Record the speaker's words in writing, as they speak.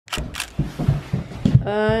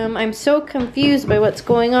I'm so confused by what's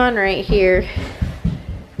going on right here.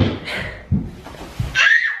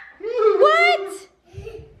 What?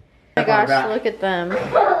 Oh my gosh, look at them.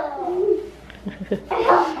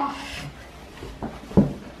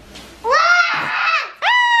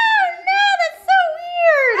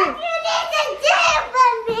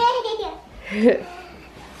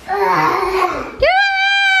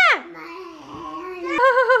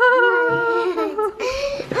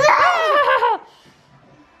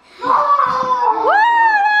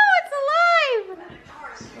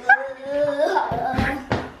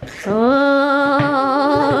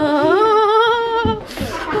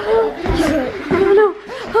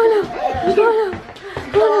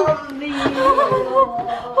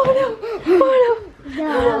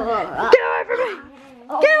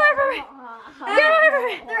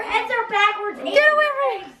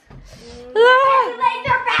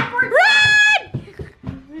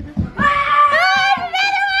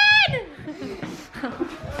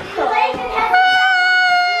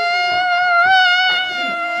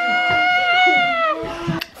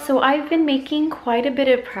 So I've been making quite a bit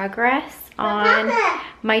of progress on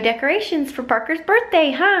my decorations for Parker's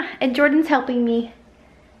birthday, huh? And Jordan's helping me.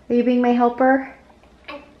 Are you being my helper?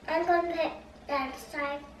 I'm going to put that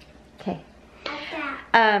aside. Okay.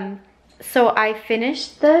 So I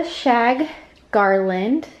finished the shag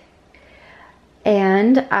garland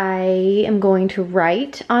and I am going to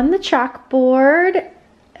write on the chalkboard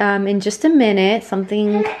in just a minute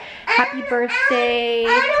something, happy birthday,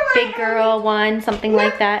 big girl one, something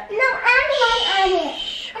like that. No, I'm on it.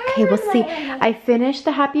 Okay, we'll see. I finished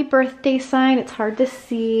the happy birthday sign. It's hard to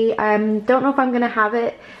see. Don't know if I'm gonna have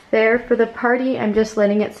it there for the party. I'm just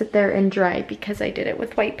letting it sit there and dry because I did it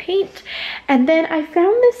with white paint. And then I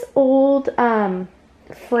found this old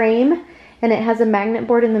frame, and it has a magnet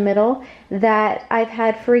board in the middle that I've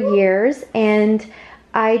had for years, and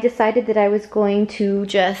I decided that I was going to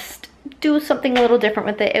just do something a little different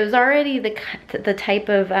with it. It was already the type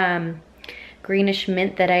of greenish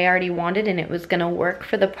mint that I already wanted, and it was gonna work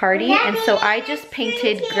for the party. And so I just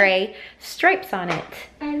painted gray stripes on it.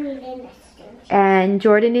 I'm eating the string. And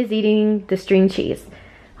Jordan is eating the string cheese.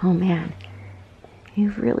 Oh man,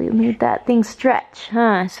 you really made that thing stretch,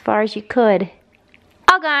 huh? As far as you could.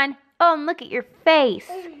 All gone. Oh, and look at your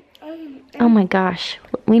face. Oh my gosh,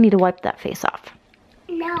 we need to wipe that face off.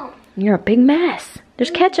 No. You're a big mess.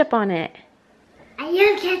 There's ketchup on it. I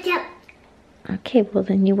love ketchup. Okay, well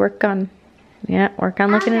then you work on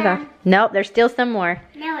looking it off. Nope, there's still some more.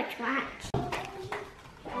 No, it's not.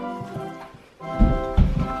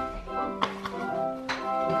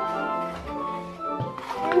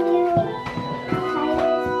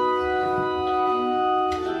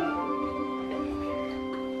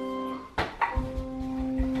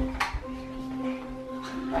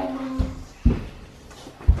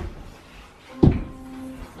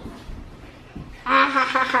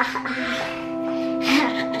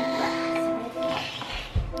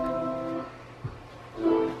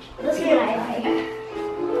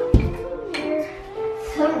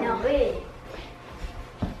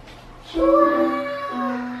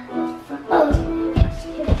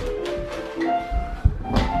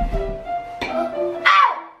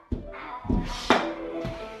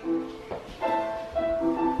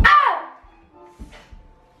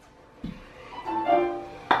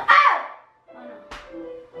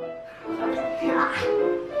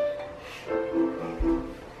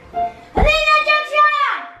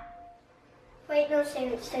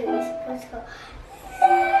 Let's go.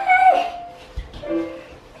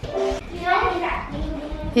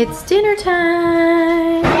 It's dinner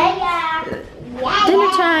time.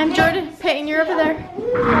 Dinner time. Jordan, Peyton, you're over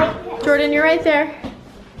there. Jordan, you're right there.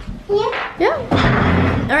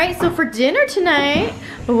 Yeah. All right, so for dinner tonight,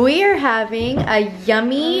 we are having a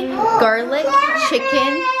yummy garlic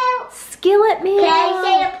chicken skillet meal. Can I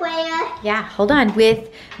say a prayer? Yeah, hold on. With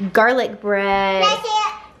garlic bread. Can I say it?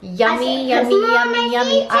 Yummy, yummy, yummy,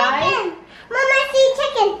 yummy. Mama, I see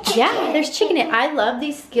chicken. Yeah, there's chicken in it. I love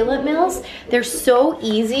these skillet meals. They're so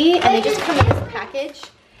easy, and they just come in this package.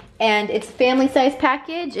 And it's a family size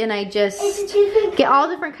package, and I just get all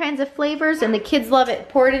different kinds of flavors, and the kids love it.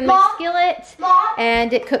 Pour it in the skillet,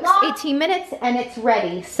 and it cooks 18 minutes, and it's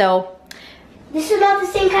ready. So this is not the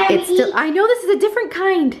same kind of eat. I know this is a different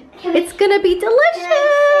kind. It's gonna be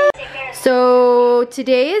delicious. So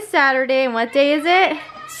today is Saturday, and what day is it?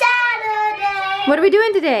 Saturday. What are we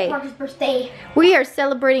doing today? Parker's birthday. We are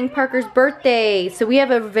celebrating Parker's birthday. So we have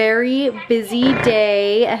a very busy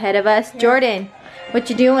day ahead of us. Jordan, what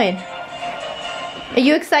you doing? Are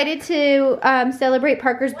you excited to celebrate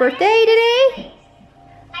Parker's birthday today?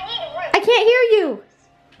 I can't hear you.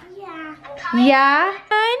 Yeah. Yeah?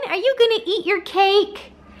 Are you gonna eat your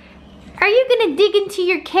cake? Are you gonna dig into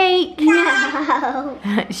your cake? No.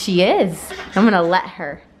 She is. I'm gonna let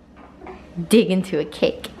her dig into a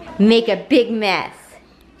cake. Make a big mess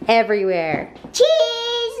everywhere.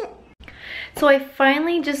 Cheese. So I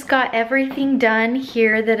finally just got everything done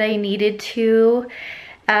here that I needed to.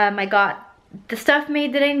 I got the stuff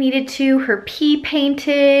made that I needed to. Her P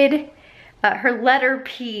painted. Her letter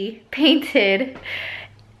P painted.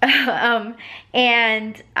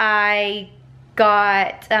 And I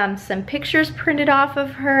got some pictures printed off of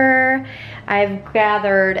her. I've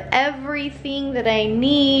gathered everything that I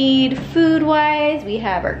need food-wise. We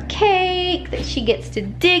have her cake that she gets to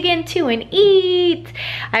dig into and eat.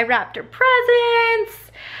 I wrapped her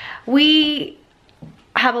presents. We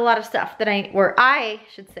have a lot of stuff that I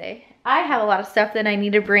have a lot of stuff that I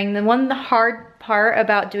need to bring. The hard part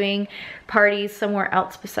about doing parties somewhere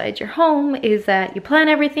else besides your home is that you plan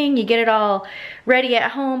everything, you get it all ready at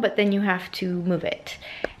home, but then you have to move it.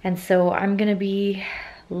 And so I'm gonna be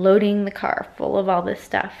loading the car full of all this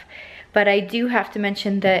stuff. But I do have to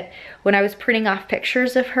mention that when I was printing off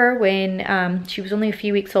pictures of her when she was only a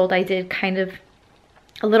few weeks old, I did kind of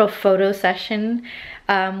a little photo session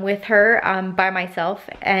with her by myself,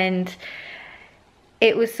 and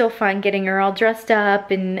it was so fun getting her all dressed up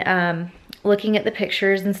and looking at the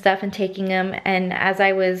pictures and stuff and taking them. And as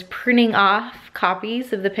I was printing off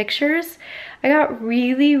copies of the pictures, I got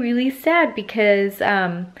really, really sad because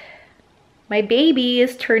my baby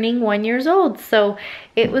is turning 1 year old. So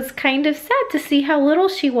it was kind of sad to see how little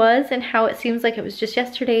she was and how it seems like it was just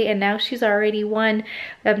yesterday and now she's already 1.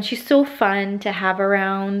 She's so fun to have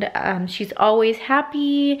around. She's always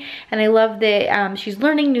happy, and I love that she's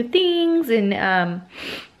learning new things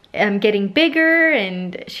and getting bigger,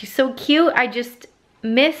 and she's so cute. I just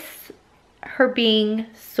miss her being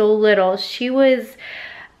so little. She was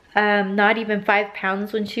not even 5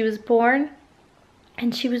 pounds when she was born.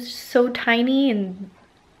 And she was so tiny and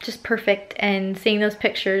just perfect. And seeing those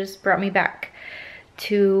pictures brought me back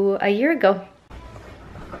to a year ago.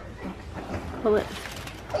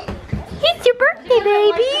 It's your birthday,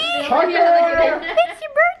 baby! It's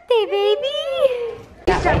your birthday, baby!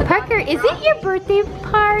 Parker, is it your birthday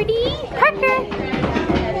party? Parker!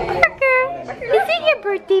 Parker! Is it your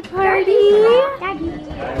birthday party?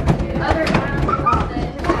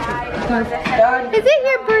 Is it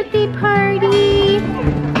your birthday party?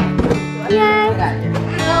 Yes.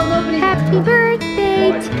 Happy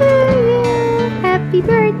birthday to you. Happy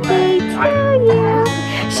birthday to you.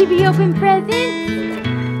 Should we open presents?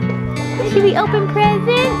 Should we open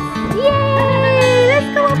presents? Yay! Let's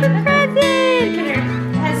go open presents.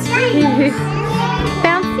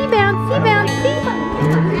 Bouncy, bouncy, bouncy.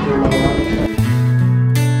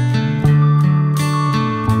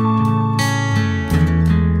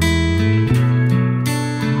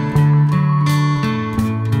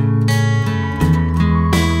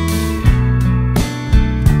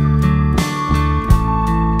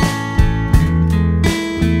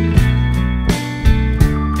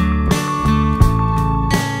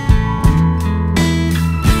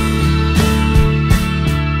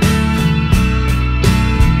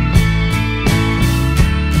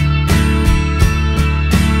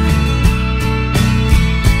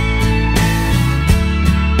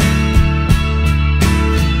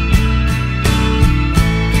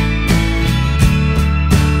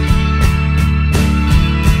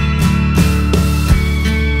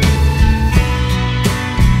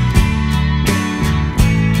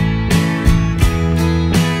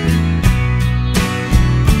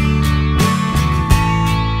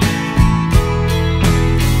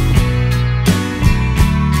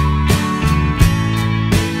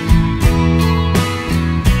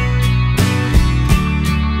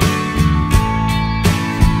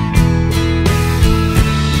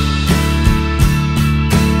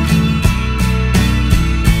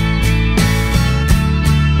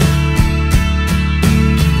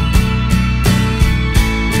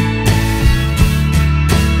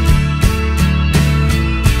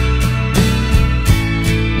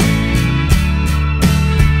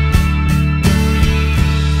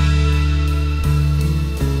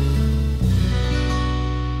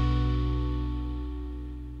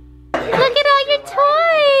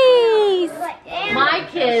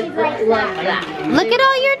 Love that. Look at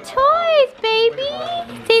all your toys, baby.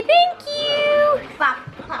 Say thank you.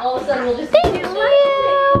 All of a sudden we'll just Thank you.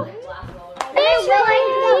 Thank you.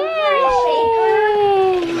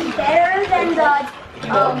 Better than the.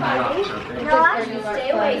 No, actually, stay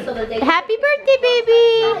away so that they Happy birthday, baby.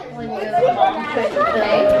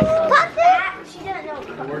 She doesn't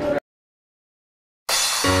know.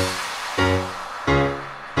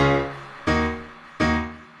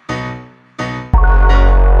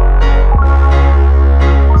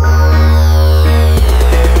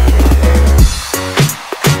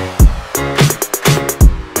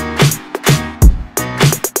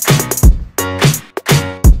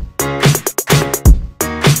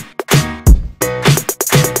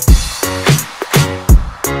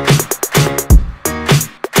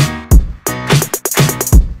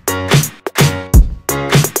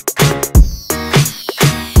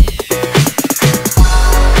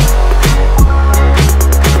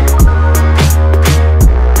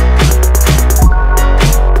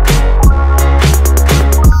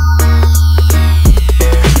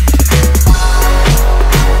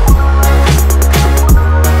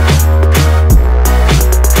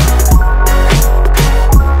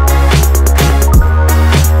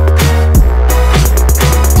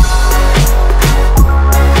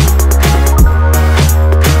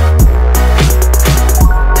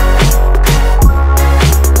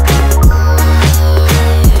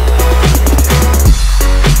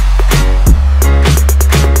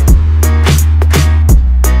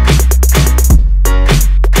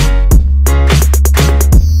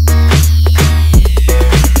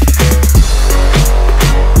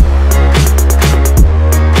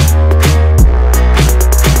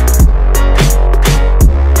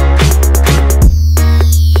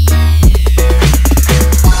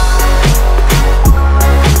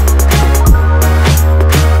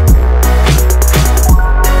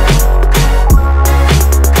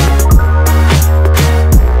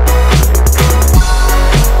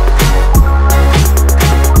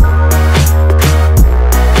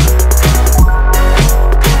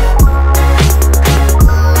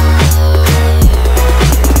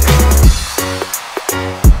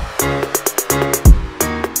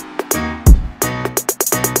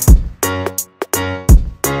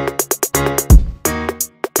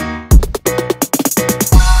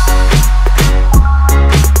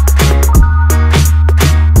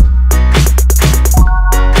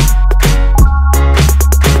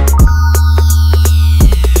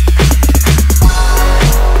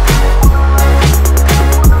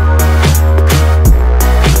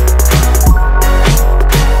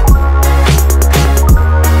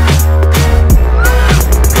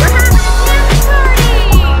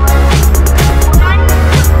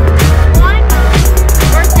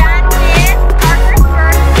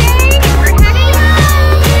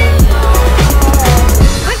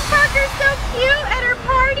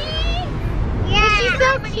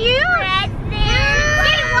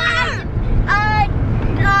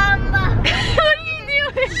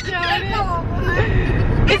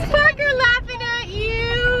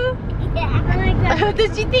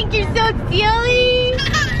 Steely?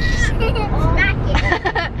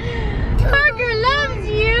 Parker loves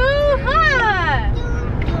you, huh?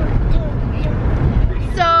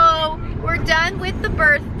 So we're done with the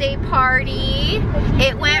birthday party.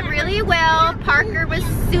 It went really well. Parker was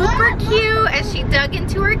super cute as she dug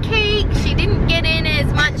into her cake. She didn't get in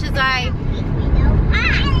as much as I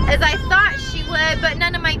thought she would, but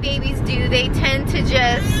none of my babies do. They tend to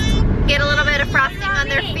just get a little bit of frosting on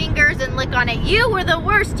their fingers and lick on it. You were the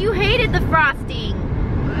worst. You hated the frosting.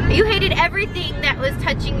 You hated everything that was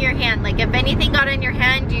touching your hand. Like if anything got on your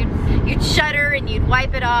hand, you'd shudder and you'd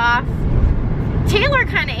wipe it off. Taylor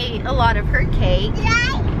kind of ate a lot of her cake.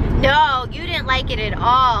 No, you didn't like it at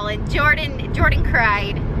all. And Jordan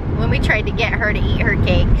cried when we tried to get her to eat her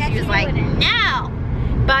cake. She was like, no.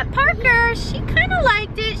 But Parker, she kind of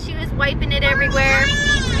liked it. She was wiping it everywhere.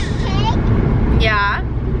 Yeah.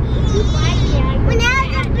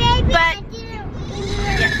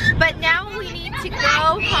 But now we need to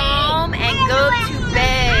go home and go to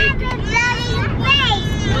bed.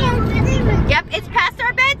 Yep, it's past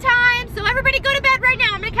our bedtime. So everybody go to bed right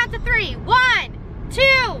now. I'm gonna count to 3. 1,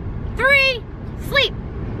 2, 3, sleep.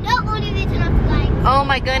 Oh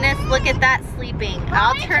my goodness, look at that sleeping.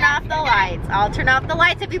 I'll turn off the lights. I'll turn off the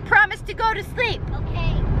lights if you promise to go to sleep.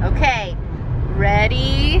 Okay. Okay,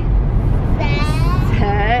 ready,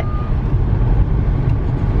 set.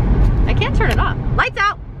 I can't turn it off. Lights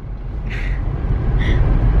out.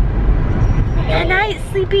 Good night,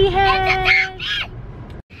 sleepyhead.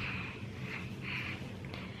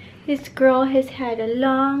 This girl has had a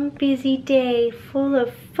long, busy day full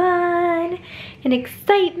of fun and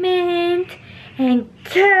excitement and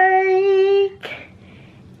cake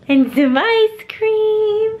and some ice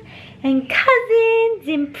cream and cousins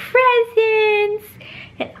and presents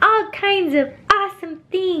and all kinds of awesome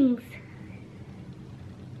things.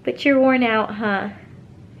 But you're worn out, huh?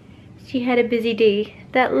 She had a busy day.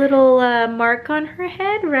 That little mark on her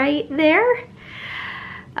head right there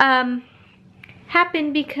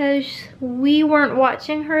happened because we weren't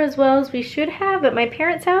watching her as well as we should have at my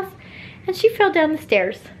parents' house, and she fell down the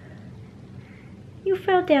stairs. You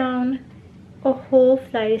fell down a whole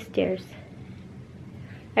flight of stairs.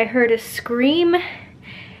 I heard a scream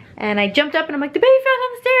and I jumped up and I'm like, the baby fell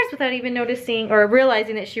down the stairs, without even noticing or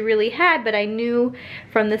realizing that she really had, but I knew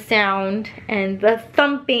from the sound and the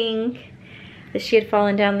thumping that she had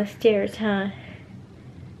fallen down the stairs, huh?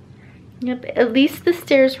 Yep, at least the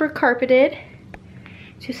stairs were carpeted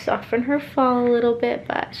to soften her fall a little bit,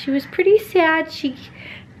 but she was pretty sad. She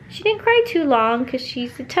didn't cry too long because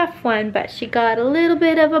she's a tough one, but she got a little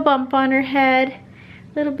bit of a bump on her head,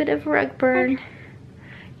 a little bit of rug burn.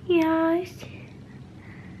 Yes,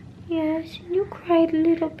 you cried a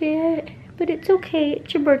little bit, but it's okay.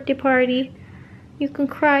 It's your birthday party. You can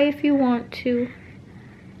cry if you want to.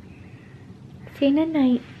 Say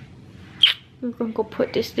night. I'm gonna go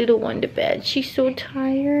put this little one to bed. She's so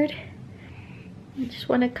tired. I just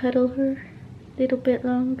want to cuddle her a little bit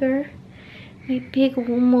longer. My big,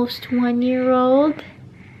 almost 1-year-old.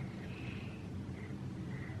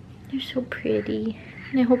 You're so pretty.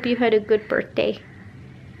 And I hope you had a good birthday.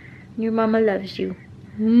 Your mama loves you.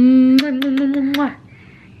 Mwah, mwah, mwah, mwah.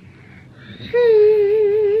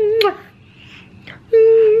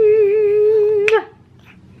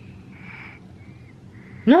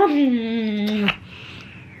 Mwah.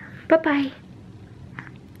 Bye-bye.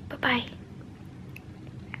 Bye-bye.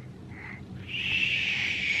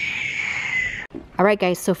 Alright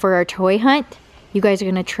guys, so for our toy hunt, you guys are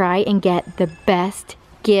gonna try and get the best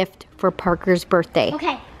gift for Parker's birthday.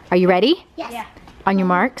 Okay. Are you ready? Yes. Yeah. On your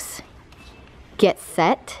marks, get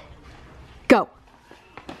set, go.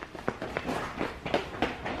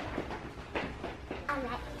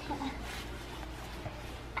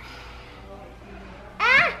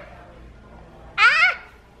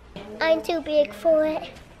 I'm too big for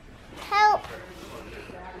it. Help.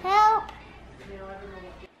 Help.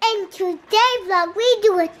 In today's vlog, we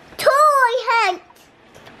do a toy hunt.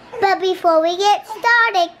 But before we get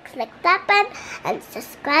started, click that button and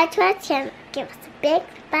subscribe to our channel. Give us a big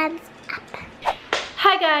thumbs up.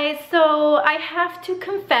 Hi guys, so I have to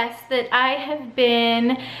confess that I have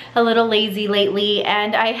been a little lazy lately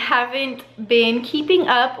and I haven't been keeping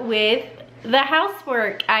up with the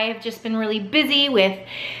housework. I have just been really busy with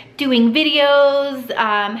doing videos,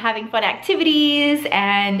 having fun activities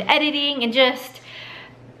and editing and just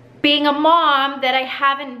being a mom that I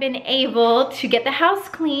haven't been able to get the house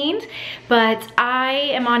cleaned, but I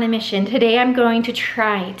am on a mission. Today I'm going to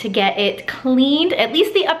try to get it cleaned, at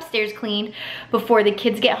least the upstairs cleaned, before the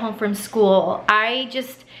kids get home from school.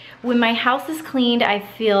 When my house is cleaned, I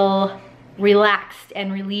feel relaxed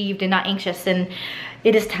and relieved and not anxious. And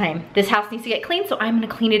it is time. This house needs to get clean, so I'm gonna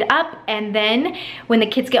clean it up, and then when the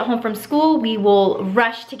kids get home from school, we will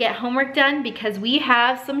rush to get homework done because we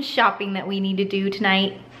have some shopping that we need to do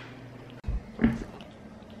tonight.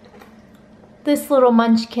 This little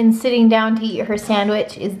munchkin sitting down to eat her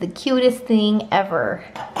sandwich is the cutest thing ever.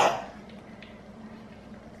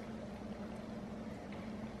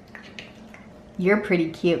 You're pretty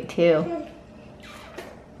cute too.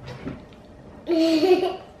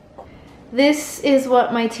 This is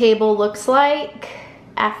what my table looks like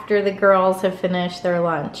after the girls have finished their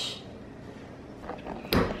lunch.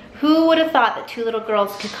 Who would have thought that two little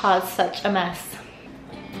girls could cause such a mess?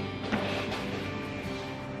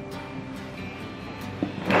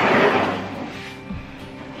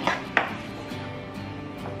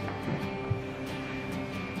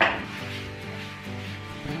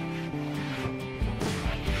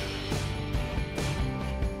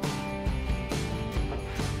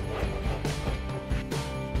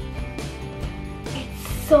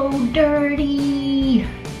 So dirty.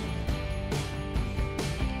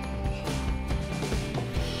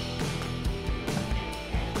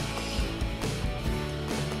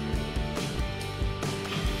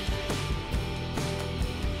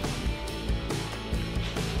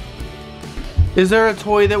 Is there a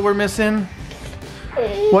toy that we're missing?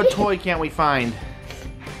 What toy can't we find?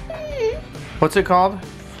 What's it called?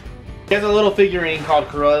 He has a little figurine called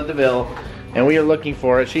Cruella de Vil, and we are looking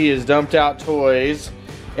for it. She has dumped out toys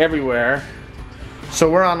everywhere. So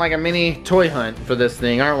we're on like a mini toy hunt for this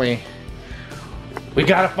thing, aren't we? We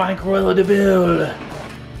gotta find Cruella de Vil.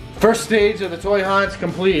 First stage of the toy hunt's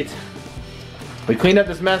complete. We cleaned up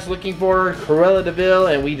this mess looking for Cruella de Vil,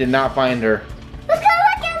 and we did not find her. Let's go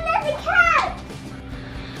look at the cat.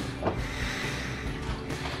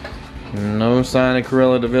 No sign of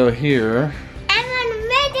Cruella de Vil here. I'm gonna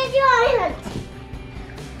make a toy hunt.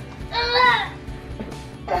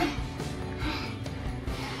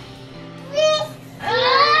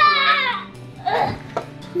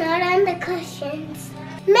 Not on the cushions.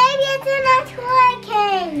 Maybe it's in a toy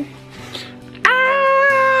cage.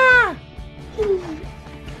 Ah!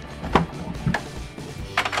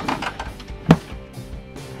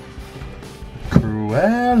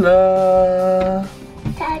 Cruella.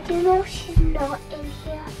 Dad, you know she's not in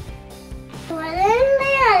here. Well, in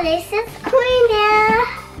there, at least it's clean there.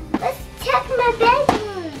 Let's check my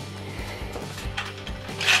bedroom.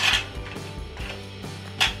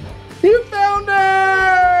 You found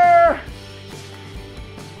her!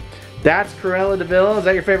 That's Cruella de Vil. Is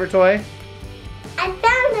that your favorite toy? I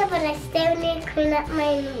found her, but I still need to clean up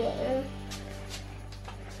my room.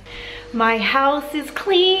 My house is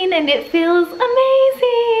clean and it feels amazing.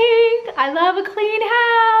 I love a clean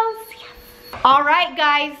house. Yes. All right,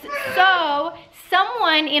 guys, so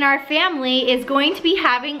someone in our family is going to be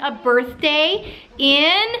having a birthday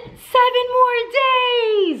in 7 more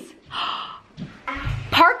days.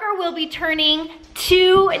 Parker will be turning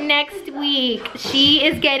 2 next week. She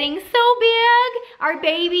is getting so big. Our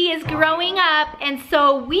baby is growing up, and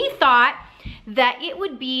so we thought that it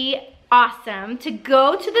would be awesome to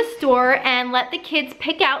go to the store and let the kids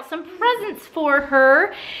pick out some presents for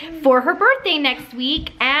her birthday next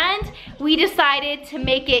week. And we decided to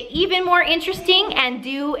make it even more interesting and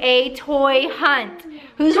do a toy hunt.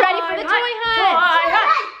 Who's ready for the toy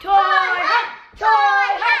hunt? Toy hunt! Toy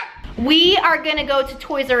hunt! We are gonna go to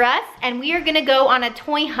Toys R Us and we are gonna go on a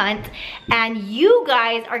toy hunt, and you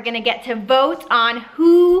guys are gonna get to vote on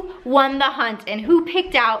who won the hunt and who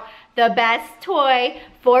picked out the best toy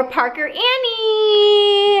for Parker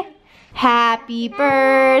Annie. Happy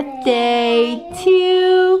birthday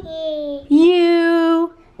to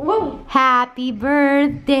you. Whoa. Happy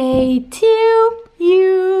birthday to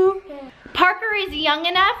you. Parker is young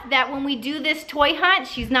enough that when we do this toy hunt,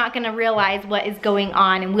 she's not gonna realize what is going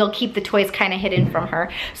on, and we'll keep the toys kind of hidden from her.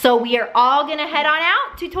 So we are all gonna head on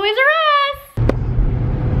out to Toys R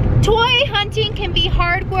Us. Toy hunting can be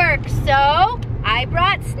hard work, so I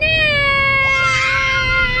brought snacks.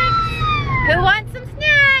 Who wants some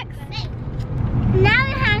snacks? Now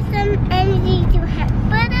we have some energy to help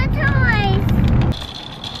for the toys.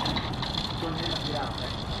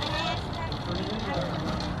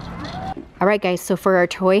 All right, guys, so for our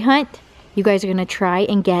toy hunt, you guys are gonna try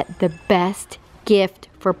and get the best gift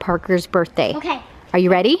for Parker's birthday. Okay. Are you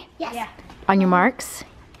ready? Yes. Yeah. On your marks,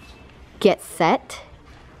 get set,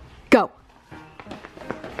 go.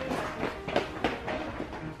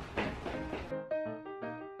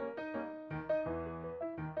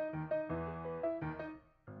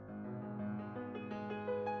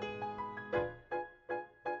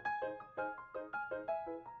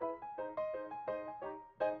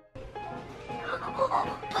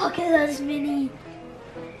 Look at those mini.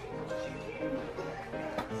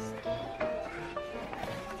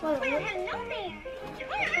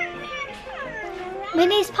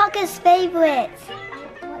 Minnie's Parker's favorite.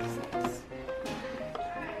 What's this?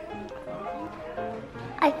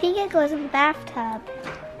 I think it goes in the bathtub.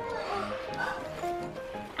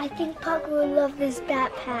 I think Parker will love this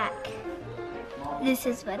backpack. This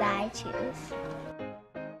is what I choose.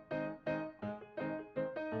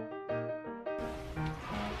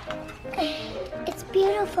 It's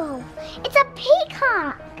beautiful. It's a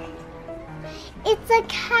peacock. It's a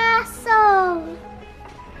castle.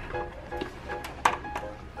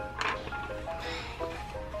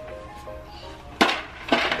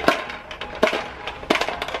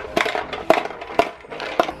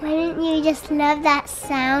 Wouldn't you just love that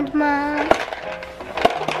sound, Mom?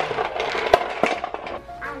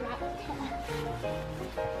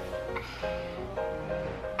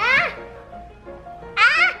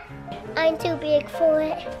 I'm too big for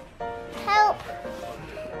it. Help!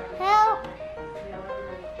 Help!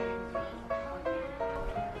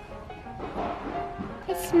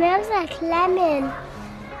 It smells like lemon.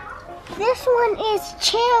 This one is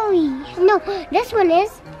cherry. No, this one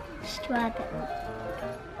is strawberry.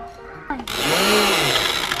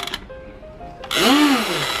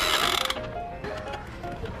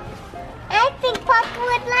 I think Papa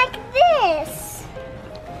would like this.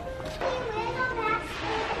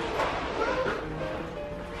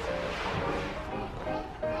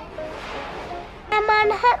 I'm on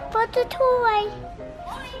the hunt for the toy.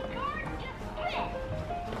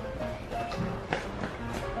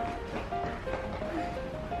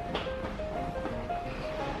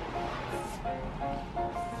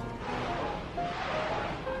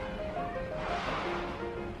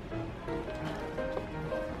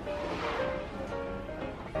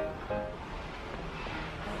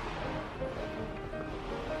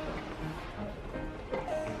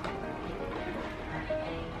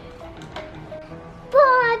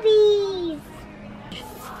 Barbies!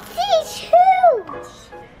 She's huge!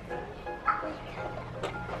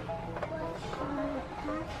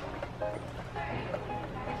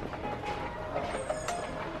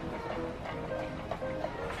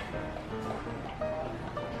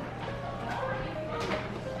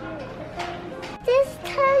 This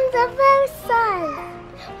tons of sun.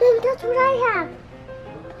 Mom, that's what I have.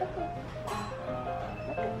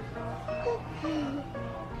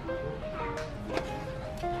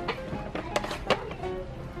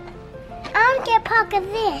 I'll get Parker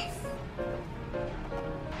this.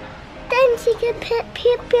 Then she can put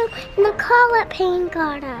people in the color paint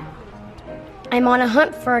garden. I'm on a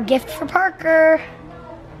hunt for a gift for Parker.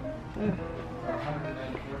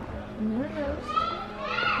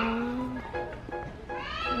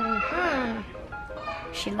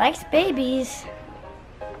 She likes babies.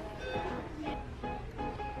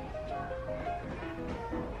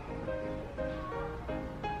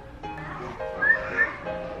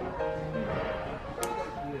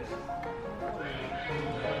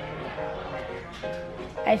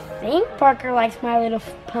 I think Parker likes My Little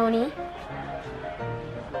Pony.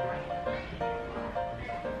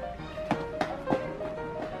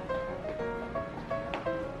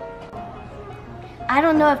 I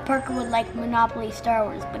don't know if Parker would like Monopoly Star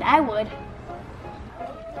Wars, but I would.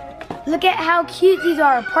 Look at how cute these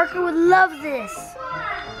are. Parker would love this.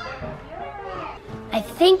 I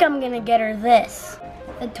think I'm gonna get her this.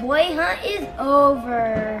 The toy hunt is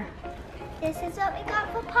over. This is what we got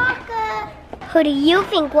for Parker. Who do you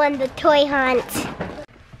think won the toy hunt?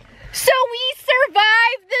 So we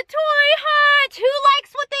survived the toy hunt. Who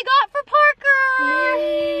likes what they got for Parker?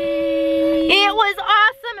 It was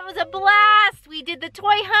awesome. It was a blast. We did the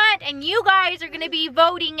toy hunt, and you guys are going to be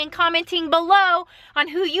voting and commenting below on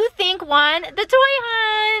who you think won the toy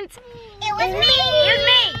hunt. It was me. It was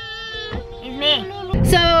me. It's me.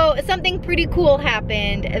 So something pretty cool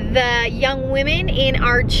happened. The young women in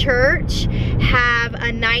our church have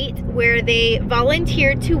a night where they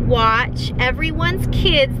volunteered to watch everyone's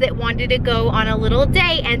kids that wanted to go on a little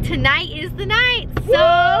day, and tonight is the night.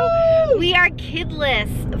 So we are kidless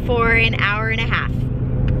for an hour and a half.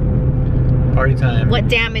 Party time. What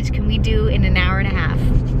damage can we do in an hour and a half?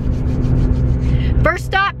 First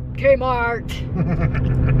stop, Kmart.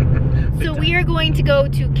 So we are going to go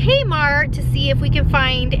to Kmart to see if we can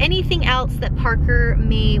find anything else that Parker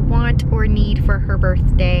may want or need for her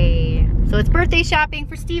birthday. So it's birthday shopping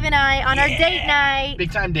for Steve and I on our date night.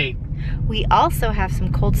 Big time date. We also have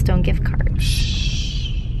some Cold Stone gift cards.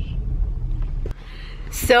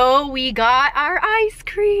 So we got our ice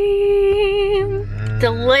cream.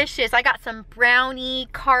 Delicious. I got some brownie,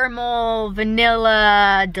 caramel,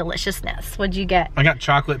 vanilla deliciousness. What'd you get? I got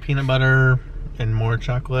chocolate, peanut butter, and more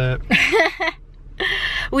chocolate.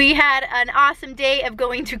 We had an awesome day of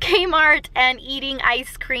going to Kmart and eating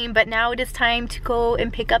ice cream, but now it is time to go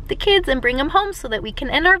and pick up the kids and bring them home so that we can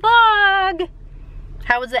end our vlog.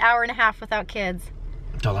 How was the hour and a half without kids?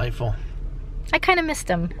 Delightful. I kind of missed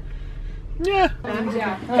them. Yeah.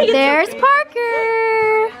 There's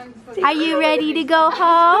Parker. Are you ready to go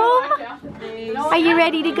home? Are you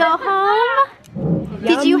ready to go home?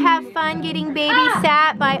 Did you have fun getting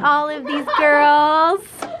babysat by all of these girls?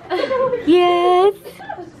 Yes.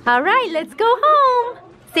 All right, let's go home.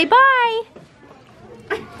 Say bye.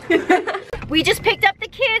 We just picked up the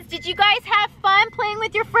kids. Did you guys have fun playing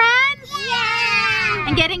with your friends? Yeah!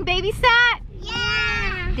 And getting babysat?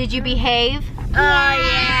 Yeah! Did you behave? Oh,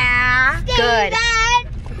 yeah! Good.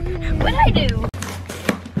 What did I do?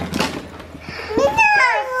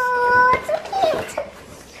 Oh, so cute!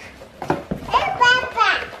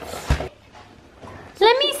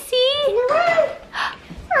 Let me see.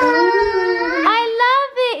 I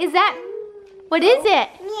love it. Is that, what is it?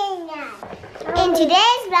 In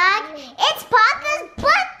today's vlog, it's Papa's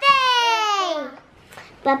birthday!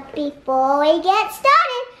 But before we get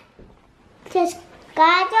started,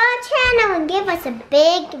 subscribe to our channel and give us a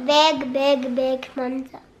big thumbs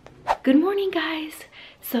up. Good morning, guys.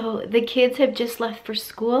 So the kids have just left for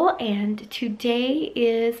school and today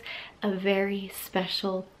is a very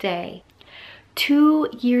special day. 2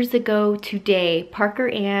 years ago today, Parker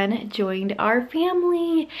Ann joined our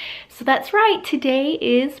family. So that's right, today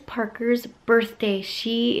is Parker's birthday.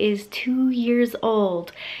 She is 2 years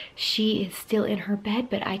old. She is still in her bed,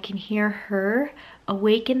 but I can hear her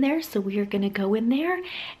awake in there. So we are gonna go in there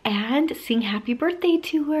and sing happy birthday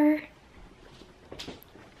to her.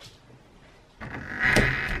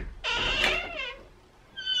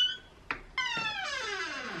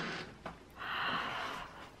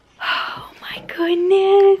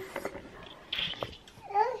 Goodness.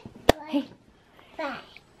 Hey.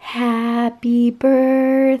 Happy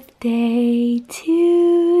birthday to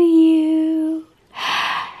you.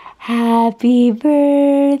 Happy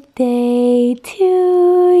birthday to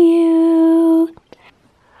you.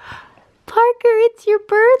 Parker, it's your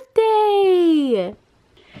birthday.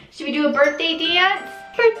 Should we do a birthday dance?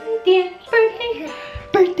 Birthday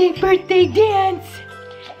dance, birthday dance.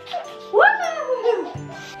 Woo!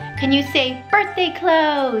 Can you say birthday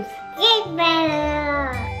clothes?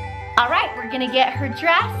 All right, we're gonna get her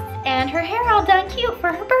dressed and her hair all done cute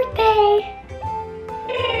for her birthday.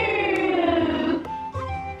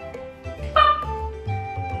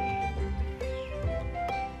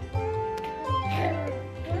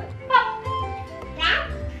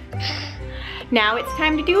 Now it's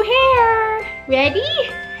time to do hair. Ready?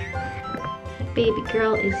 Baby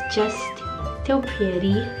girl is just so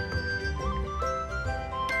pretty.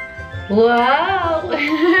 Wow!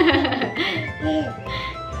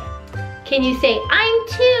 Can you say, I'm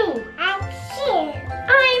two? I'm two.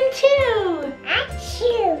 I'm two. I'm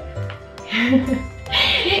two.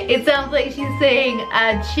 It sounds like she's saying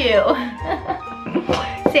chew.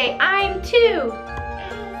 Say, I'm two.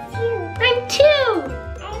 I'm two.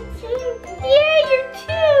 I'm two. Yeah, you're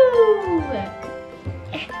two.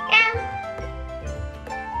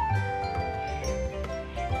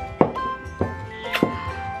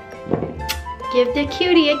 Give the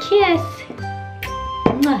cutie a kiss.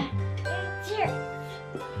 Mwah.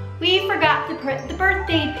 We forgot to put the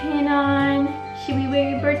birthday pin on. Should we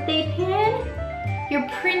wear your birthday pin? Your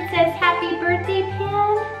princess happy birthday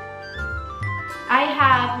pin? I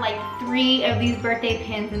have like 3 of these birthday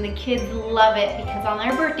pins and the kids love it because on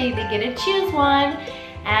their birthday they get to choose one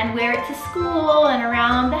and wear it to school and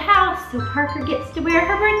around the house. So Parker gets to wear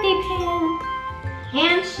her birthday pin.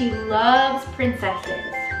 And she loves princesses.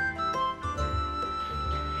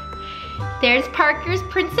 There's Parker's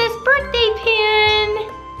princess birthday pin.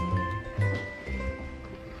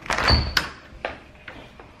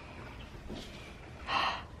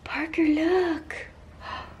 Parker, look.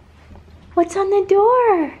 What's on the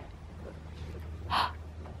door?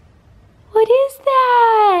 What is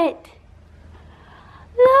that?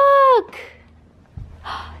 Look.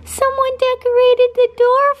 Someone decorated the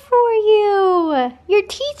door for you. Your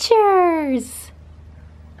teachers.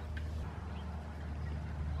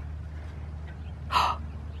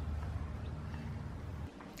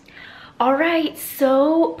 All right,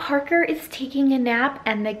 so Parker is taking a nap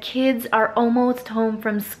and the kids are almost home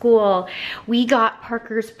from school. We got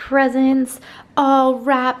Parker's presents all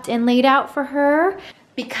wrapped and laid out for her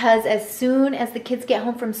because as soon as the kids get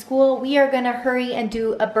home from school, we are gonna hurry and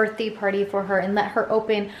do a birthday party for her and let her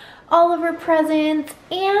open all of her presents,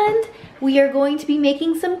 and we are going to be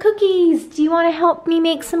making some cookies. Do you wanna help me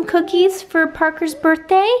make some cookies for Parker's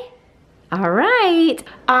birthday? All right,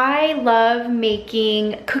 I love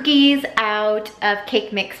making cookies out of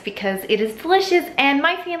cake mix because it is delicious and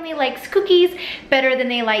my family likes cookies better than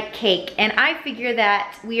they like cake. And I figure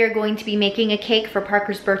that we are going to be making a cake for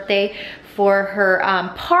Parker's birthday for her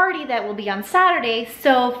party that will be on Saturday.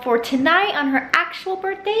 So for tonight on her actual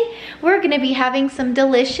birthday, we're gonna be having some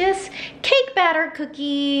delicious cake batter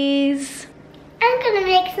cookies. I'm gonna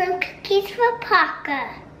make some cookies for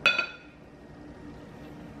Parker.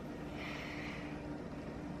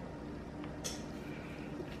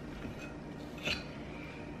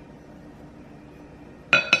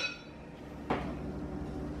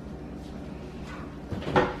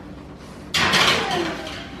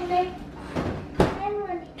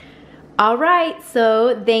 All right,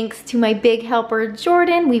 so thanks to my big helper,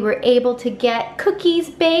 Jordan, we were able to get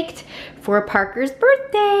cookies baked for Parker's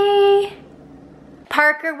birthday.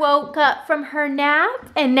 Parker woke up from her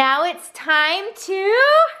nap and now it's time to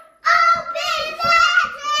Open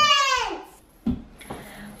presents!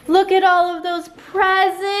 look at all of those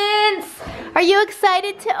presents. Are you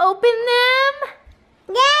excited to open them?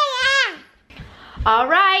 Yeah! All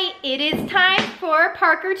right, it is time for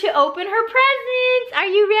Parker to open her presents. Are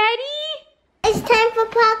you ready? It's time for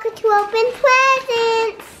Parker to open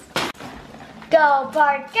presents. Go,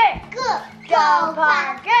 Parker! Go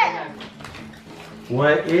Parker!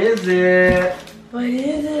 What is it? What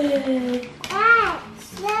is it? Dad,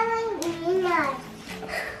 smelling really nice.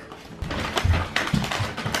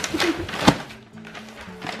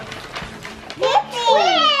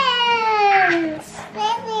 Twins!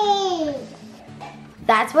 Baby!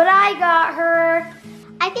 That's what I got her.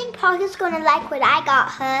 I think Parker's gonna like what I got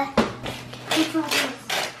her.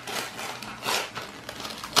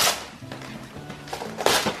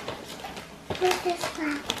 What's this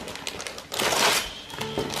one?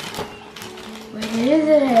 What is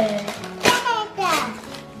it?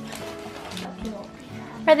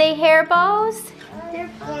 Are they hair bows?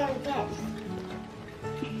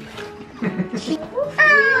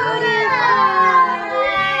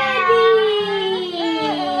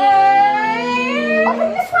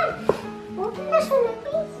 Open this one. Open this one,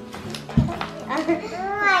 please. Oh,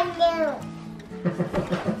 I know.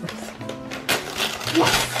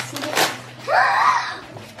 Yes.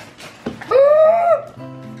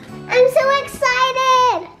 I'm so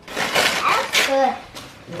excited. That's good.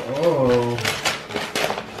 Oh.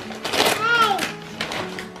 Hey.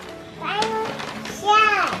 Final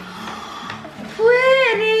shot.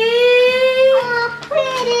 Pretty. Oh,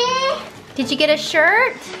 pretty. Did you get a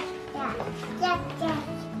shirt Yeah. Jack.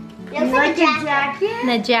 You like your jacket? and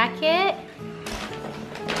a jacket?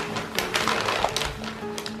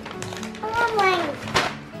 Oh my.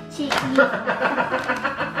 Cheeky.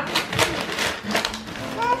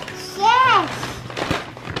 Yes.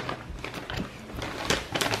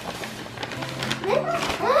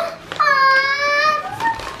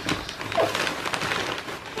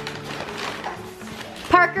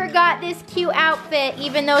 Parker got this cute outfit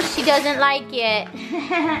even though she doesn't like it.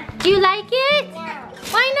 Do you like it?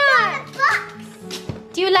 Why not?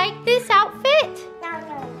 Do you like this outfit?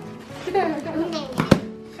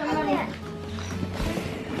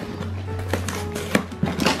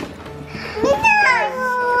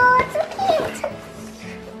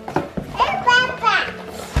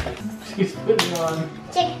 She's putting on.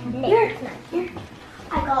 Here.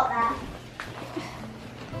 I got that.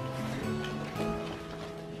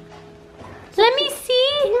 Let me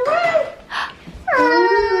see.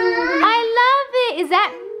 I love it. Is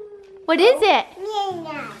that, what is it?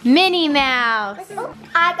 Minnie Mouse.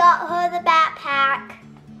 I got her the backpack.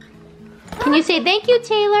 Can you say thank you,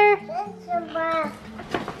 Taylor?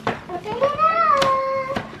 Open it up.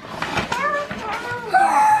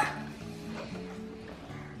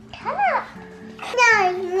 Come on.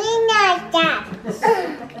 No, me not that.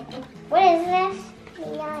 What is this?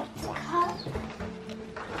 Me not that.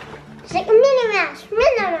 It's like a Minnie Mouse.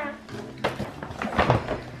 Minnie Mouse.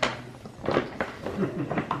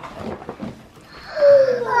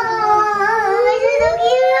 Oh, this is so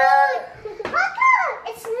cute. Look,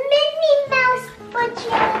 it's Minnie Mouse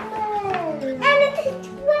pajamas. And it's a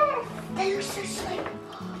dress. They look so sweet.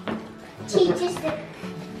 Teaches them.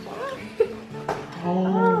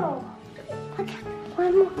 Oh. Look,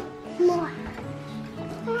 one more.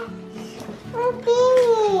 Oh,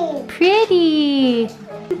 baby. Pretty.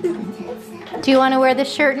 Do you want to wear the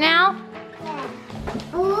shirt now?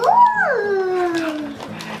 Ooh.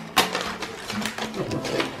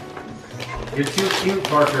 You're too cute,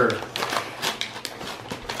 Parker.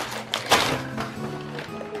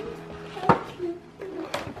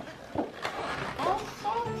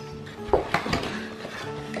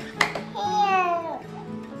 Here.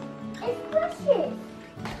 It's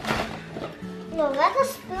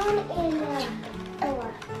spoon and a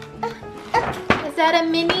fork. Is that a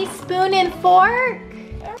mini spoon and fork?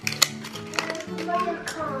 What do you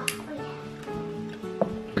call it?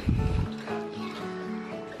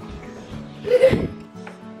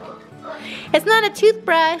 It's not a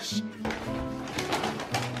toothbrush.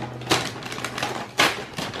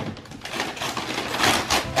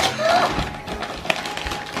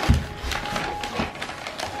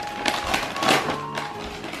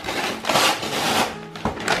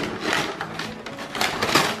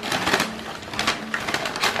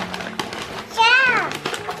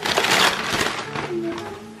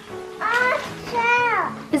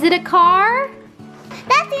 Is it a car?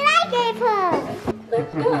 That's what I gave her.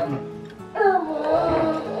 Let's go.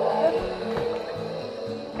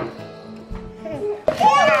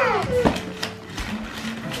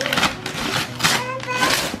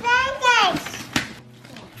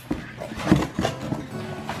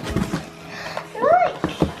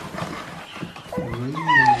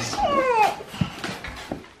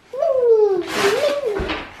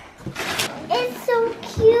 It's so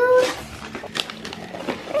cute.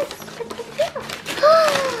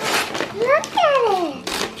 Look at it!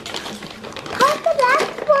 Papa,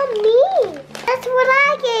 that's for me! That's what I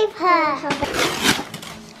gave her!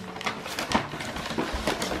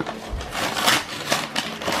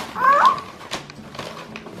 Oh!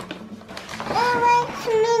 It makes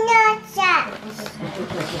me not sad.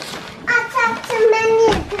 I talked to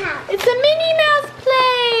Minnie Mouse. It's a Minnie Mouse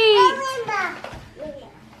plate!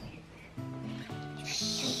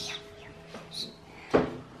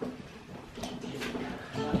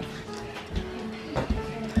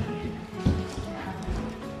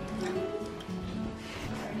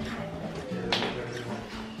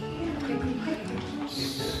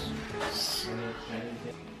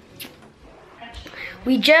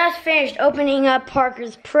 We just finished opening up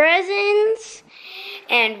Parker's presents,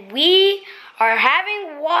 and we are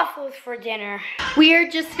having waffles for dinner. We are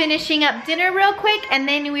just finishing up dinner real quick, and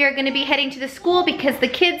then we are going to be heading to the school because the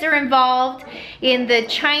kids are involved in the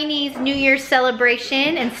Chinese New Year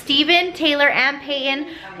celebration, and Steven, Taylor, and Peyton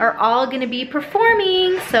are all going to be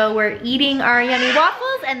performing. So we're eating our yummy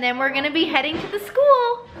waffles, and then we're going to be heading to the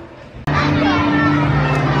school.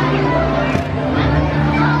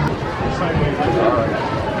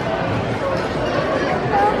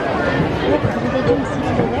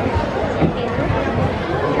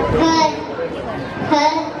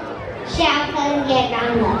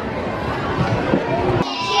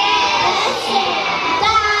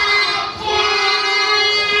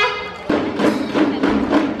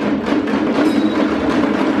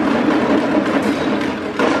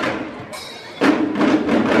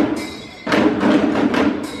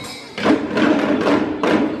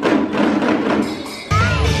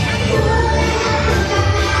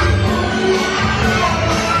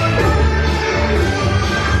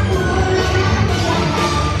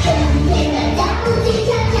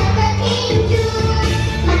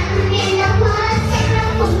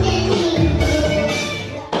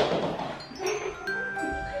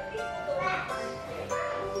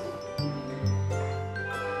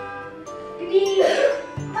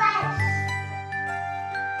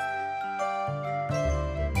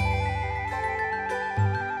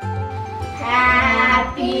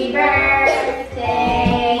 Happy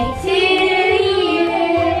birthday to you.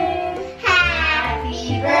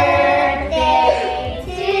 Happy birthday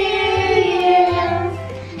to you.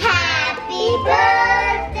 Happy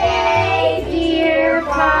birthday, Dear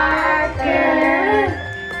Parker.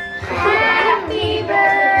 Happy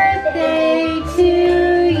birthday to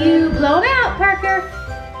you. Blow it out, Parker.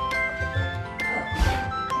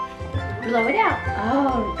 Blow it out.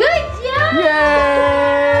 Oh, good job. Yay!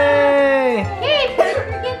 Hey,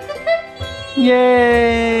 Parker gets the cookie.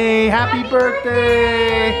 Yay! Happy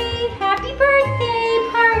birthday! Happy birthday,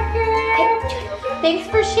 Parker. Thanks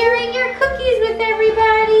for sharing your cookies with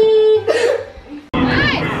everybody.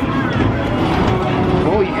 Nice.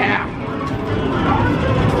 Oh yeah!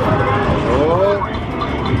 Oh!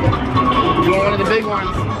 You want one of the big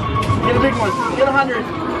ones? Get a big one. Get 100.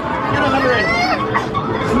 Get 100.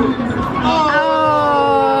 Oh!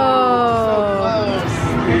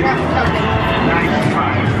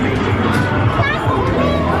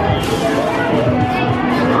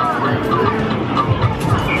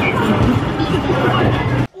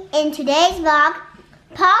 In today's vlog,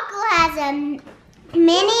 Parker has a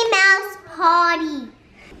Minnie Mouse party.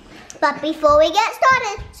 But before we get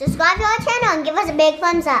started, subscribe to our channel and give us a big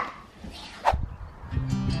thumbs up.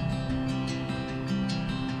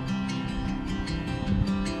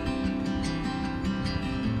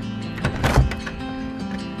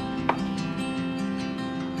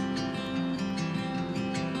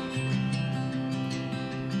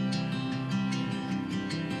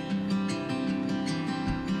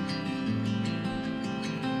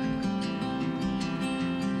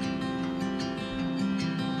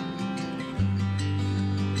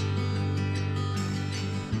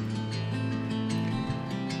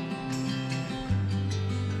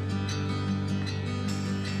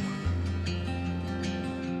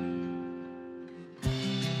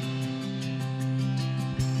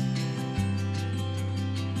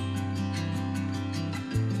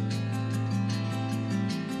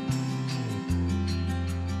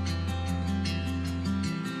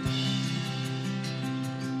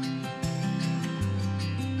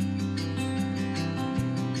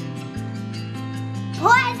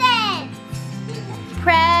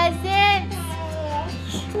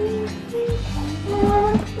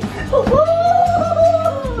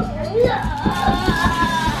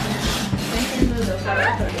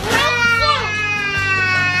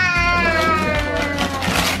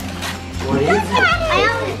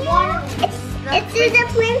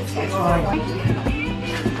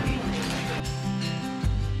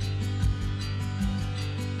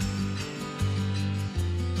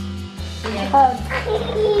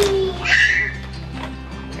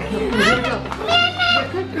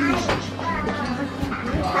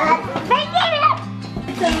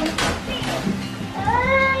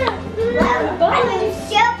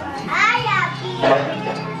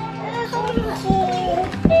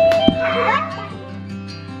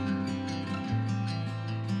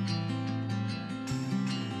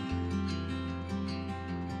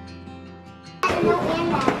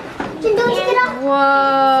 Whoa!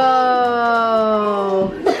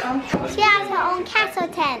 She has her own castle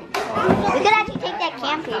tent. We could actually take that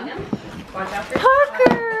camping.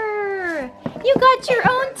 Parker! You got your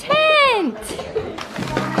own tent!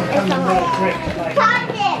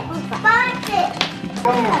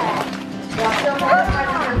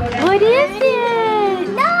 What is it?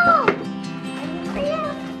 No!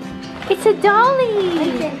 It's a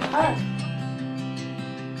dolly!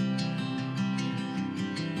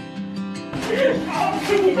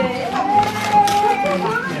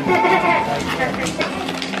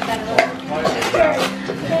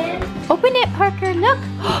 Open it, Parker, look!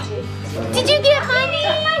 Did you get money?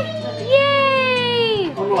 Yay!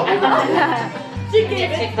 Well,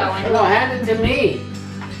 hand it to me.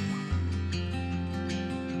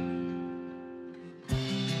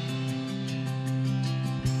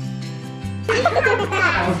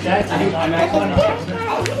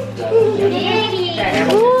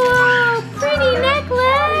 Whoa, pretty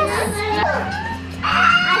necklace!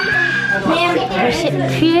 Is it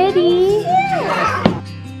pretty?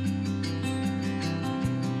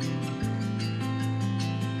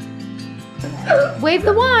 Wave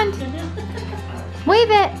the wand.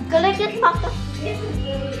 Wave it. Go like this, Papa.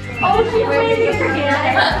 Oh, she's waving her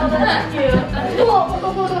hand. Oh, that's cute.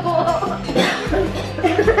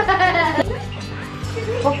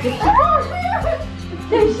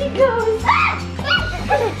 There she goes.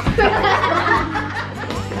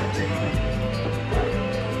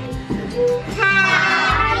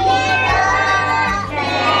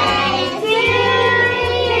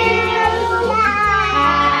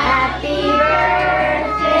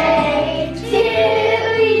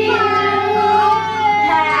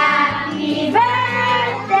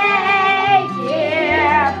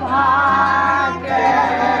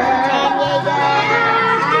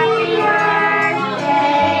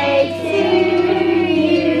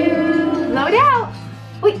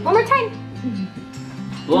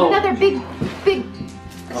 Another big.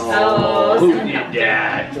 Oh, who did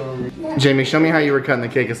that? Jamie, show me how you were cutting the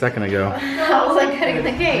cake a second ago. How was I cutting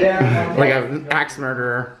the cake? Like an axe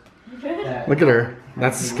murderer. Look at her.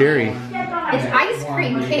 That's scary. It's ice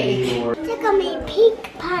cream cake. Look at me,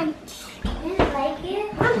 pink punch. You like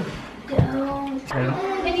it? Don't.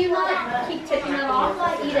 Can you not keep taking it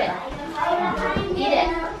off? Eat it. Eat it.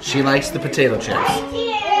 She likes the potato chips.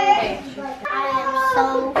 I am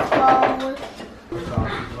so full.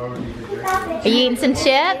 Are you eating some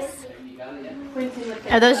chips?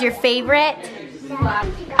 Are those your favorite?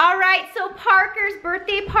 All right, so Parker's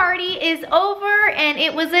birthday party is over and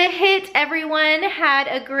it was a hit. Everyone had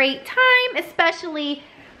a great time, especially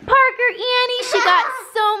Parker Annie. She got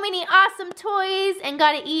so many awesome toys and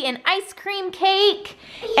got to eat an ice cream cake.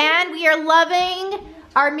 And we are loving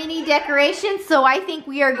our mini decorations, so I think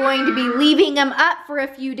we are going to be leaving them up for a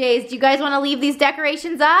few days. Do you guys want to leave these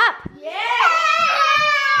decorations up? Yeah!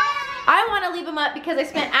 I want to leave them up because I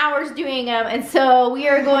spent hours doing them, and so we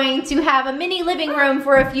are going to have a mini living room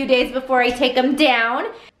for a few days before I take them down.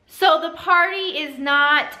 So the party is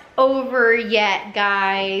not over yet,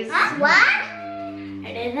 guys. What?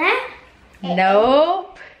 Is that?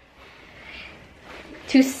 Nope.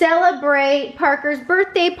 To celebrate Parker's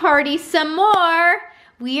birthday party some more,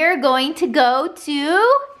 we are going to go to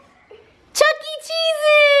Chuck E. Cheese's!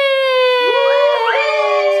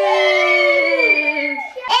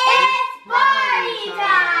 It's party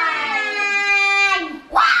time!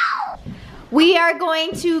 Wow! We are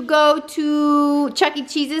going to go to Chuck E.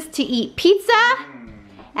 Cheese's to eat pizza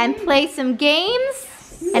and play some games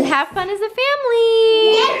and have fun as a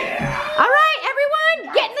family. Yeah. All right,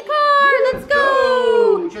 everyone, get in the car. Let's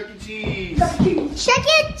go. Chuck E. Cheese. Chuck E.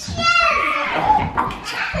 Cheese!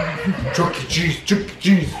 Chuck E. Cheese. Chuck E.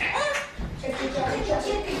 Cheese.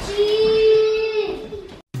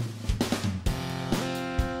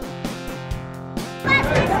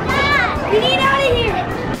 We need out of here!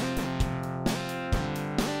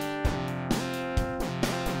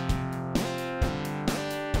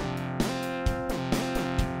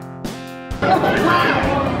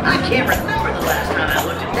 I can't remember the last time I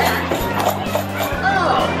looked at that.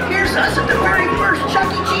 Oh, here's us at the very first Chuck E.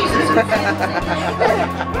 Cheese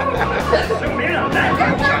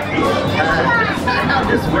How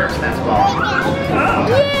this works, that's ball.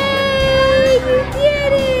 Yay! You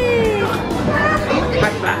did it!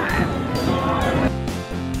 High five.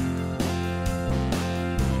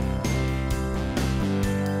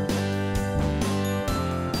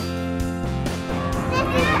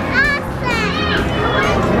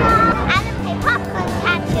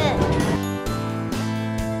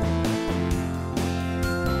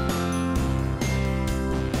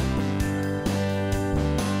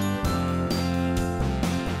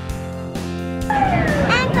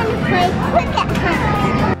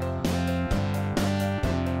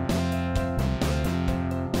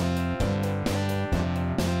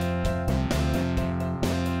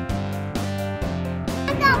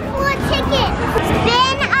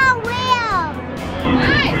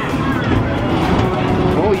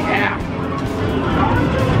 Oh yeah.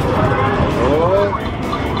 Oh.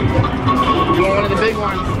 You want one of the big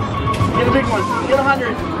ones. Get a big one. Get 100.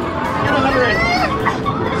 Get 100.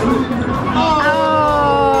 Oh.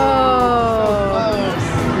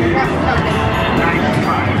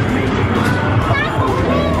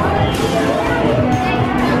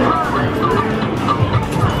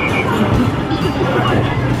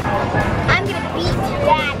 I'm gonna beat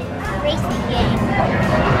Dad in this racing game.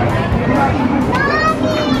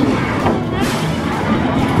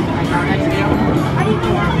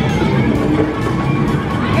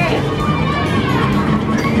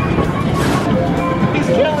 He's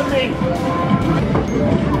killing me.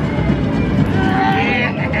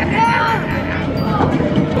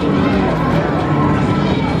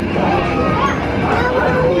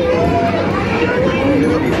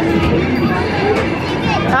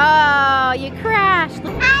 Oh, you crashed.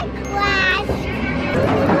 I crashed.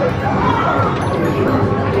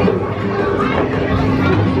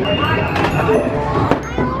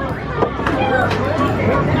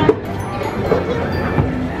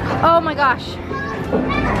 Oh my gosh.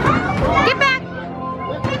 Get back.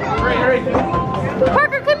 Hurry.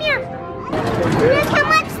 Parker, come here. Look how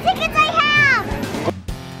much tickets I have.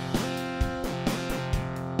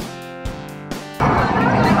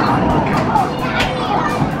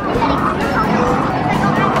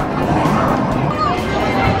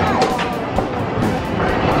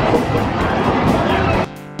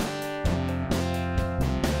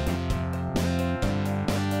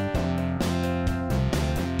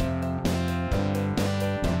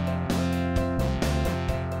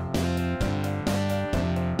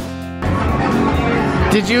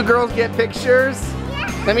 Did you girls get pictures?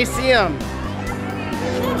 Yeah. Let me see them.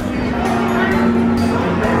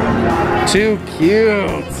 Too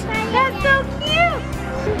cute. That's so cute.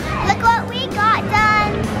 Look what we got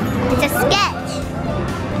done. It's a sketch.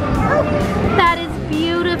 That is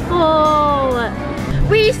beautiful.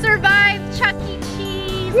 We survived Chuck E.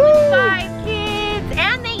 Cheese with 5 kids,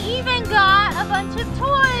 and they even got a bunch of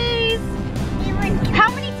toys. How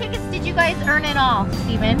many tickets did you guys earn in all,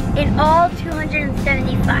 Steven? In all,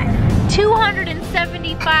 275.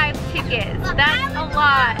 275 tickets. That's a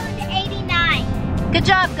lot. 89. Good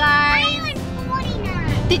job, guys. I was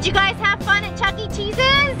 49. Did you guys have fun at Chuck E.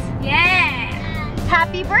 Cheese's? Yeah.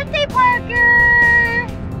 Happy birthday, Parker.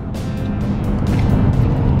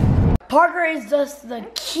 Parker is just the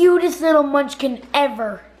cutest little munchkin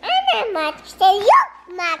ever. I'm a munchkin. You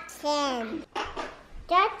munchkin.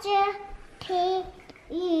 That's a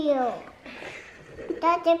P-U.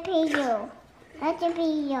 That's a P-U. That's a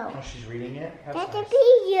P-U. Oh, she's reading it? That's a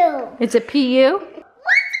P-U. It's a PU?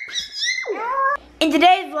 In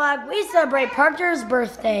today's vlog, we celebrate Parker's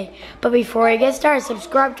birthday. But before we get started,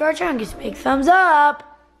 subscribe to our channel and give us a big thumbs up.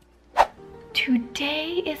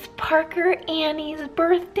 Today is Parker Annie's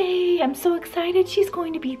birthday. I'm so excited. She's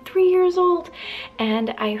going to be 3 years old. And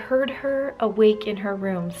I heard her awake in her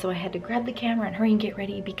room. So I had to grab the camera and hurry and get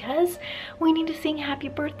ready because we need to sing happy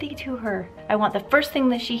birthday to her. I want the first thing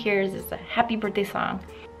that she hears is a happy birthday song.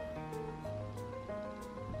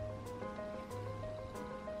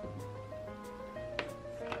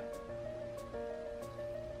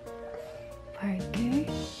 Parker.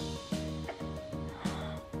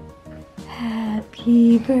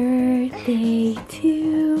 Happy birthday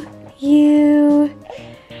to you.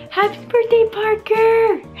 Happy birthday,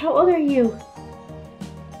 Parker. How old are you?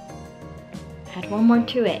 Add one more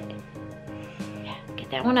to it. Yeah, get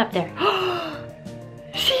that one up there.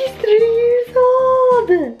 She's 3 years old.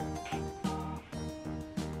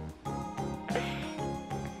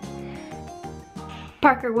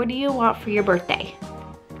 Parker, what do you want for your birthday?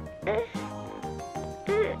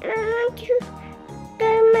 I want to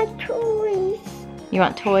buy my toys. You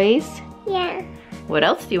want toys? Yeah. What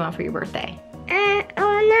else do you want for your birthday? I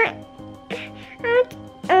want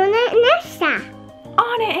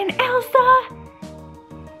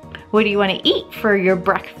What do you want to eat for your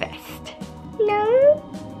breakfast? No.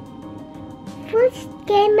 First,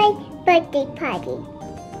 get my birthday party.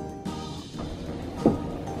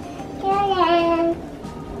 Jordan.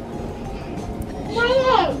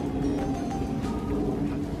 Jordan.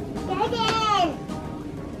 Jordan.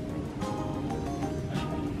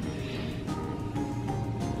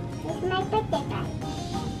 It's my birthday party.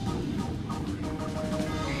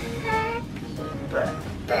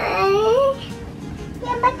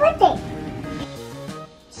 Yeah, my birthday.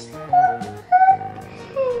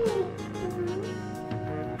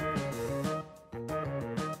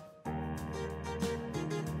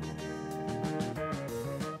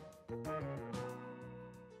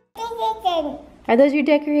 Are those your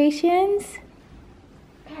decorations?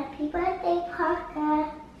 Happy birthday,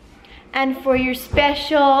 Parker. And for your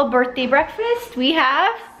special birthday breakfast, we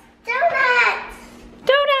have Donuts.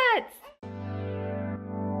 donuts.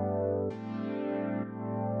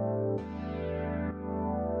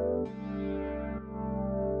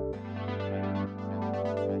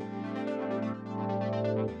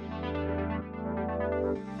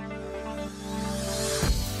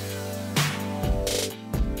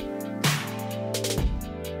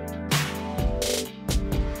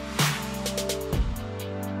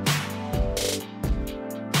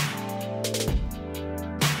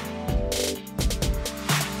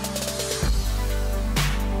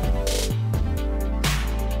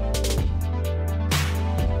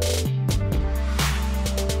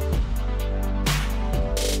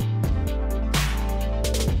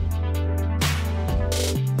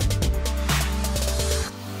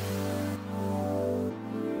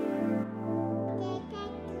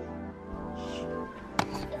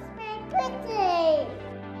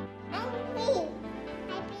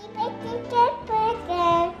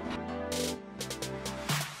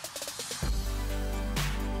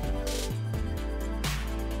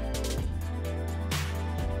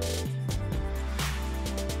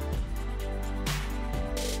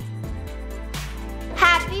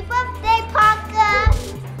 Happy birthday, Parker.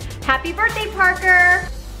 Happy birthday, Parker.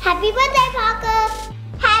 Happy birthday, Parker.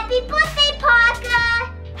 Happy birthday,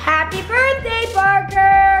 Parker. Happy birthday,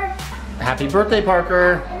 Parker! Happy birthday,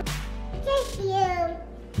 Parker. Thank you.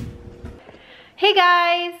 Hey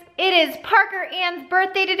guys, it is Parker Ann's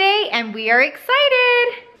birthday today and we are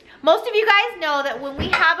excited. Most of you guys know that when we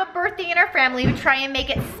have a birthday in our family, we try and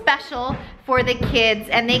make it special for the kids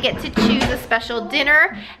and they get to choose a special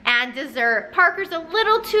dinner and dessert. Parker's a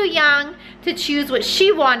little too young to choose what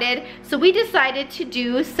she wanted, so we decided to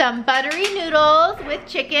do some buttery noodles with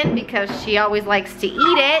chicken because she always likes to eat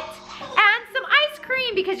it, and some ice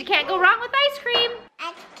cream because you can't go wrong with ice cream.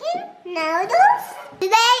 Ice cream noodles.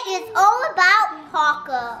 Today is all about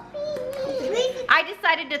Parker. I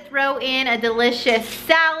decided to throw in a delicious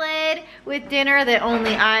salad with dinner that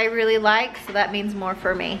only I really like, so that means more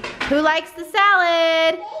for me. Who likes the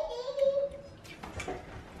salad?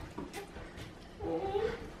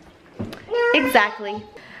 Exactly.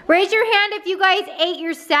 Raise your hand if you guys ate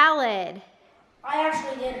your salad. I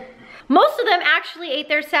actually did. Most of them actually ate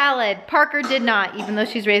their salad. Parker did not, even though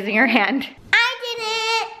she's raising her hand. I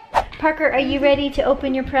did it. Parker, are you ready to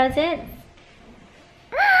open your presents?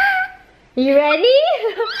 You ready?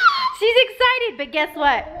 She's excited, but guess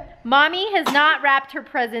what? Mommy has not wrapped her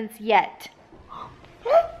presents yet.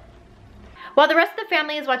 While the rest of the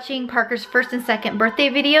family is watching Parker's first and second birthday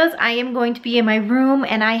videos, I am going to be in my room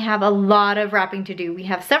and I have a lot of wrapping to do. We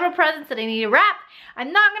have several presents that I need to wrap.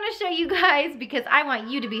 I'm not gonna show you guys because I want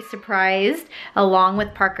you to be surprised along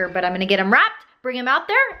with Parker, but I'm gonna get them wrapped, bring them out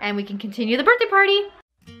there, and we can continue the birthday party.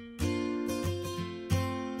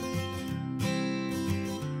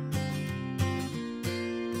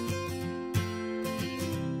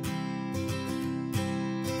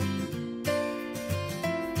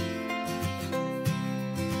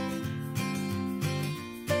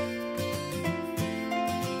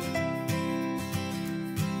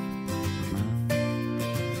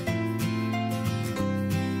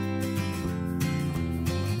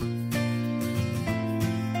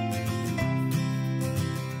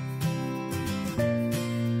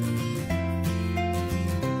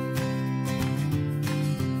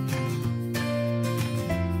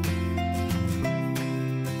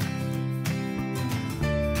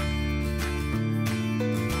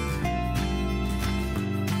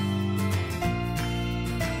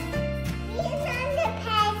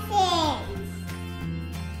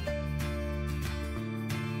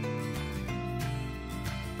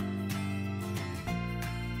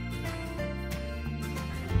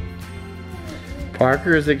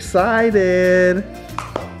 Parker's excited.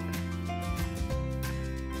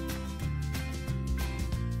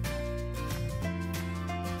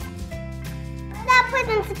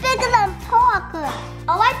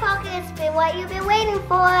 Alright, Parker, it's been what you've been waiting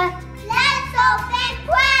for. Let's open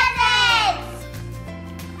presents!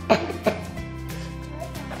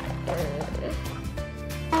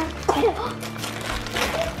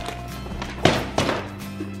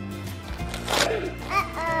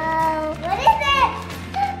 Uh-oh. What is it?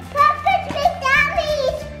 Papa's big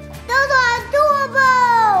dummies. Those are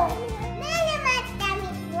adorable. None of my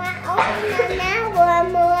dummies want to open that one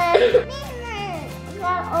more.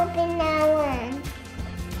 Want to open that one.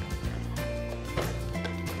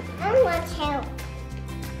 I want help.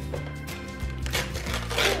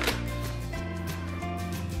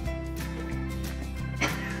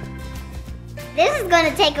 This is going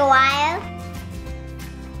to take a while.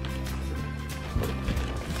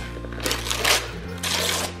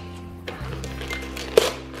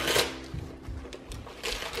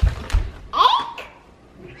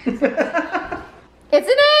 It's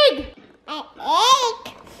an egg! An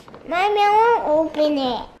egg? Mommy, I won't open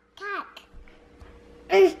it. Cock.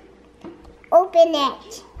 Open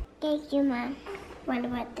it. Thank you, Mom. Wonder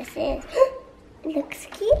what this is. It looks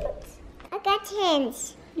cute. I got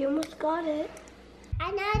hands. You almost got it.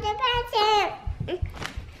 Another present.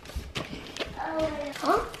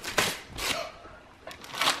 Huh?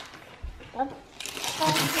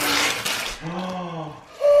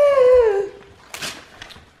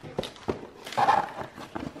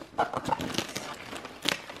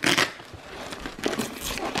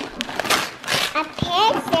 A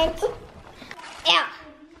present. Yeah.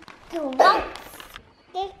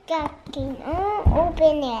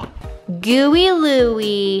 Open it. Gooey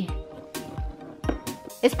Louie.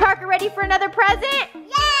 Is Parker ready for another present?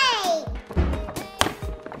 Yay!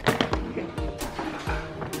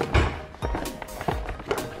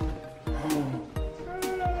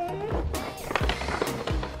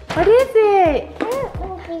 What is it?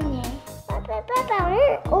 Open it. Papa,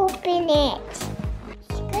 open it.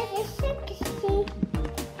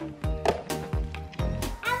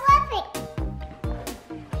 I love it.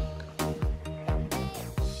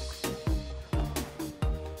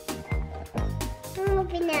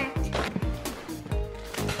 Open that.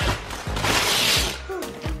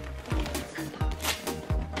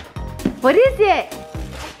 What is it?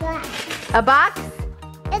 A box?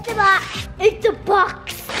 It's a box. It's a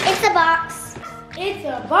box. It's a box. It's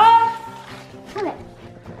a box. Come it.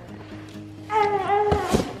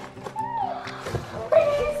 What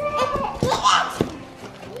is it?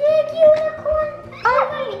 Big unicorn. Oh,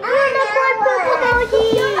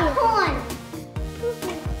 unicorn.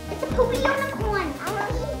 It's a poopy unicorn. I want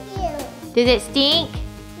to eat you. Does it stink?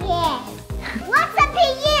 Yes. What's a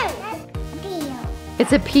PU? That's PU.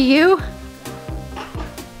 It's a PU?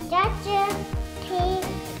 That's a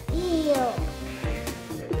PU.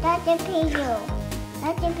 That's a PU.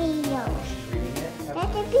 That's a PU.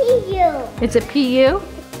 That's a PU. It's a PU?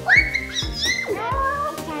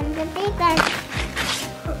 Time to big one.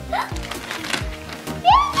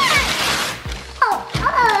 Oh,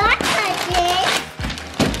 I touched it.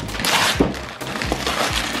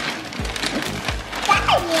 Got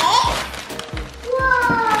it.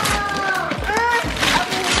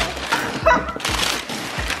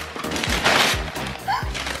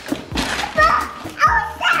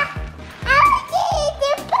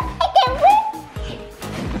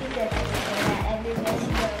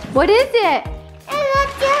 What is it?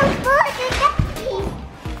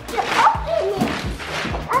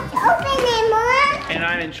 And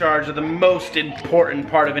I'm in charge of the most important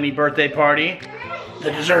part of any birthday party,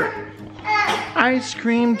 the dessert. Ice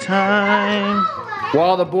cream time.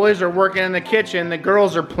 While the boys are working in the kitchen, the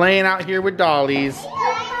girls are playing out here with dollies.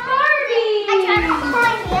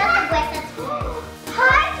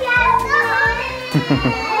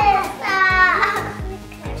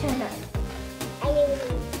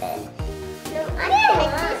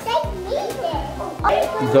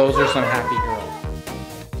 Those are some happy girls.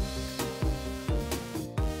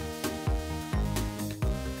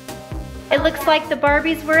 It looks like the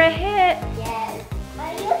Barbies were a hit. Yes.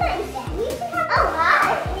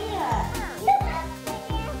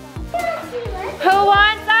 Who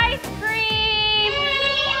wants ice cream?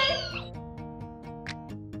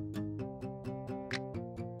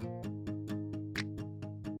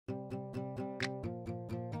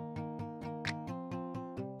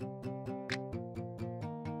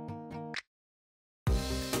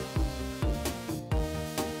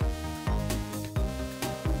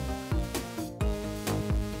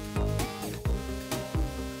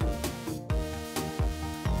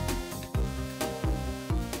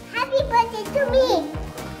 Happy birthday to me.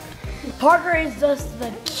 Parker is just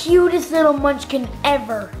the cutest little munchkin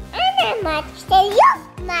ever. I'm a munchkin. You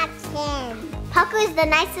munchkin. Parker is the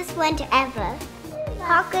nicest one to ever.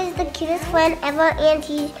 Parker's the cutest friend ever and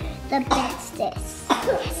he's the bestest.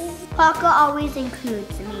 Yes. Parker always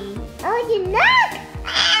includes me. Oh, you're not?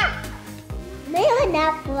 Ah! They're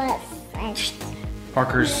not friends.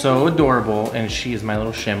 Parker's so adorable, and she is my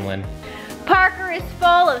little Shemlin. Parker is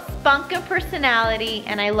full of spunk and personality,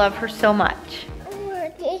 and I love her so much.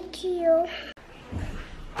 Oh, thank you.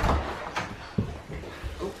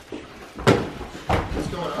 What's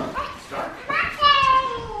going on? Start.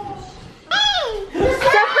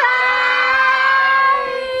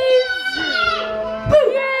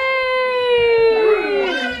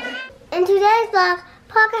 In today's vlog,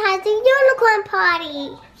 Parker has a unicorn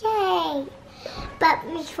party. Yay! But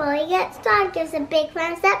before we get started, give us a big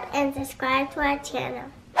thumbs up and subscribe to our channel.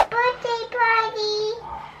 Birthday party!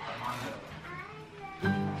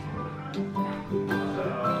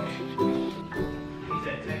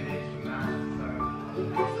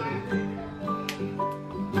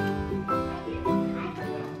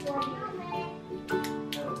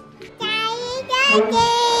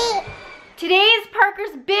 Today is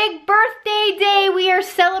Parker's big birthday day. We are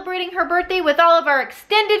celebrating her birthday with all of our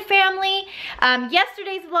extended family.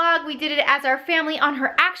 Yesterday's vlog, we did it as our family on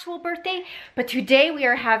her actual birthday. But today we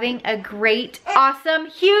are having a great, awesome,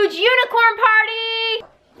 huge unicorn party.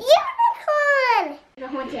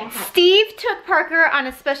 Unicorn! Steve took Parker on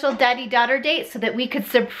a special daddy-daughter date so that we could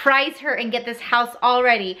surprise her and get this house all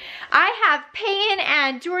ready. I have Payne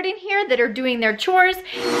and Jordan here that are doing their chores.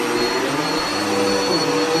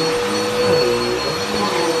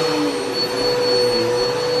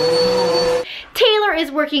 Taylor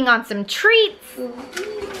is working on some treats.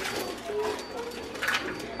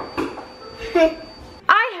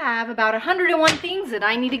 I have about 101 things that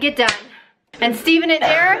I need to get done. And Steven and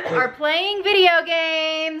Eric are playing video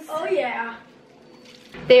games. Oh yeah.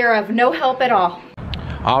 They are of no help at all.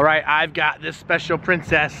 All right, I've got this special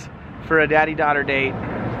princess for a daddy-daughter date.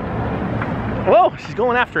 Whoa, she's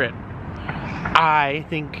going after it. I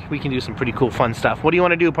think we can do some pretty cool, fun stuff. What do you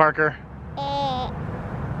want to do, Parker?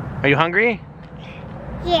 Are you hungry?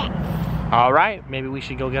 Yes. All right, maybe we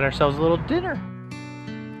should go get ourselves a little dinner.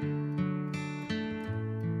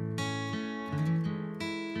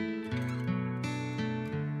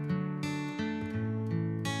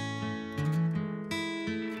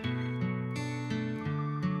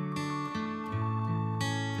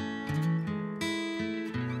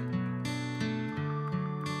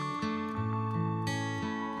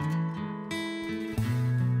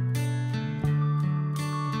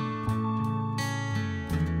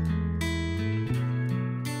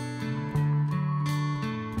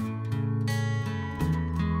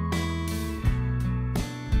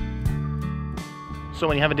 So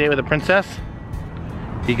when you have a date with a princess,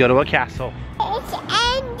 you go to a castle. It's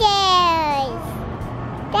Arendelle.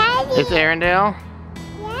 Daddy. It's Arendelle?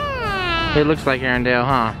 Yeah. It looks like Arendelle,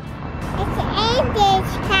 huh? It's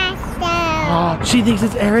Arendelle's castle. Oh, she thinks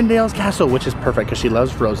it's Arendelle's castle, which is perfect because she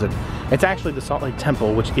loves Frozen. It's actually the Salt Lake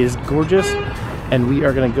Temple, which is gorgeous. And we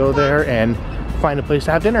are gonna go there and find a place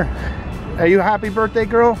to have dinner. Are you a happy birthday,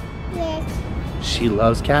 girl? Yes. She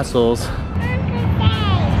loves castles.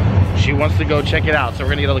 She wants to go check it out, so we're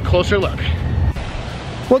gonna get a closer look.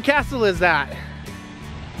 What castle is that?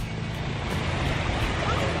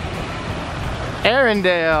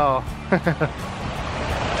 Arendelle.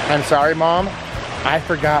 I'm sorry, Mom. I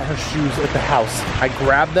forgot her shoes at the house. I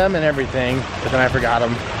grabbed them and everything, but then I forgot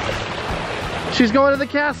them. She's going to the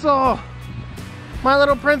castle. My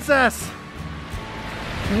little princess.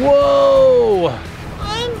 Whoa.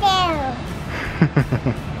 Arendelle.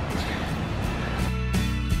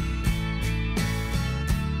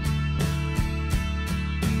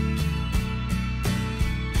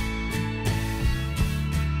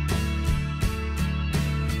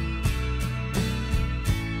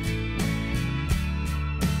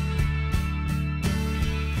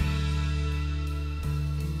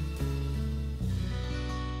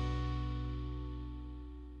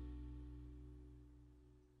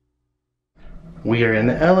 We are in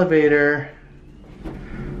the elevator.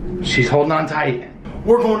 She's holding on tight.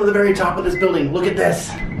 We're going to the very top of this building. Look at this.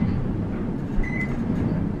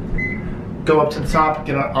 Go up to the top,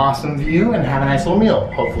 get an awesome view, and have a nice little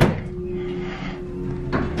meal, hopefully.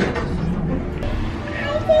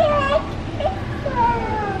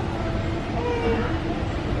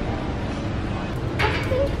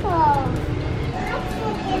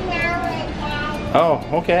 Oh,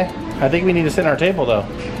 okay. I think we need to sit at our table though.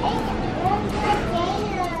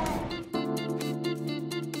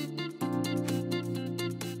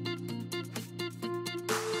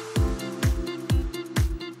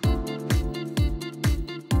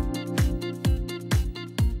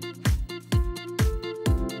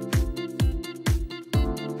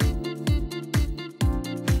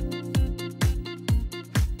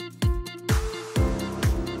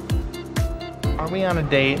 Are we on a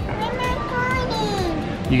date?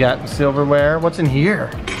 You got silverware? What's in here?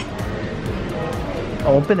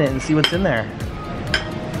 Open it and see what's in there.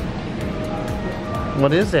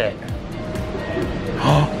 What is it?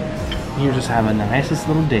 Oh, you just have a nicest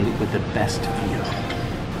little date with the best view.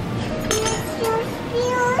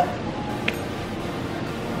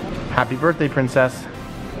 Happy birthday, princess.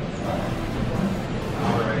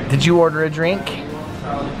 Did you order a drink?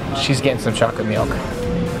 She's getting some chocolate milk.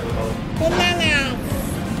 Bananas.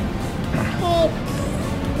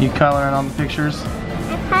 You coloring on the pictures?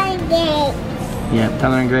 Yeah,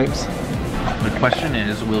 coloring grapes. The question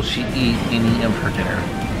is, will she eat any of her dinner?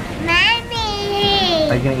 Mommy.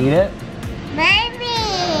 Are you gonna eat it? Mommy.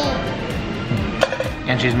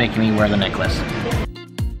 And she's making me wear the necklace.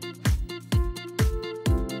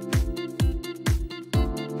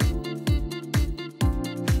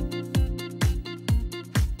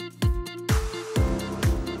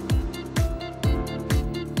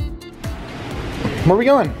 Where are we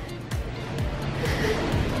going?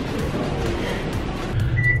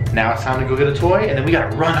 Now it's time to go get a toy, and then we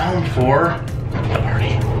gotta run home for the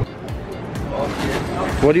party.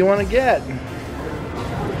 What do you want to get?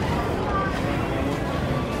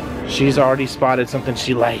 She's already spotted something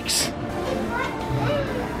she likes.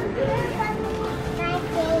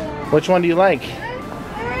 Which one do you like?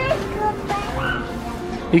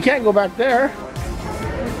 You can't go back there.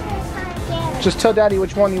 Just tell Daddy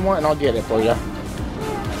which one you want and I'll get it for you.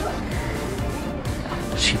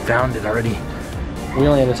 She found it already. We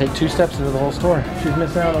only had to take 2 steps into the whole store. She's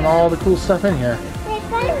missing out on all the cool stuff in here.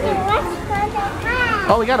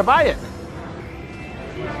 Oh, we gotta buy it.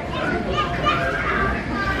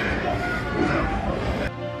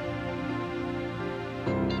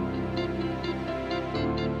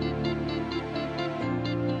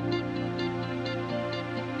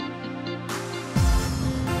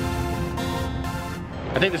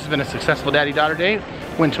 I think this has been a successful daddy-daughter date.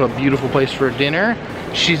 Went to a beautiful place for dinner.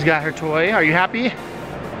 She's got her toy. Are you happy?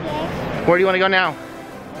 Yes. Where do you want to go now?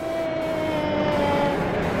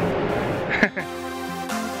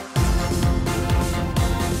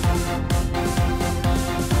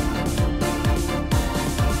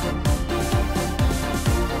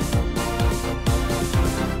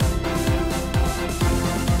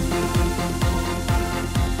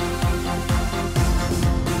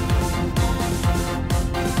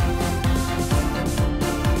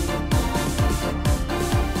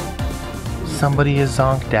 Somebody is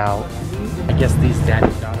zonked out. I guess these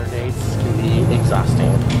daddy-daughter dates can be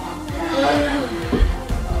exhausting.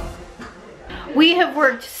 We have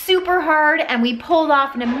worked super hard and we pulled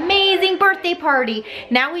off an amazing birthday party.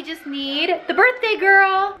 Now we just need the birthday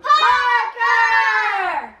girl.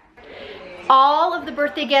 Parker! All of the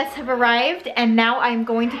birthday guests have arrived and now I'm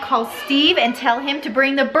going to call Steve and tell him to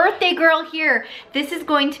bring the birthday girl here. This is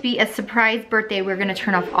going to be a surprise birthday. We're gonna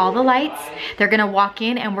turn off all the lights. They're gonna walk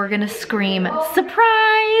in and we're gonna scream,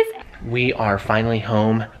 surprise! We are finally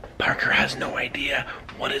home. Parker has no idea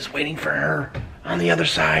what is waiting for her on the other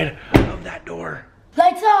side of that door.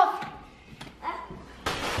 Lights off.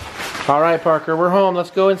 All right, Parker, we're home.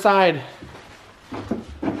 Let's go inside.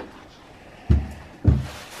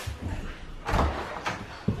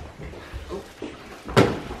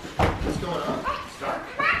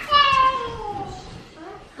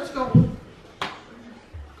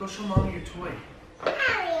 Go show Mommy your toy.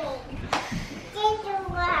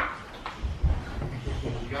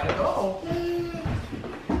 You gotta go.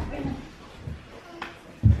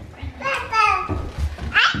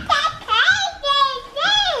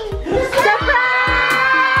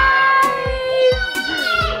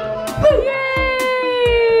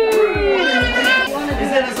 Is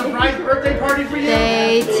that a surprise birthday party for you?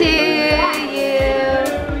 Day to you.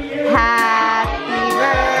 Happy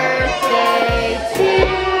birthday to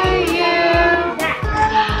you.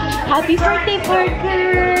 Happy birthday, Parker.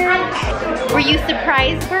 Were you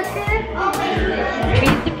surprised, Parker? Were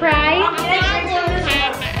you surprised?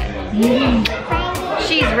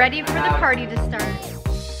 She's ready for the party to start.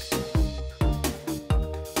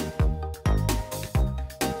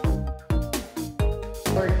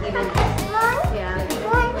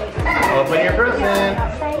 Open your present.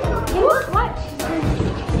 What?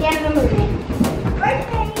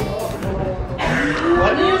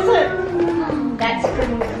 What is it? That's for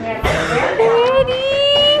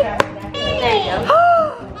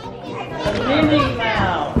Minnie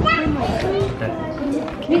Mouse.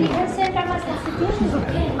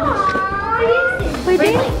 We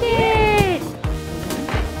did it!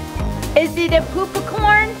 Is it a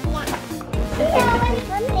poopacorn?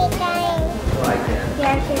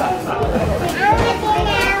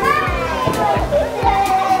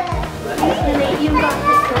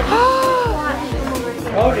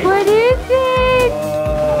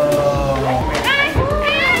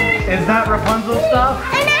 Rapunzel stuff?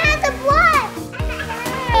 And I have the blood.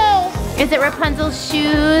 Is it Rapunzel's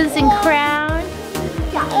shoes and crown?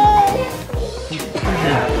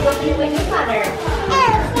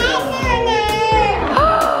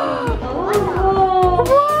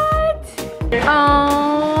 What?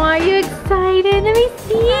 Oh, are you excited? Let me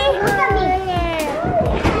see.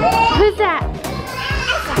 Who's that?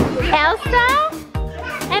 Elsa?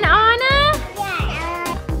 And Anna?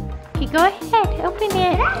 Okay, go ahead, open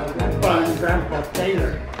it. From Grandpa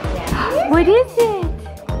Taylor. What is it?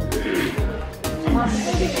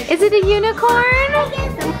 Is it a unicorn?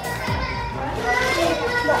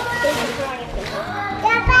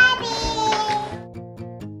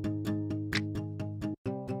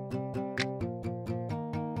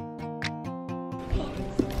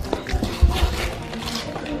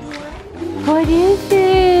 What is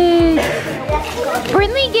it?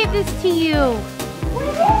 Brinley gave this to you.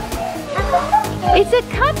 It's a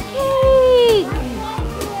cupcake.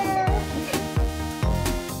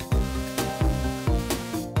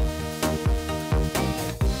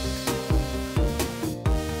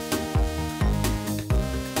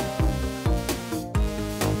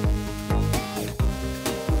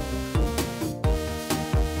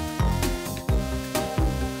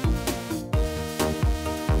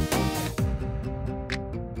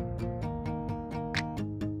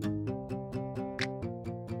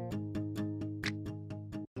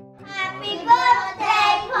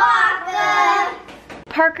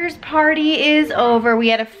 Parker's party is over. We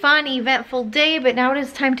had a fun, eventful day, but now it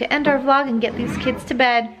is time to end our vlog and get these kids to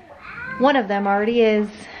bed. One of them already is.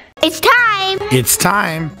 It's time. It's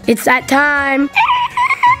time. It's that time.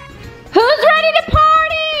 Who's ready to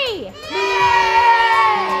party?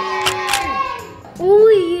 Oh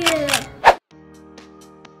yeah.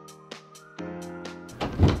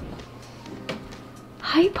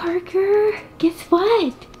 Hi, Parker. Guess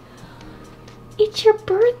what? It's your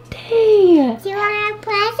birthday. Do you want to have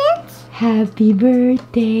presents? Happy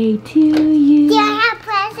birthday to you. Do I have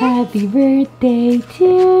presents? Happy birthday to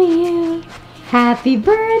you. Happy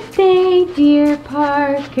birthday, dear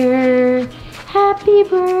Parker. Happy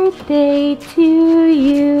birthday to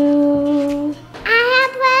you. I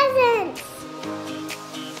have presents.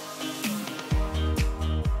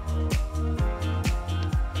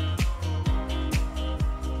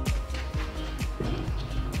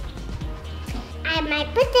 I have my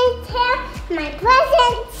birthday tail, my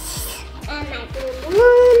presents, and my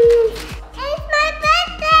balloons. It's my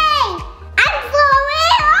birthday! I'm 4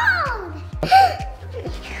 years old!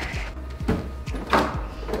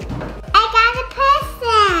 I got a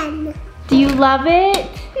present. Do you love it?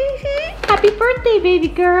 Happy birthday, baby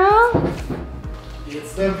girl.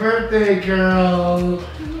 It's the birthday girl.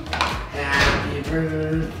 Happy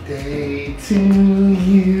birthday to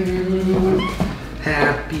you.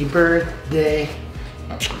 Happy birthday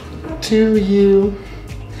to you.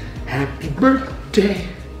 Happy birthday,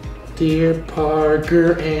 dear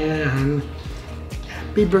Parker Ann.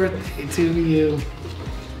 Happy birthday to you.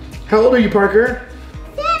 How old are you, Parker?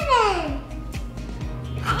 7.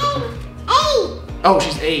 8. Oh,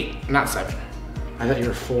 she's 8, not 7. I thought you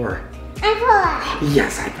were 4. I'm 4.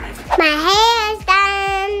 Yes, high five. My hair is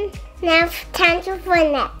done. Now it's time to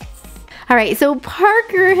finish. All right, so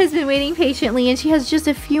Parker has been waiting patiently and she has just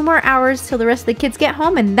a few more hours till the rest of the kids get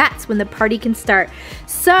home and that's when the party can start.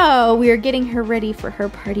 So we are getting her ready for her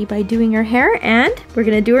party by doing her hair and we're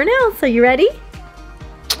gonna do her nails. So you ready?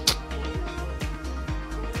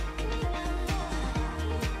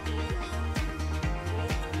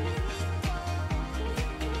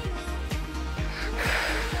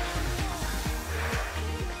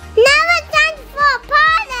 Now it's time for a party.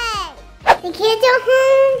 The kids are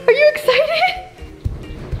home. Are you excited?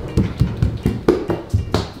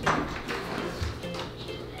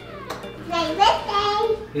 My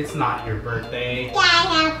birthday. It's not your birthday. Yeah, I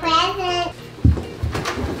have presents.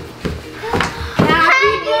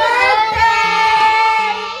 Happy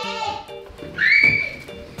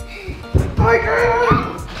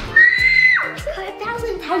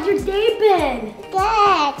How's your day been?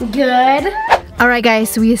 Good. Good. All right, guys,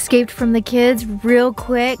 so we escaped from the kids real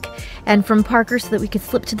quick and from Parker so that we could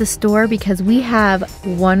slip to the store because we have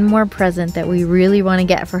one more present that we really want to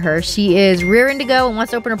get for her. She is rearing to go and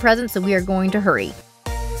wants to open her present, so we are going to hurry.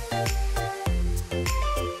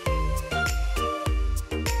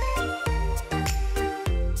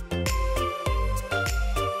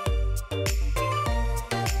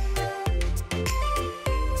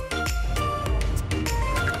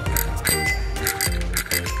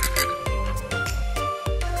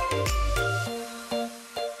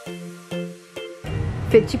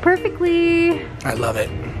 Fits you perfectly. I love it.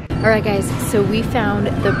 All right, guys, so we found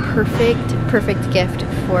the perfect gift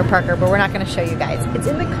for Parker, but we're not gonna show you guys. It's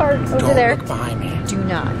in the cart over there. Don't look behind me. Do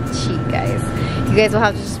not cheat, guys. You guys will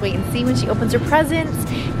have to just wait and see when she opens her presents.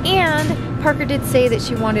 And Parker did say that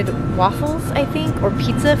she wanted waffles, I think, or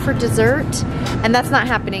pizza for dessert, and that's not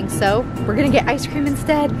happening, so we're gonna get ice cream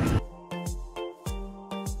instead.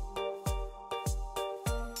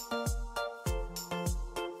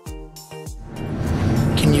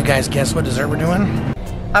 Can you guys guess what dessert we're doing?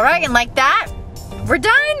 All right, and like that, we're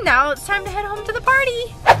done. Now it's time to head home to the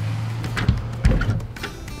party.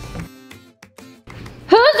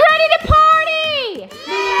 Who's ready to party?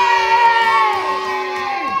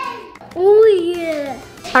 Oh yeah.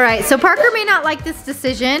 All right, so Parker may not like this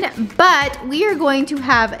decision, but we are going to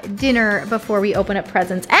have dinner before we open up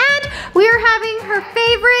presents. And we are having her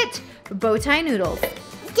favorite bow tie noodles.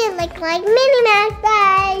 They look like Minnie Mouse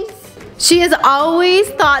bows. She has always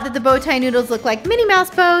thought that the bow tie noodles look like Minnie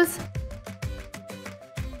Mouse bows.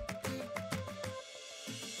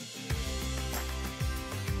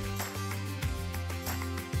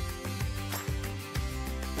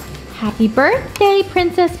 Happy birthday,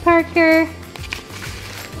 Princess Parker.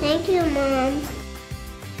 Thank you, Mom.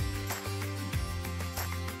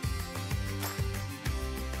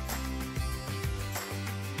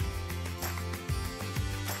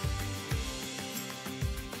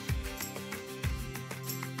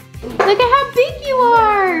 Look at how big you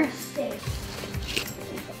are.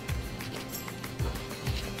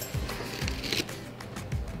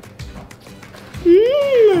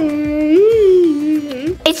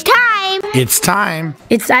 It's time. It's time.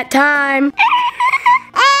 It's that time. It's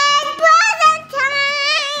present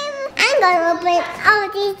time. I'm gonna open all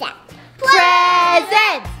these up.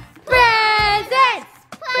 Presents! Presents!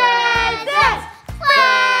 Presents!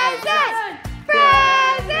 Presents!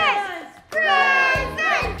 Presents!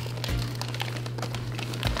 Presents!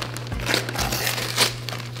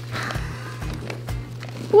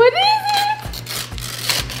 What is it?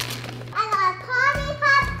 I got a Polly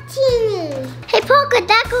Pop Teeny. Hey, Polka,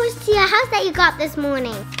 that goes to your house that you got this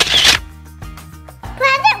morning.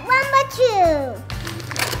 Present number 2.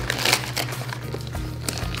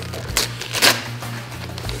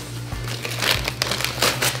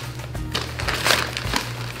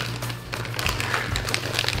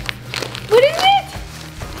 What is it?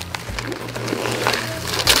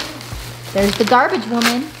 There's the garbage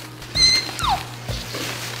woman.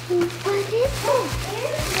 What is it?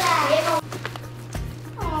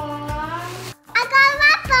 I got a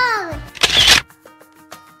waffle.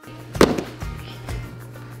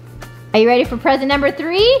 Are you ready for present number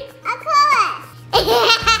 3? Of course.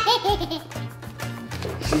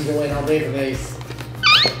 She's been waiting all day for this.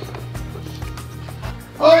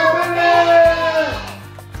 Open it!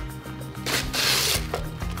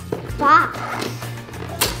 Box.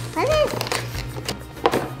 What is it?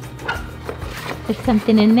 There's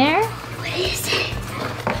something in there. What is it?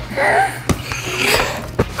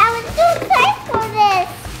 I was too excited for this.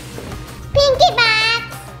 Pinky box.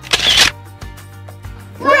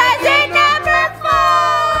 Present number 4!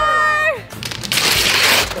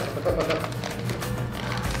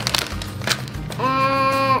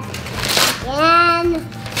 Again.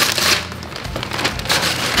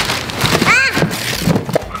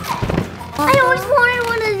 I always wanted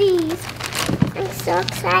one of these. I'm so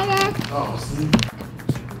excited. Oh, see?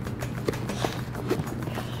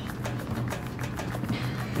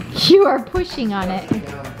 You are pushing on it.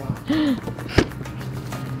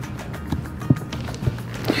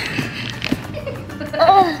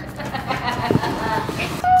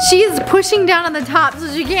 She is pushing down on the top so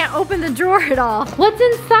she can't open the drawer at all. What's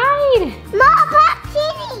inside? More pop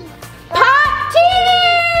teenies. Pop teenies!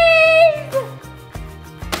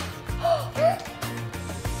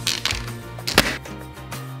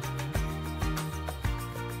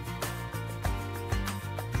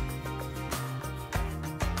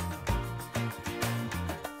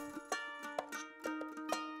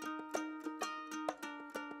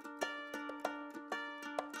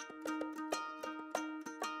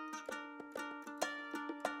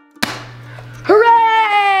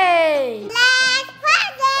 Hooray! Last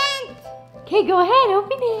present. Okay, go ahead,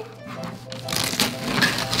 open it.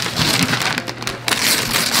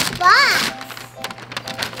 Box.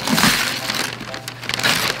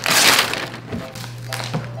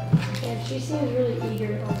 Yeah, she seems really eager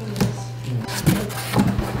to open this.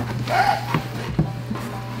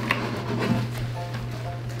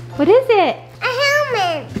 What is it? A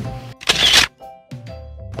helmet.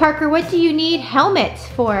 Parker, what do you need helmets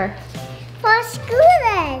for? For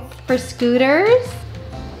scooters. For scooters?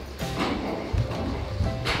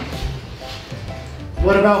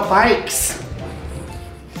 What about bikes?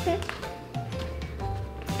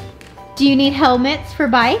 Do you need helmets for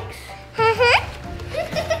bikes?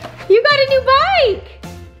 You got a new bike!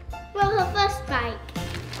 Well, her first bike.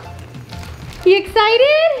 You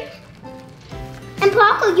excited? And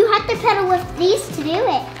Parker, you have to pedal with these to do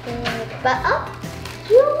it. But up.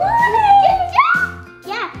 You want it! Good job!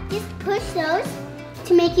 Yeah, just push those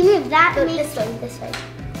to make you move. That makes this way.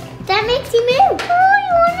 That makes you move. Oh,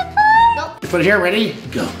 you want to play? Put it here, ready?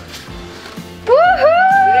 Go. Woohoo!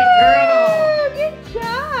 Good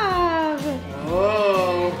job!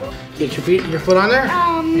 Oh. Get your foot on there.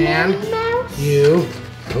 And you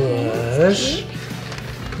push.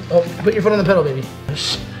 Oh, put your foot on the pedal, baby.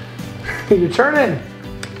 Push. You're turning.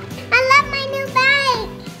 I love my new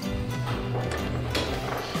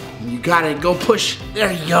bike. You got it. Go push.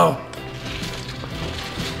 There you go.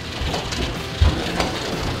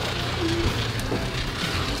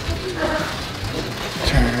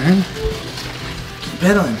 Turn. Keep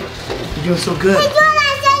pedaling. You're doing so good. Hey, Jonah,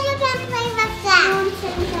 I said you can play with that. I'm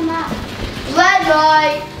setting them up. Red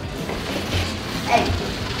light. Hey.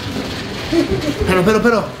 Pedal, pedal,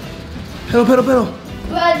 pedal. Pedal, pedal, pedal.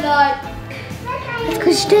 Red light. Let's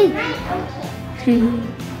go straight.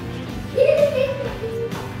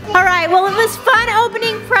 All right, well, it was fun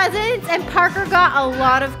opening presents, and Parker got a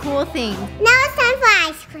lot of cool things. Now it's time for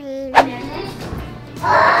ice cream.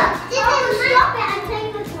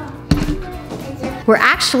 We're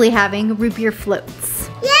actually having root beer floats.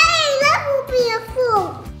 Yay, that will be a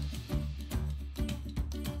fruit.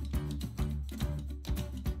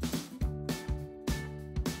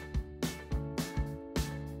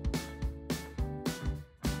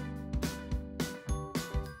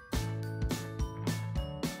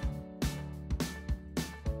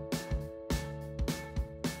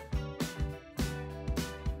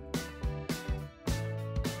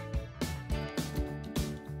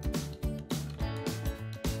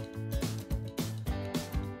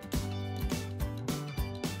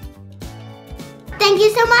 Thank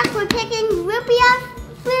you so much for picking root beer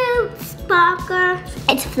fruits, Parker.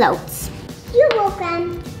 It's floats. You're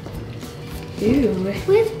welcome. Ew.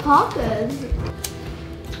 Where's Parker's?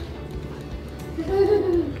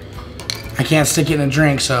 I can't stick it in a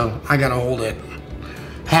drink, so I gotta hold it.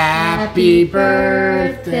 Happy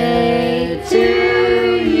birthday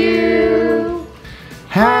to you.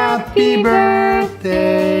 Happy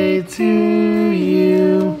birthday to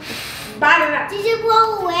you. Did you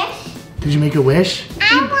blow a wish? Did you make a wish? I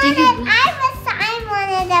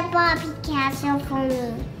wanted a Barbie castle for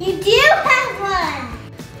me. You do have one.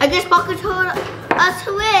 I guess Parker told us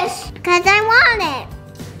to wish. Because I want it.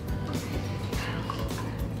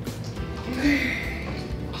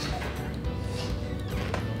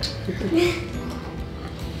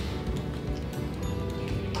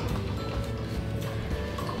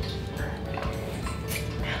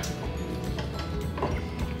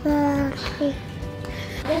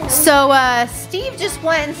 So Steve just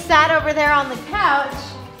went and sat over there on the couch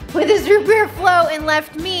with his root beer float and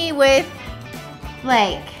left me with,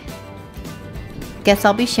 like, guess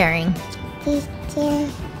I'll be sharing.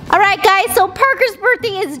 All right, guys, so Parker's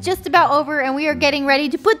birthday is just about over and we are getting ready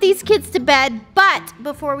to put these kids to bed. But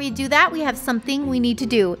before we do that, we have something we need to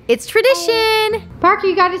do. It's tradition. Parker,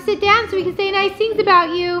 you got to sit down so we can say nice things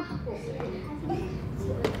about you.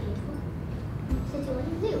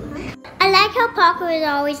 I like how Parker is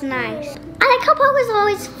always nice. I like how Parker's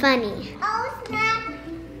always funny. Oh, snap.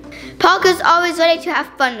 Parker's always ready to have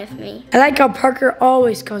fun with me. I like how Parker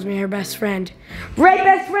always calls me her best friend. Right,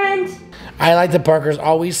 best friend? I like that Parker's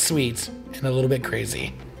always sweet and a little bit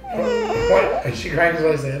crazy. What? Is she crying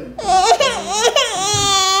because I said it?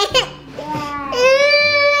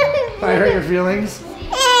 I hurt your feelings?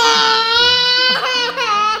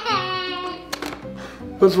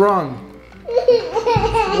 What's wrong?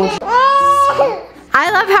 I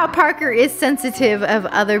love how Parker is sensitive of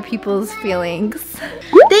other people's feelings.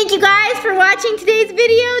 Thank you guys for watching today's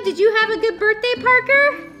video. Did you have a good birthday,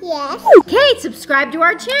 Parker? Yes. Okay, subscribe to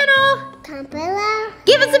our channel. Comment below.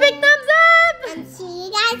 Give us a big thumbs up. And see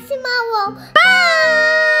you guys tomorrow.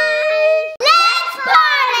 Bye. Let's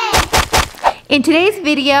party! In today's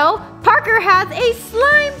video, Parker has a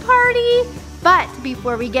slime party. But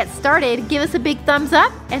before we get started, give us a big thumbs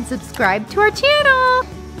up and subscribe to our channel.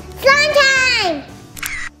 Slime time!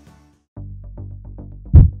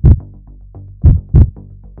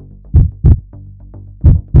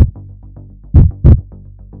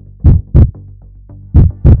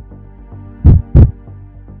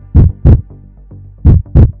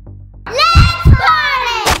 Let's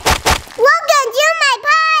party! Welcome to my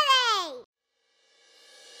party!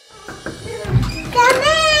 Come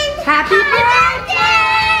in! Happy birthday!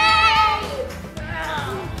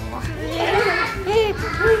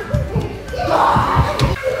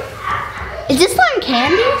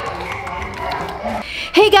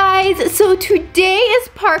 Hey guys, so today is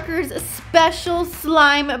Parker's special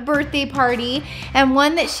slime birthday party and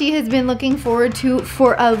one that she has been looking forward to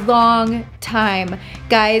for a long time.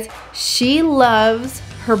 Guys, she loves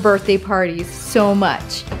her birthday parties so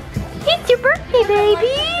much. It's your birthday,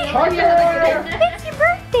 baby! Parker! It's your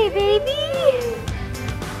birthday, baby!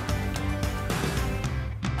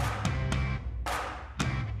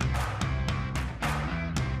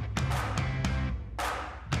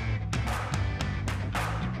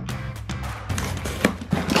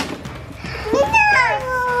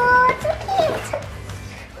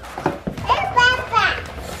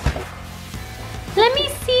 Let me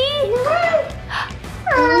see.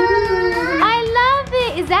 I love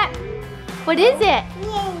it. Is that, what is it?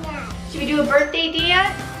 Should we do a birthday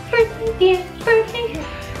dance? Birthday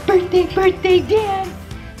dance, birthday dance.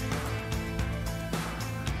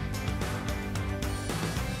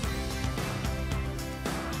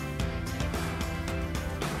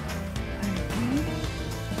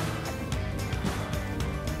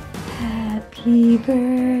 Happy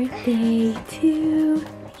birthday to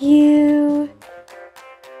you.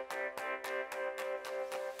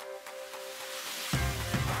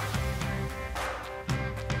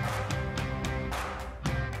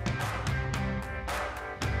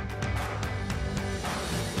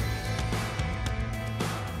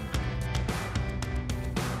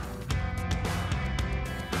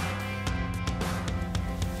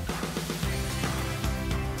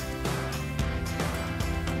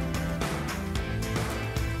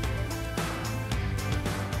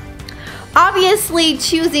 Obviously,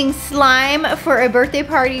 choosing slime for a birthday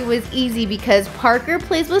party was easy because Parker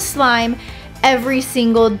plays with slime every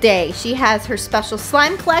single day. She has her special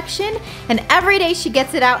slime collection and every day she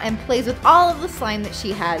gets it out and plays with all of the slime that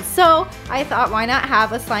she has. So I thought, why not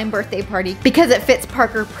have a slime birthday party because it fits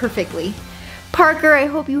Parker perfectly. Parker, I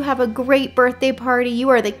hope you have a great birthday party. You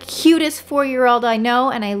are the cutest 4-year-old I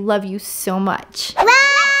know and I love you so much.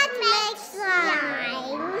 Let's make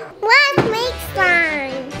slime. Let's make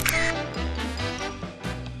slime.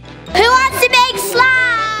 Who wants to make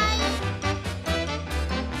slime?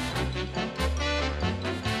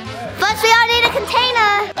 First we all need a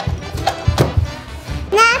container.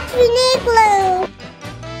 Next we need glue.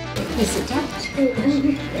 Is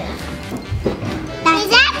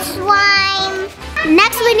that slime?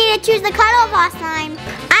 Next we need to choose the color of our slime.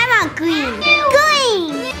 I want green.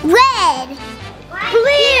 Green. Red.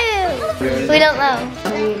 Blue. We don't know.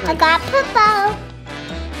 I got purple.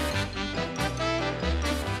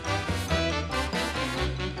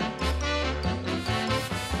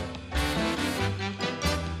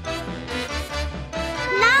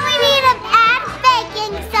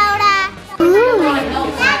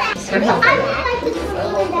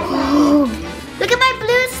 Look at my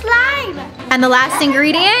blue slime. And the last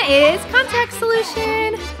ingredient is contact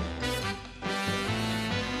solution.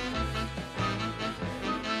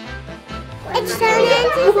 It's turned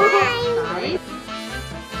into slime.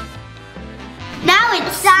 Now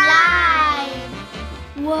it's slime.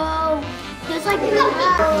 Whoa. There's like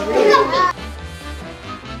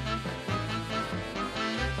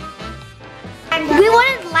we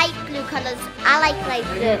wanted light blue colors. I like light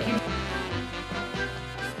blue.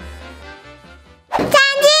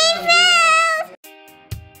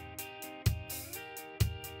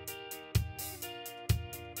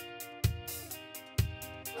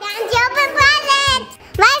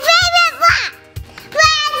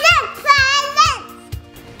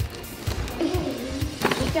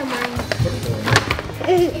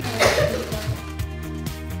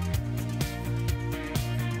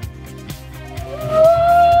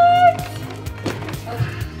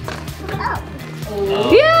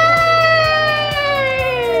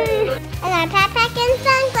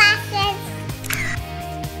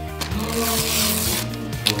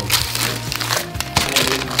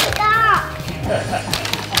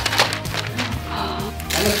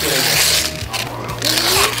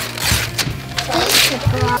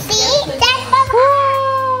 See? That's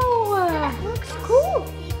whoa! That looks cool.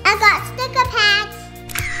 I got sticker pads.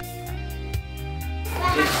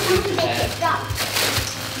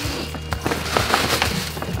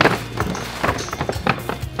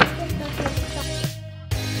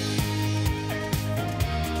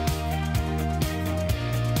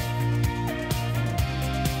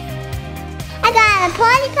 I got a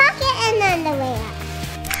Polly Pocket and underwear.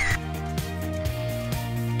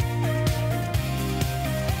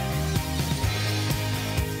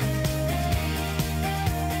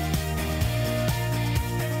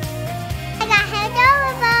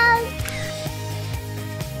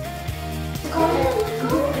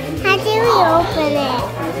 How do we open it?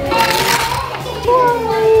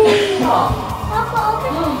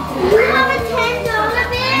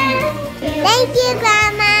 Thank you,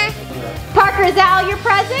 Grandma. Parker, is that all your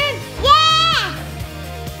presents? Yeah!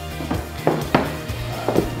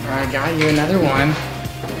 I got you another one.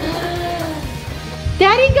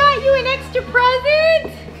 Daddy got you an extra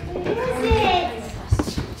present? What is it?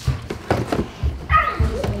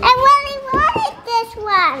 I really wanted this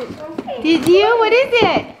one. Did you? What is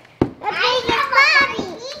it? The biggest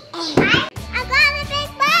Barbie. I got a big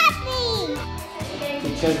Barbie.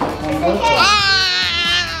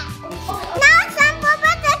 Now some for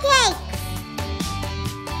birthday cake.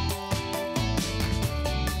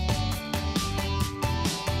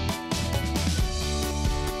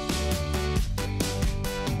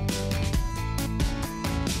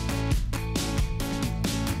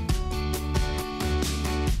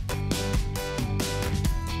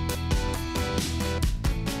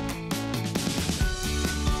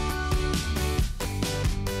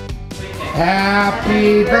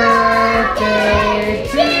 Happy birthday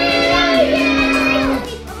to you.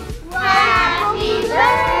 Happy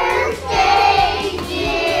birthday,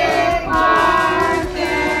 dear Parker.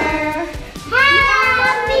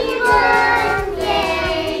 Happy birthday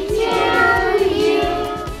to you.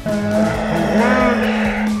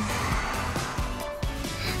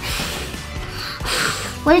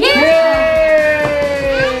 What did you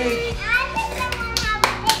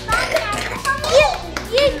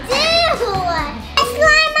You do!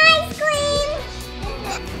 Slime ice cream!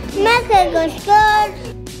 Mega goes good.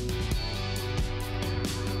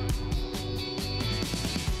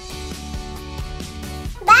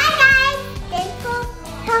 Bye guys! Thanks for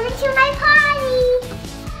coming to my party.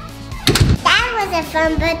 That was a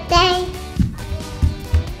fun birthday.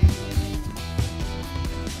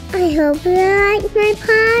 I hope you liked my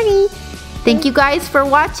party. Thank you guys for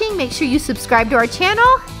watching. Make sure you subscribe to our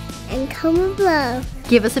channel. And comment below.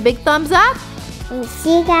 Give us a big thumbs up. And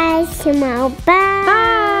see you guys tomorrow. Bye.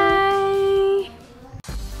 Bye.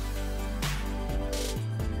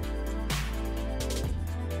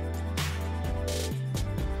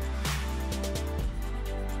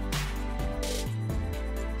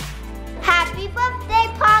 Happy birthday,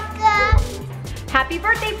 Parker. Happy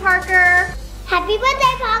birthday, Parker. Happy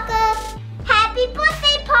birthday, Parker. Happy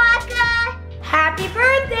birthday, Parker. Happy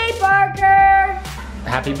birthday, Parker!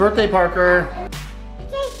 Happy birthday, Parker.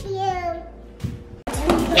 Thank you.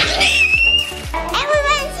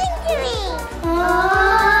 Everyone sing to me.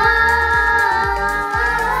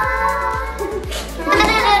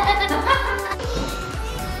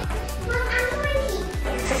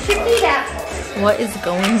 What is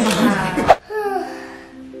going on?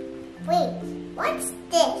 Wait, what's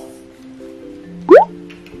this?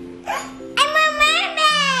 I'm a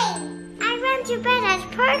mermaid! I ran to bed as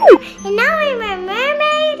Parker, and now I'm a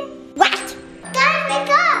mermaid? What? Gotta wake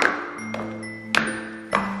up!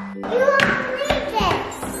 You won't believe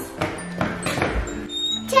this!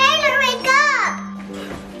 Taylor, wake up!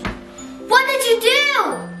 What did you do?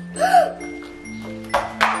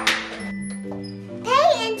 Hey,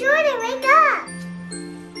 and Jordan, wake up!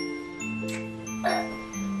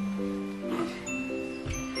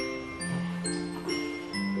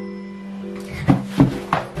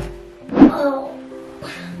 Oh.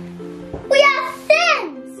 We have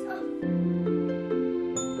fins!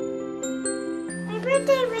 My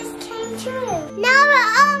birthday wish came true. Now we're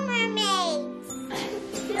all mermaids.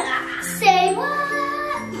 Say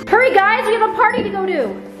what? Hurry, guys. We have a party to go to.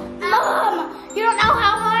 Mom, you don't know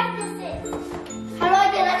how hard this is. How do I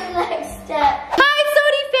get up to the next step? Hi,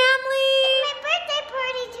 SOTY family. My birthday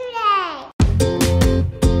party today.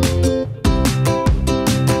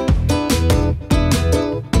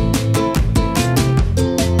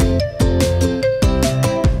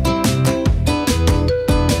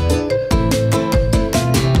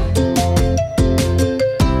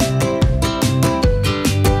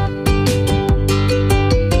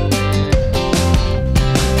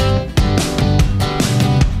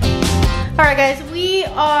 Alright guys, we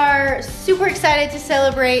are super excited to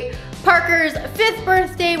celebrate Parker's 5th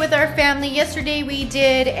birthday with our family. Yesterday we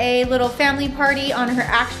did a little family party on her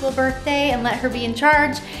actual birthday and let her be in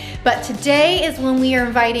charge. But today is when we are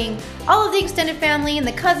inviting all of the extended family and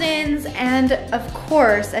the cousins, and of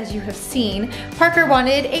course, as you have seen, Parker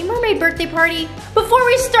wanted a mermaid birthday party. Before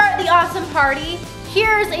we start the awesome party,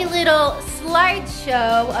 here's a little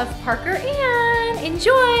slideshow of Parker and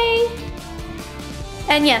enjoy!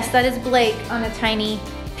 And yes, that is Blake on a tiny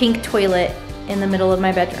pink toilet in the middle of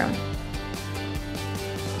my bedroom.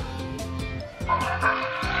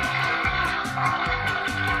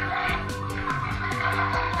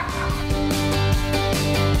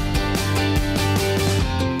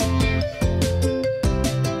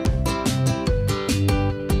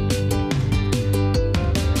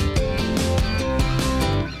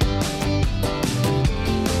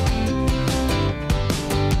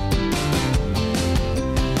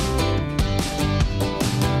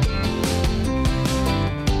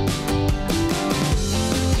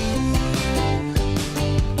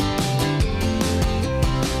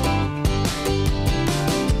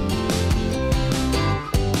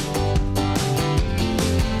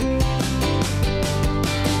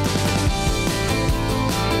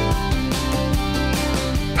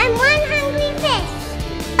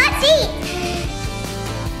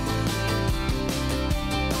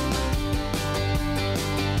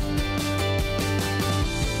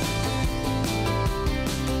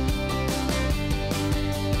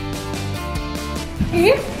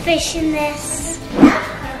 there fish in this?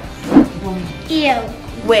 Ew.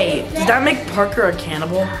 Wait, does that make Parker a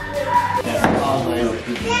cannibal?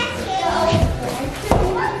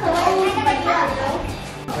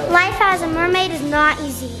 Life as a mermaid is not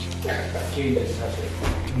easy.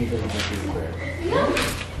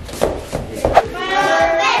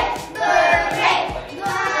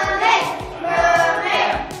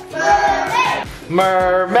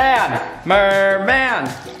 Merman! Merman!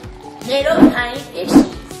 Little tiny fishies.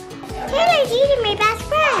 Taylor's eating my best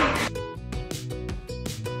friend.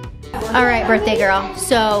 All right, birthday girl.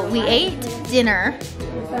 So we ate dinner,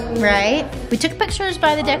 right? We took pictures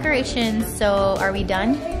by the decorations. So are we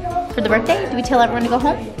done for the birthday? Do we tell everyone to go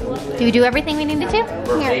home? Do we do everything we needed to?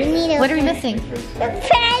 No, we need What are we missing? the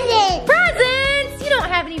present. Presents! You don't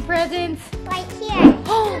have any presents. Right here.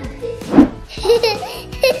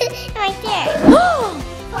 Right there.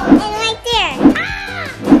 And right there. Ah!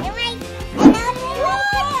 And right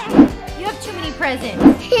there. You have too many presents.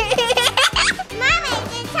 Mama,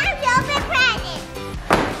 it's time to open presents.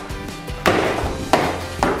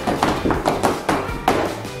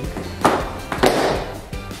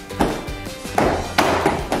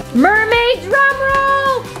 Mermaid drum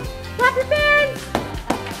roll! Clap your hands!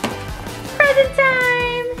 Present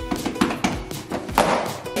time!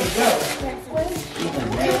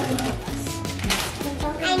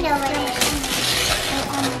 I know what it is.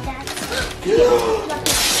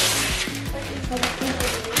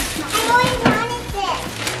 I always wanted this.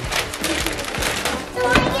 So I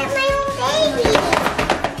get my own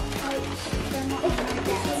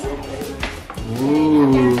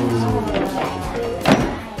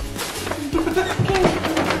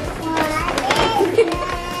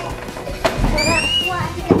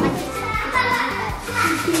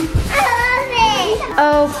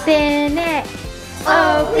Open it!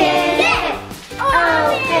 Open it!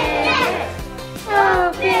 Open it!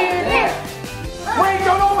 Open it! Wait,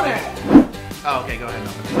 don't open it! Oh, okay, go ahead and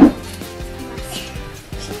open it.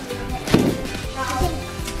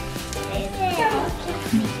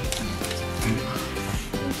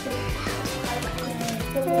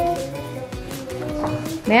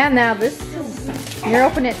 Man, now this is, you're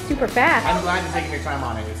opening it super fast. I'm glad you're taking your time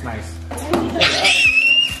on it. It's nice.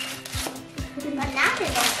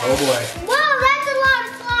 Oh boy. Whoa, that's a lot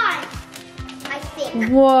of slime. I think.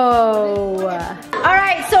 Whoa. All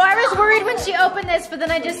right, so I was worried when she opened this, but then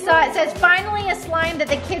I just saw it says, finally a slime that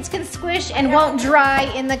the kids can squish and won't dry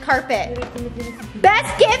in the carpet.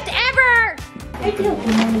 Best gift ever!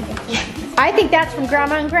 I think that's from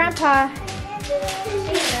Grandma and Grandpa.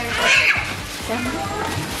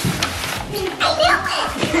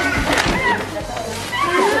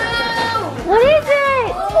 What is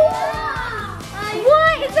it?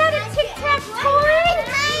 What? Is that a Tic Tac toy?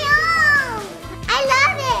 I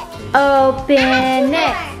love it. Open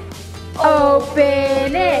it.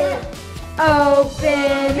 Open it.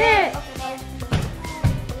 Open it.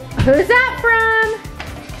 Who's that from?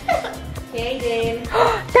 Kaden.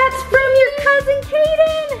 That's from your cousin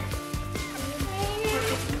Kaden.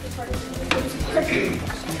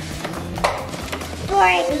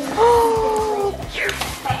 Oh, your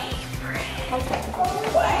favorite.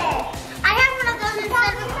 I have one of those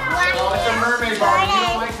instead of one. Oh, it's a mermaid bar. You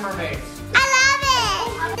don't like mermaids. I love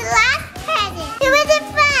it. The last present. Who is it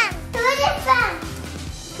from? Who is it from?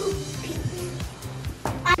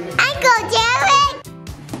 Uncle Jared.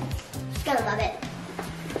 He's gonna love it.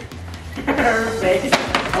 Her face.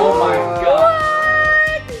 Oh my god.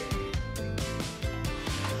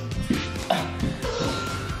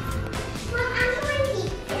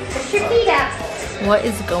 What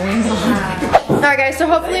is going on? Alright guys, so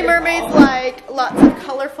hopefully mermaids like lots of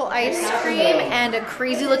colorful ice cream and a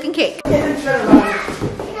crazy looking cake. Everyone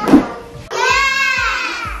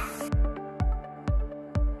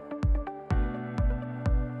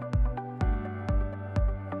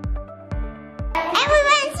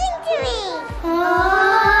sing to me.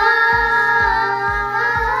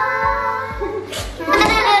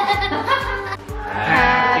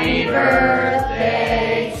 Happy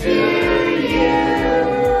birthday to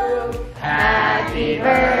you. Happy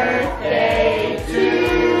birthday to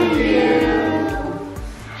you.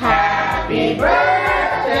 Happy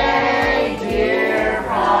birthday, dear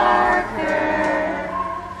Parker.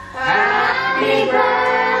 Happy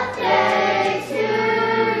birthday to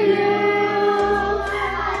you.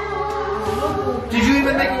 Did you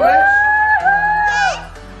even make a wish?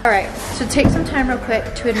 Alright, so take some time real quick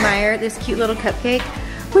to admire this cute little cupcake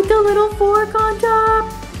with the little fork on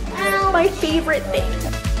top. My favorite thing.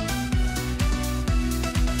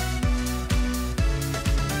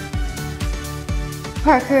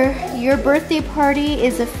 Parker, your birthday party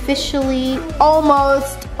is officially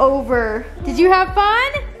almost over. Did you have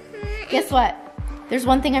fun? Guess what? There's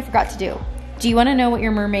one thing I forgot to do. Do you want to know what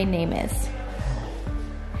your mermaid name is?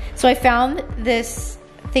 So I found this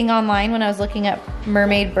thing online when I was looking up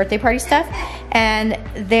mermaid birthday party stuff, and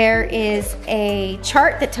there is a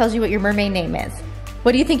chart that tells you what your mermaid name is.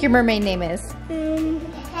 What do you think your mermaid name is?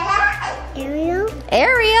 Ariel.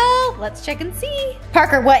 Ariel! Let's check and see.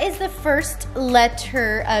 Parker, what is the first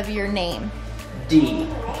letter of your name? D.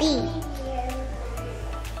 B.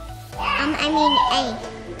 I mean A.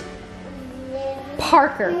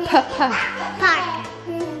 Parker. Park.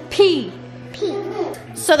 P. P.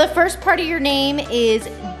 So the first part of your name is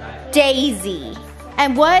Daisy.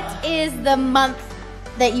 And what is the month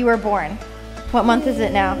that you were born? What month is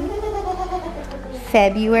it now?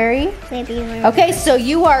 February? February. Okay, so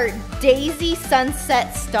you are Daisy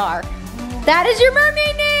Sunset Star. That is your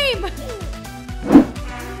mermaid name!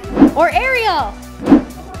 Or Ariel.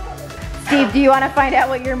 Steve, do you want to find out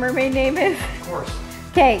what your mermaid name is? Of course.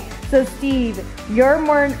 Okay, so Steve, your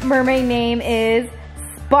mermaid name is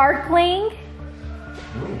Sparkling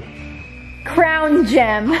Crown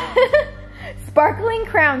Gem. Sparkling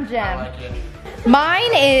Crown Gem. I like it.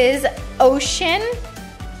 Mine is Ocean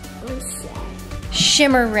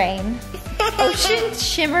Shimmer Rain. Ocean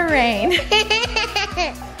Shimmer Rain.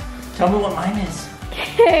 Tell me what mine is.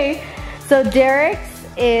 Okay, so Derek's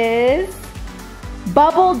is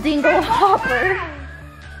Bubble Dingle Hopper.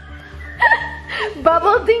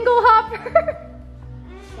 Bubble Dingle Hopper.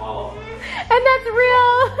 Swallow. And that's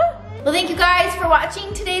real. Well, thank you guys for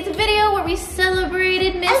watching today's video where we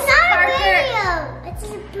celebrated Miss It's not Parker. a video. It's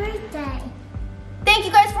his birthday. Thank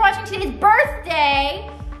you guys for watching today's birthday.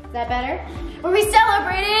 Is that better? Where we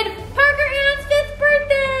celebrated Parker Ann's 5th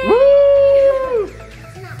birthday. Woo!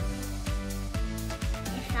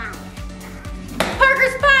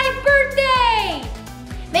 Parker's 5th birthday.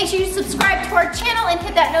 Make sure you subscribe to our channel and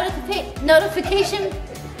hit that notification.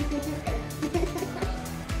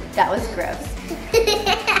 That was gross.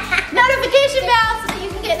 Notification bell so that you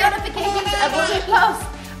can get notifications of when we post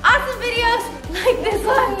awesome videos like this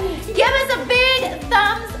one. Give us a big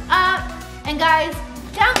thumbs up. And guys,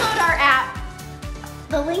 download our app.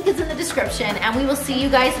 The link is in the description, and we will see you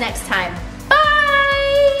guys next time.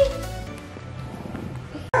 Bye!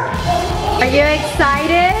 Are you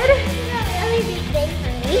excited?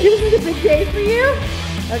 This is a big day for you?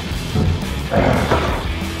 Okay.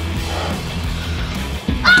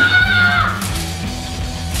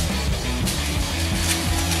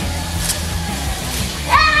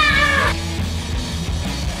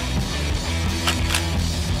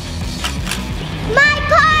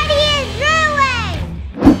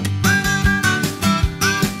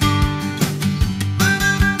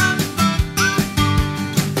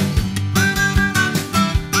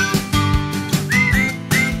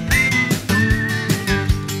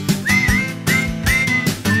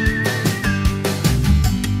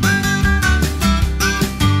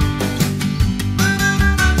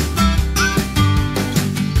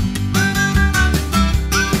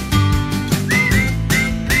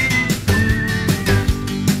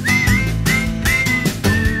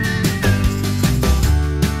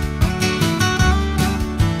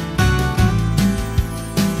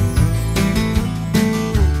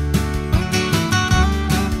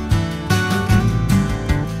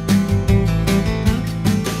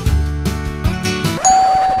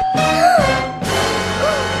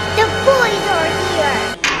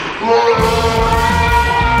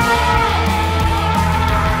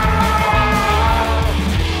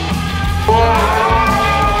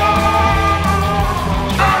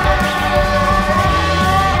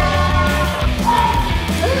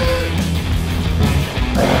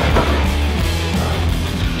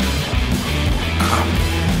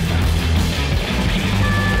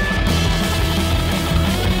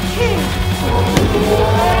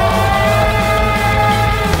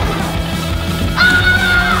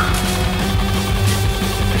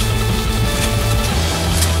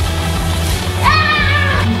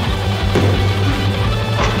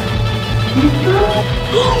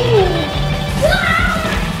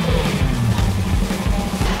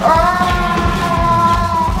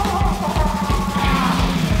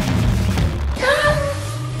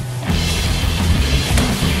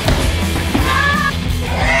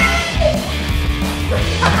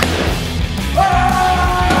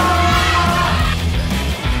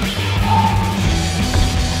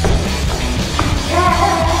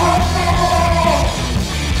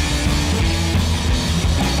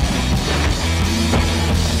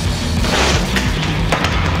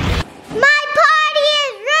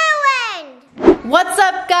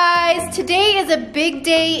 a big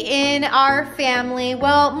day in our family.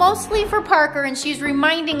 Well, mostly for Parker, and she's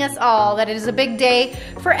reminding us all that it is a big day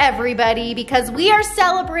for everybody because we are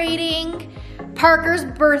celebrating Parker's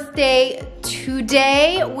birthday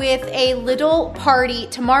today with a little party.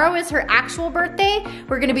 Tomorrow is her actual birthday.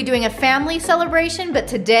 We're gonna be doing a family celebration, but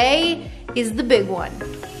today is the big one.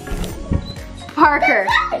 Parker,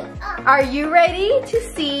 are you ready to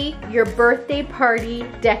see your birthday party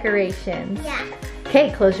decorations? Yeah.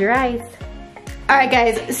 Okay, close your eyes. All right,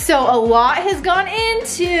 guys, so a lot has gone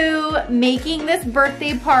into making this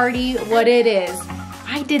birthday party what it is.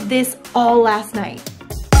 I did this all last night.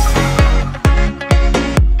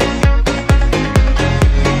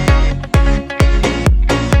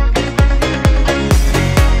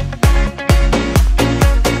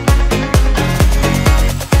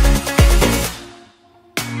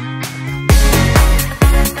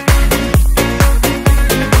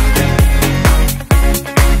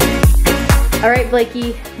 All right,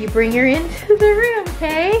 Blakey, you bring her into the room,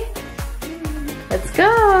 okay? Let's go.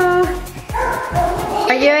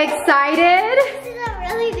 Are you excited? This is a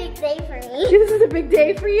really big day for me. This is a big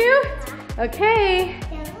day for you? Okay.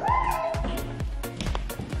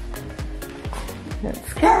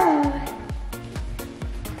 Let's go.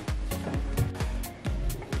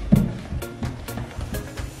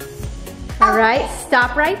 All right,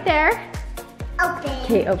 stop right there. Open.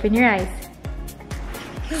 Okay, open your eyes.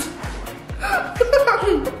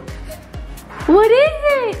 What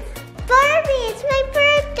is it? Barbie, it's my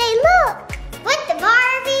birthday, look! What the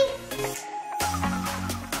Barbie?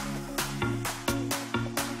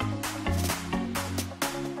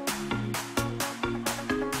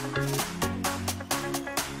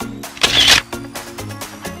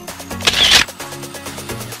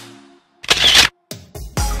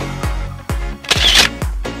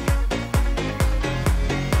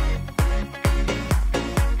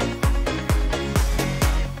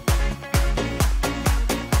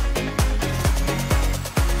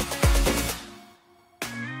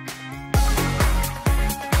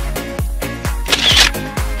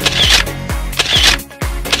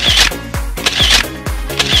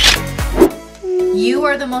 You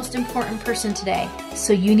are the most important person today,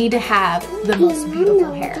 so you need to have the most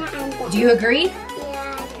beautiful hair. Do you agree?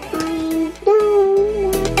 Yeah,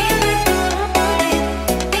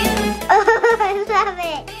 I love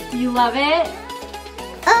it. You love it?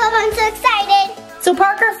 Oh, I'm so excited. So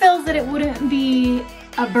Parker feels that it wouldn't be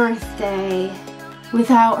a birthday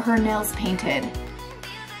without her nails painted.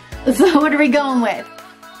 So what are we going with?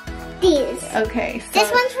 These. Okay. So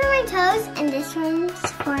This one's for my toes, and this one's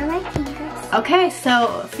for my fingers. okay,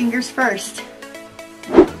 so fingers first.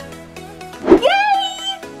 Yay!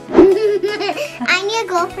 I need to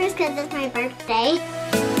go first because it's my birthday.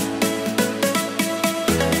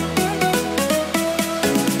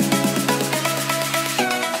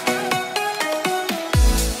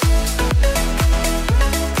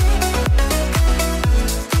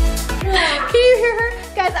 Can you hear her?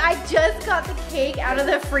 Guys, I just got the cake out of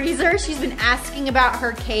the freezer. She's been asking about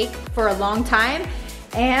her cake for a long time.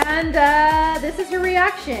 And this is her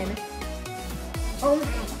reaction. Oh my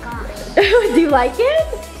gosh. Do you like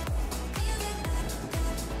it?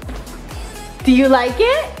 Do you like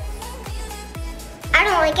it? I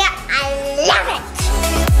don't like it. I love it.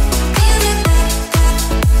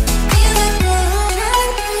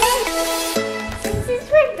 Since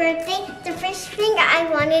it's my birthday, the first thing I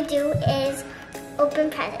want to do is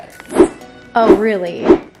open presents. Oh, really?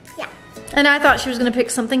 Yeah. And I thought she was gonna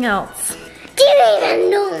pick something else. Do you even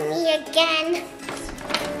know me again?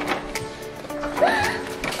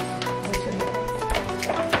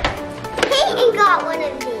 Peyton got one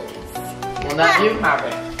of these. Well, now you have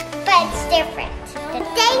it. But it's different. So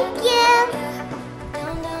thank you.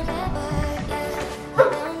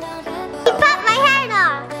 You popped my head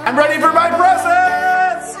off. I'm ready for my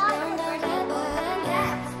presents!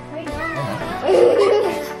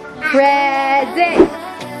 Present!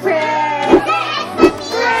 Present!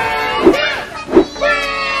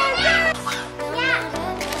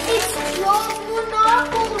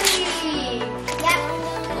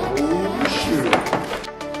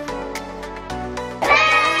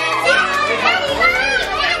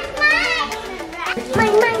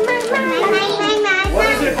 What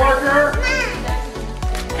is it, Parker?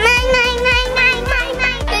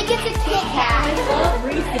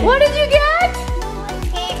 What did you get?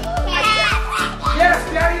 Yes,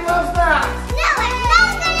 Daddy loves that! No, I'm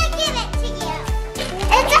not gonna give it to you.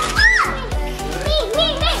 It's a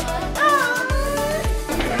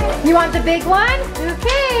me. You want the big one?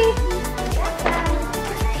 Okay.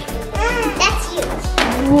 That's huge.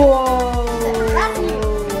 Whoa.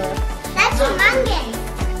 That's humongous.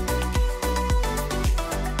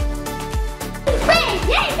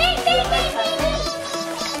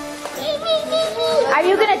 Are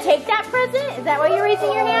you gonna take that present? Is that why you're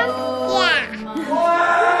raising your hand? Yeah.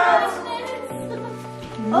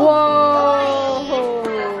 Whoa!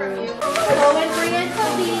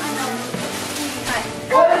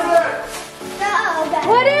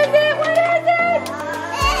 What is it? What is it?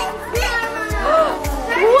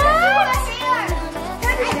 What?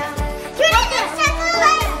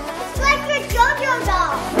 Like your JoJo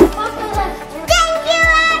doll. Thank you,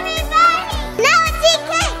 everybody. Now it's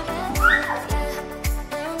cake.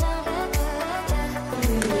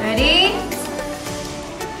 Ready?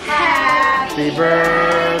 Happy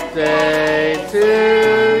birthday to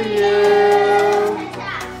you.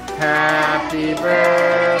 Happy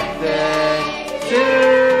birthday to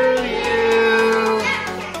you.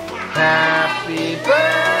 Happy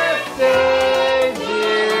birthday,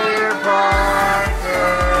 dear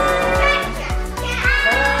Parker.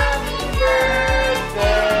 Happy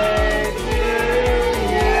birthday to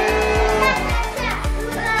you.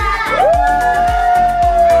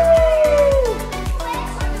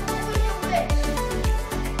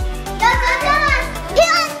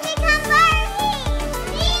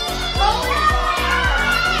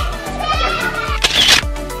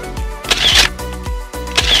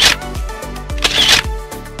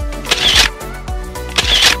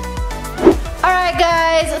 Alright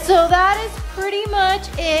guys, so that is pretty much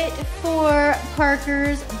it for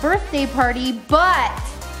Parker's birthday party, but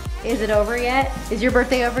is it over yet? Is your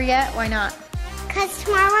birthday over yet? Why not? Because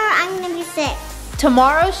tomorrow I'm going to be 6.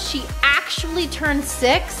 Tomorrow she actually turns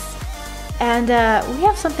 6, and we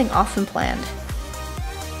have something awesome planned.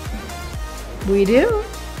 We do.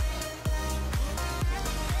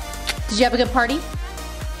 Did you have a good party?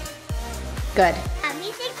 Good. I'll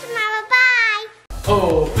be 6 tomorrow. Bye.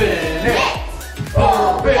 Open it!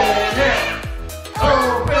 Open it!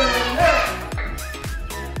 Open it!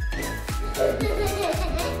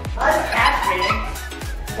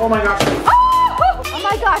 Oh my gosh. Oh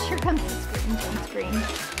my gosh, here comes the screen.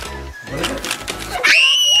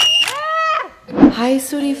 Hi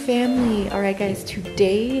SOTY family. Alright guys,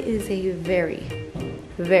 today is a very,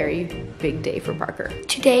 very big day for Parker.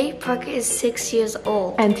 Today, Parker is 6 years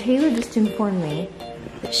old. And Taylor just informed me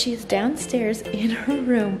that she's downstairs in her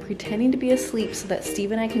room pretending to be asleep so that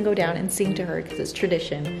Steve and I can go down and sing to her because it's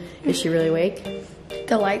tradition. Is she really awake?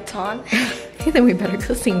 The light's on. Then we better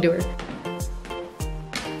go sing to her.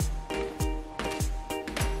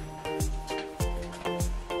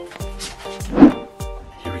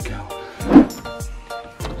 Here we go.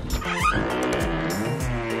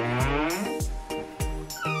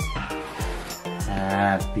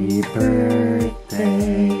 Happy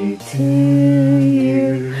birthday to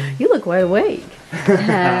you. You look wide awake.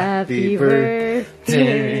 Happy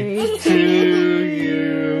birthday to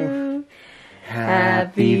you.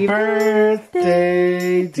 Happy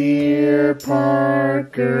birthday, dear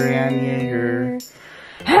Parker and Yeager.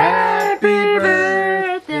 Happy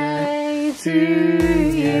birthday to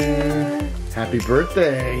you. Happy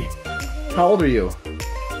birthday. How old are you? 6.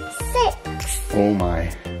 Oh my.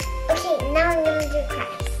 Okay, now I'm going to do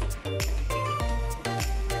crafts.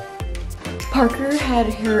 Parker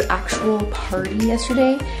had her actual party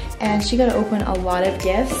yesterday and she got to open a lot of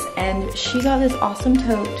gifts, and she got this awesome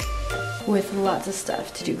tote with lots of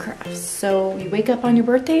stuff to do crafts. So you wake up on your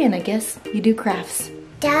birthday and I guess you do crafts.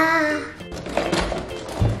 Duh.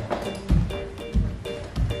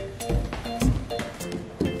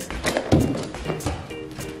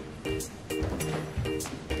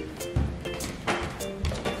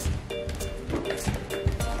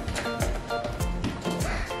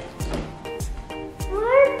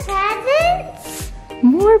 More presents?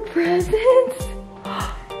 More presents?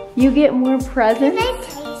 You get more presents? Can I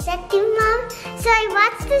tell you something, Mom? So I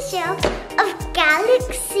watched the show of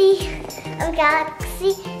galaxy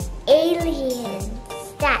aliens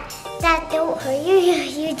that don't hurt you.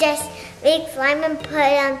 You just make slime and put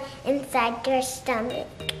them inside your stomach.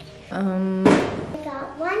 I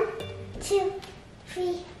got 1, 2,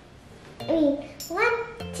 3. 1,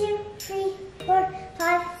 2, 3, 4,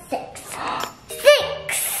 5, 6.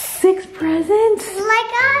 6! 6 presents?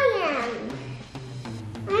 Like I am.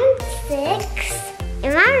 I'm 6.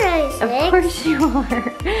 Am I really 6? Of course you are.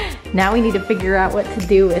 Now we need to figure out what to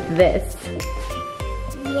do with this.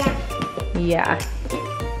 Yeah. Yeah.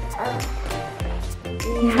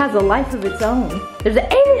 It has a life of its own. There's an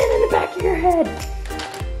alien in the back of your head.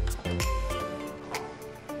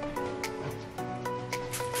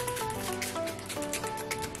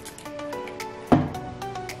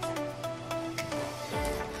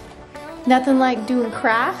 Nothing like doing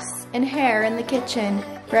crafts and hair in the kitchen,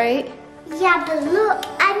 right? Yeah, but look,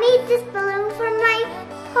 I made this balloon for my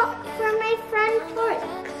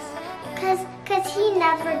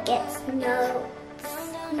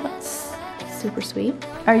super sweet.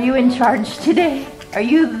 Are you in charge today? Are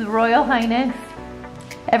you the Royal Highness?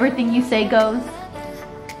 Everything you say goes?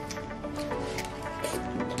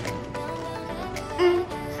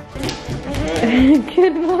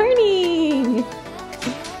 Good morning.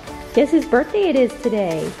 Guess whose birthday it is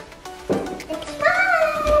today?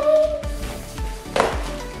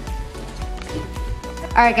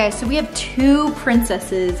 Alright guys, so we have two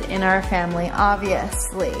princesses in our family,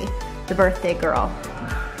 obviously. The birthday girl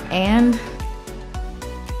and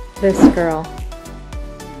this girl.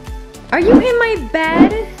 Are you in my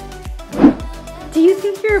bed? Do you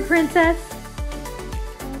think you're a princess?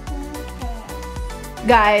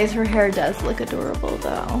 Guys, her hair does look adorable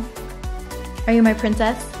though. Are you my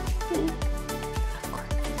princess?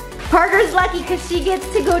 Parker's lucky because she gets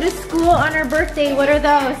to go to school on her birthday. What are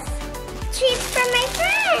those? Treats for my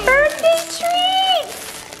friends. Birthday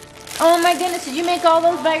treats! Oh my goodness, did you make all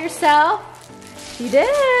those by yourself? You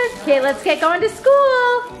did. Okay, let's get going to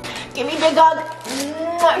school. Give me a big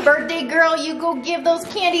hug. Birthday girl, you go give those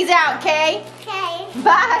candies out, okay? Okay.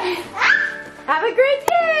 Bye. Have a great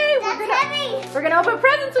day. That's We're gonna open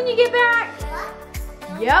presents when you get back.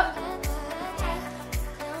 Yep.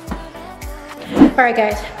 All right,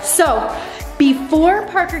 guys. So before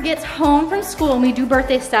Parker gets home from school and we do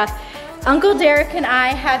birthday stuff, Uncle Derek and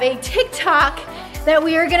I have a TikTok that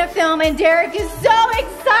we are gonna film, and Derek is so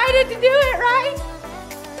excited to do it, right?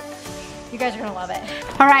 You guys are gonna love it.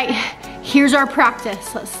 All right, here's our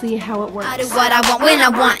practice. Let's see how it works. I do what I want, when I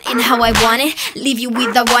want, and how I want it. Leave you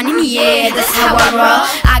with the one in, yeah, that's how I roll.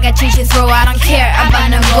 I got change to throw, I don't care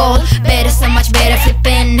about no gold. Better, so much better,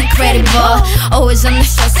 flipping incredible. Always on the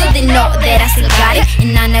show, so they know that I still got it.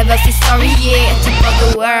 And I never feel sorry, yeah, to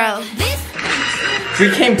the world. We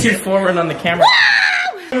came too forward on the camera.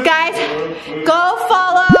 Guys, go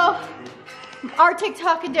follow our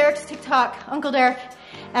TikTok and Derek's TikTok, Uncle Derek,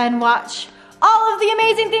 and watch all of the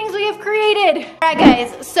amazing things we have created. All right,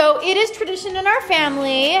 guys, so it is tradition in our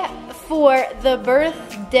family for the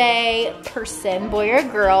birthday person, boy or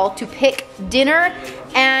girl, to pick dinner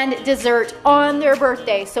and dessert on their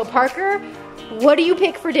birthday. So Parker, what do you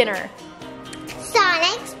pick for dinner?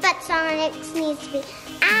 Sonics, but Sonics needs to be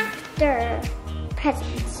after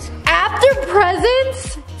presents. After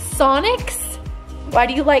presents? Sonics? Why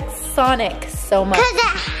do you like Sonic so much? Because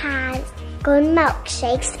it has good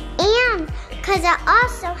milkshakes and because it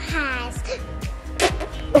also has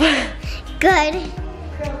good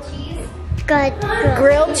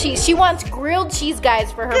grilled cheese. She wants grilled cheese,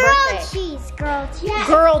 guys, for her birthday.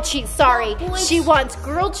 Grilled cheese, sorry. She wants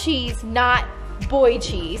grilled cheese, not boy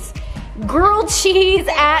cheese. Grilled cheese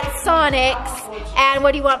at Sonic's. And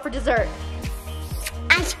what do you want for dessert?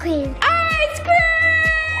 Ice cream. Ice cream!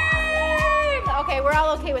 Okay, we're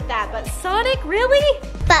all okay with that, but Sonic, really?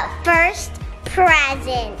 But first,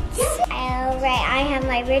 presents. Alright, I have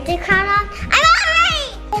my birthday crown on. I'm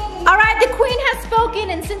alright! Alright, the queen has spoken,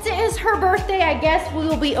 and since it is her birthday, I guess we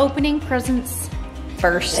will be opening presents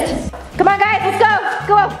first. Come on, guys, let's go!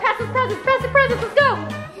 Go, pass the presents, let's go!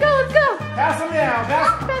 Let's go! Pass them down,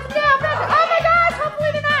 pass them down, pass them. Oh my gosh,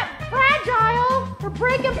 hopefully they're not fragile. We're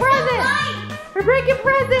breaking presents. We're breaking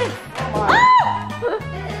presents. Oh!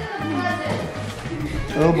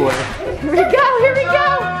 Oh boy. Here we go, here we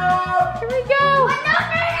go. Here we go.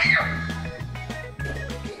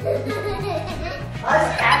 Us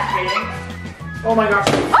catching. Oh my gosh.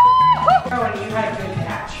 Oh! You had a good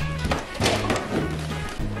catch.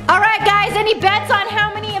 All right, guys, any bets on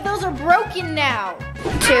how many of those are broken now? 2.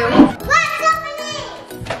 Let's open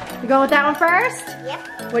it! You going with that one first?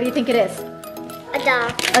 Yep. What do you think it is? A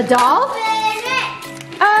doll. A doll?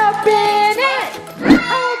 Open it! Open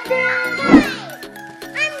it!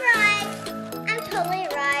 I'm right. I'm totally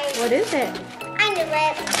right. What is it? I knew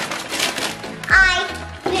it. I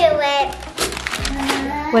knew it.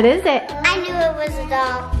 What is it? I knew it was a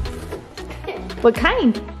doll. What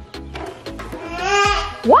kind?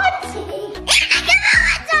 What? I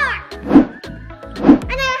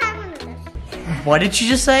never had one of those. What did you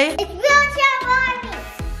just say? It's wheelchair Barbie.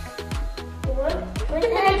 What the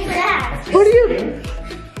heck is that? What are you?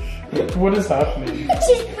 What is happening?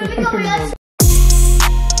 She's moving over there.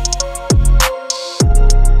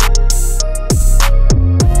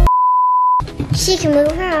 She can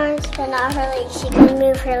move her arms, but not her legs. She can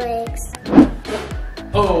move her legs.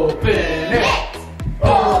 Open it!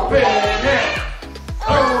 Open it!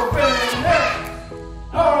 Open it!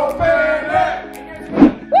 Open it!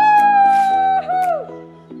 Woo-hoo!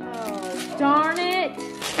 Oh, darn it.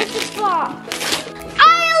 It's a box. I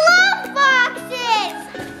love boxes!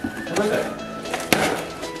 What is it?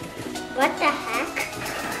 What the heck?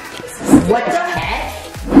 What the heck?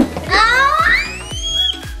 Oh!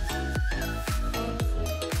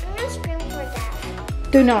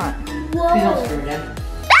 Do not. Whoa.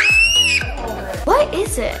 What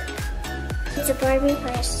is it? It's a Barbie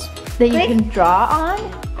purse. That you can draw on?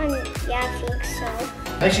 Yeah, I think so.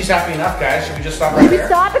 I think she's happy enough, guys. Should we just stop right there?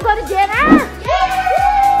 Stop and go to dinner?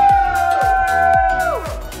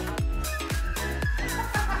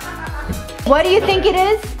 What do you think it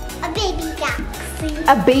is? A baby galaxy.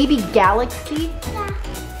 A baby galaxy? Yeah.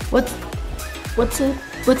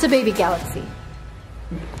 What's a baby galaxy?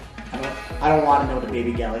 I don't want to know what a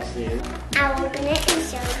baby galaxy is. I'll open it and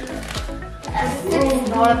show you.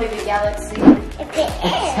 Not a baby galaxy. If it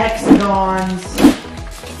is. Hexagons.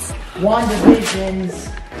 WandaVisions.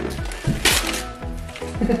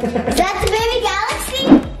 Is that the baby galaxy?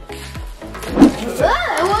 Whoa,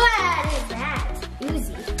 what is that?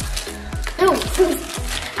 Uzi. Ooh,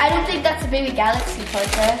 I don't think that's a baby galaxy,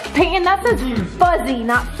 Parker. Peyton, that says fuzzy,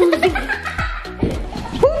 not fuzzy.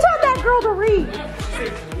 Who taught that girl to read?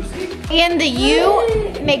 And the U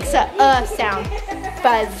makes a sound.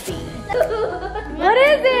 Fuzzy. What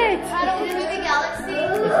is it? I don't know, baby galaxy.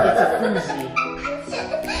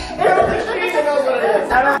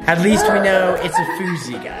 At least we know it's a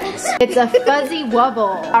foozy, guys. It's a fuzzy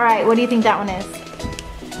wubble. All right, what do you think that one is?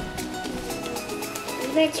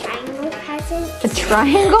 Is it a triangle present? A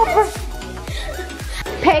triangle?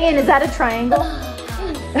 Peyton, is that a triangle?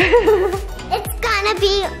 It's gonna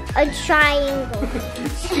be a triangle.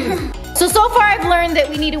 So far I've learned that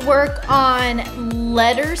we need to work on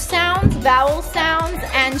letter sounds, vowel sounds,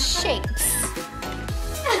 and shapes.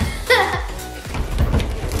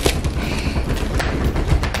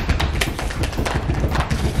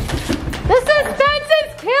 The suspense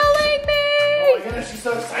is killing me! Oh my goodness, she's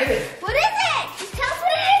so excited. What is it? Just tell us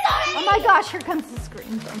what it is already. Oh my gosh, here comes the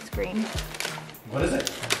scream. Don't scream. What is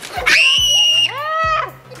it?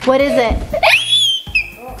 Ah! What is it?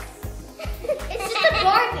 It's just a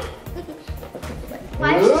Barbie.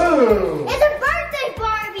 Ooh. It's a birthday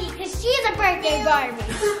Barbie, because she's a birthday Barbie.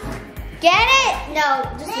 Get it? No,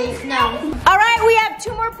 just no. All right, we have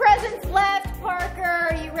 2 more presents left. Parker,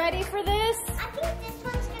 are you ready for this? I think this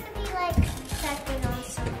one's gonna be like something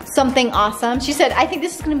awesome. Something awesome. She said, I think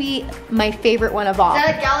this is gonna be my favorite one of all. Is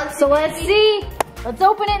that a galaxy? So let's see. Let's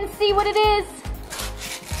open it and see what it is.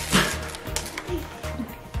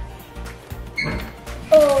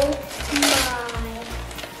 Oh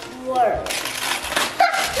my word.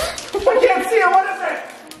 I can't see it. What is it?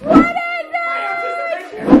 What is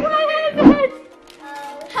it? What is it?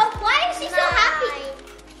 Why is she so happy?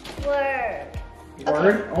 Word.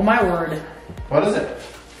 Word? Oh my word. What is it?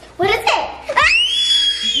 What is it?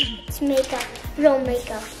 It's makeup. Real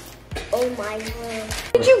makeup. Oh my word.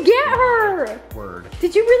 Did you get her? Word.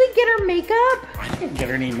 Did you really get her makeup? I didn't get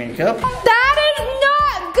her any makeup. That is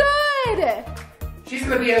not good. She's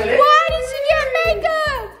gonna be a lady. Why did she get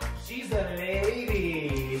makeup? She's a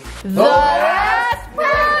lady. The last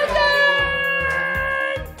present.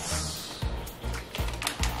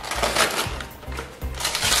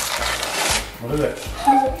 What is it?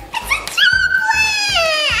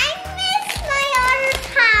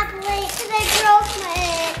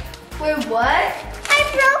 Wait, what? I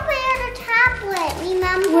broke my other tablet,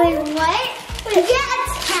 remember? Wait, what? Yeah, a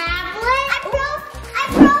tablet? I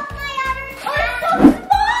broke my other tablet. Oh, it's so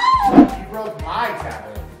small! You broke my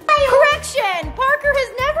tablet. Correction, Parker has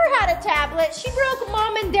never had a tablet. She broke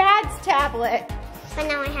Mom and Dad's tablet. But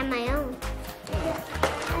now I have my own.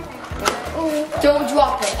 Don't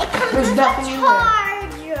drop it. There's nothing in there.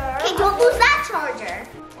 Charger. Okay, don't lose that charger.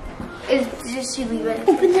 Did she leave it?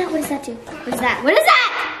 Open that. What does that do? What is that? What is that?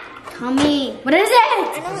 Tell me. What is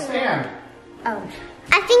it? Stand. Oh.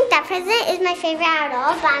 I think that present is my favorite out of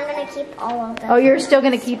all, but I'm going to keep all of them. Oh, you're still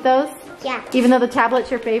gonna keep those? Yeah. Even though the tablet's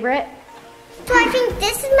your favorite? So I think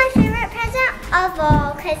this is my favorite present of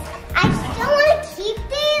all, because I still want to keep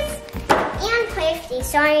these and play with these.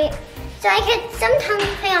 So I could sometimes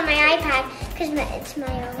play on my iPad, because it's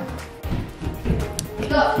my own.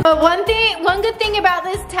 But one good thing about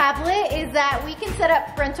this tablet is that we can set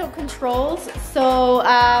up parental controls. So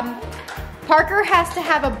Parker has to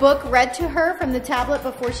have a book read to her from the tablet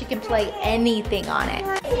before she can play anything on it.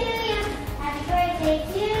 Happy birthday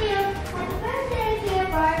to you. Happy birthday, dear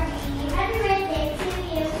Barbie. Happy birthday to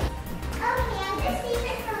you. Okay, I'm just leave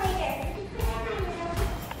it for later.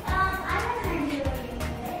 I don't know do it.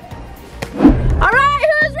 All right,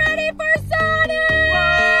 who's ready for Sonic?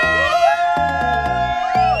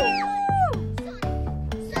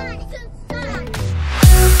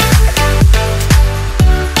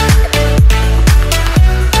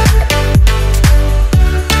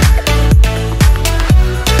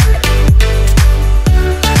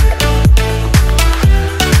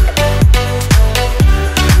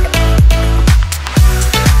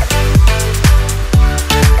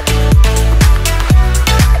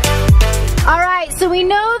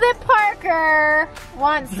 Parker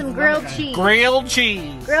wants some grilled cheese. Grilled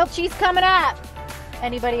cheese. Grilled cheese coming up.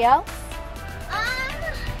 Anybody else?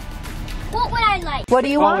 What would I like? What do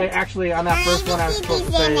you want? Wait, actually, on that first one, I was supposed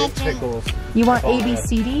to say pickles. You want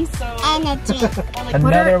ABCDs? Energy. What are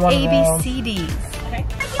Another one of them. ABCDs? Okay.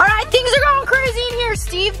 All right, things are going crazy in here.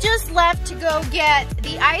 Steve just left to go get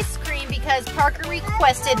the ice cream because Parker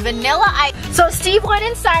requested vanilla ice. So Steve went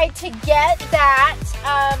inside to get that,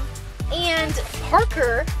 and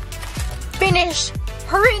Parker finished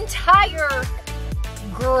her entire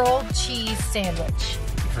grilled cheese sandwich.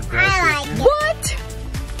 I like it. What?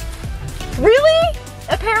 Really?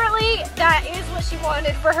 Apparently that is what she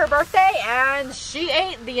wanted for her birthday, and she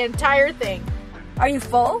ate the entire thing. Are you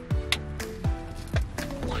full?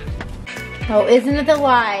 Oh, isn't it the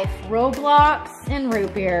life? Roblox and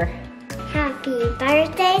root beer. Happy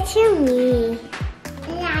birthday to me.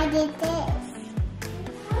 And I did this.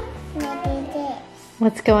 And I did this.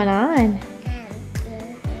 What's going on?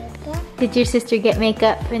 Did your sister get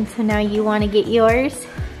makeup and so now you want to get yours?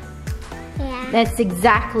 Yeah. That's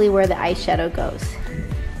exactly where the eyeshadow goes.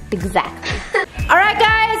 Exactly. All right,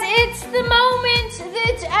 guys, it's the moment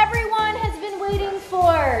that everyone has been waiting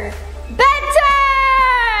for. Bedtime!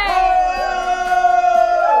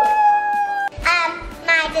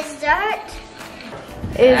 My dessert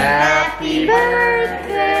is happy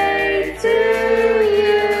birthday to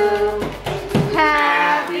you.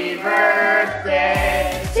 Happy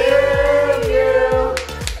birthday to you.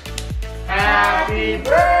 Happy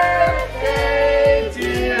birthday,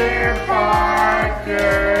 dear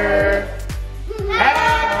Parker.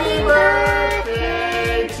 Happy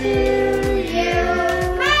birthday to you.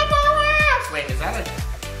 Wait, is that a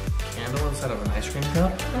candle instead of an ice cream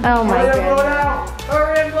cup? Oh my Blow it goodness. out.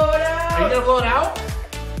 Hurry and blow it out. Are you gonna blow it out?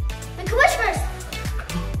 and Christmas.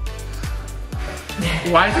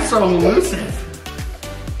 Why is it so elusive?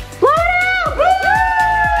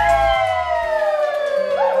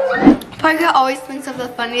 Parker always thinks of the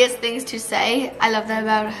funniest things to say. I love that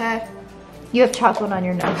about her. You have chocolate on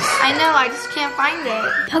your nose. I know, I just can't find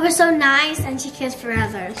it. Parker's so nice and she cares for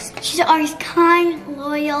others. She's always kind,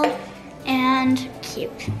 loyal, and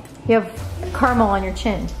cute. You have caramel on your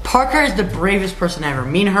chin. Parker is the bravest person ever.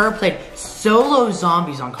 Me and her played solo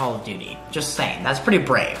zombies on Call of Duty. Just saying, that's pretty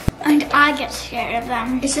brave. And I get scared of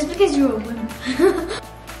them. It's just because you're a woman. She's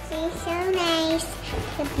so nice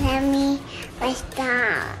to play me with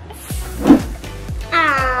dolls.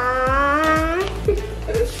 Aww.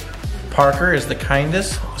 Parker is the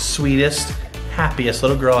kindest, sweetest, happiest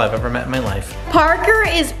little girl I've ever met in my life. Parker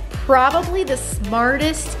is probably the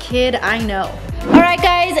smartest kid I know. All right,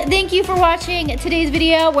 guys, thank you for watching today's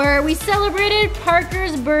video where we celebrated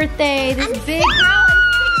Parker's birthday. This big girl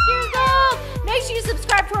is 6 years old. Make sure you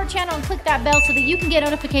subscribe to our channel and click that bell so that you can get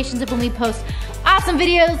notifications of when we post awesome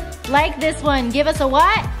videos like this one. Give us a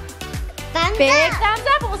what? Big thumbs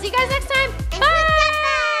up. We'll see you guys next time. Bye.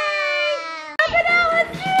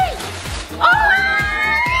 Let's eat.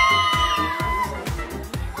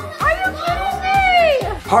 Are you kidding me?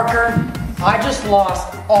 Parker, I just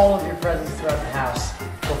lost all of your presents throughout the house.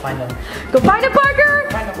 Go find them. Go find it, Parker.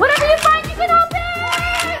 Find 'em. Whatever you find, you can open.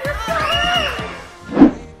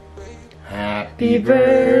 Happy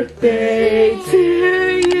birthday to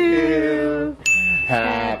you.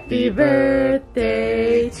 Happy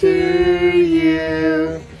birthday to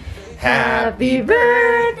you. Happy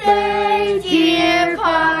birthday, dear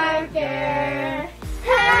Parker.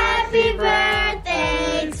 Happy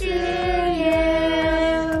birthday to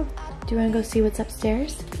you. Do you want to go see what's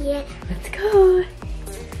upstairs? Yeah. Let's go.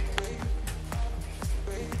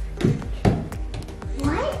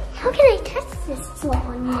 What? How can I touch this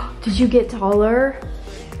one? Did you get taller?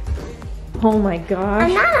 Oh my gosh.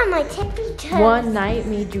 I'm not on my tippy toes. One night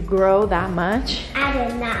made you grow that much? I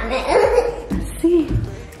did not. Let's see.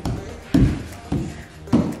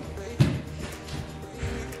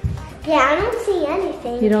 Yeah, I don't see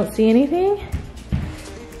anything. You don't see anything?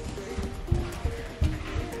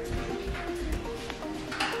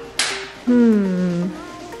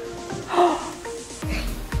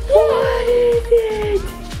 What is it?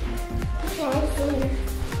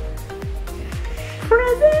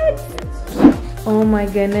 Presents? Oh my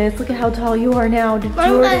goodness, look at how tall you are now.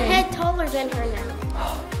 I'm a head taller than her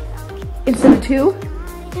now. Instead of 2?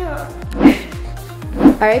 Yeah.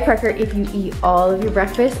 All right, Parker, if you eat all of your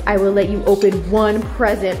breakfast, I will let you open one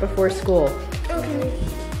present before school. Okay.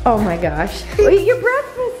 Oh my gosh. Well, eat your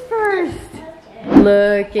breakfast first.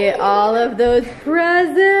 Look at all of those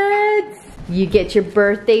presents. You get your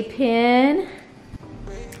birthday pin.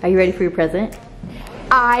 Are you ready for your present?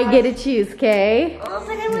 I get to choose, okay? Oh,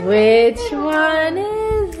 but I would Which one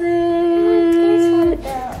is it? this one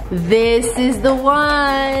though. This is the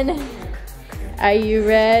one. Are you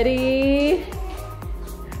ready?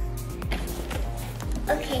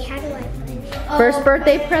 Okay, how do I put it? First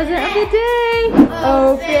birthday present of the day.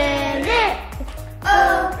 Open it.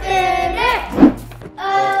 Open it.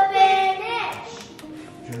 Open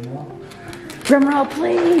it. Drum roll,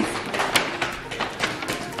 please.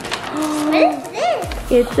 What is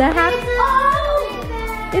this? It's a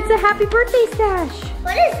happy birthday stash.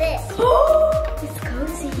 What is this? It's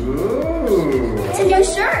cozy. Ooh. It's a new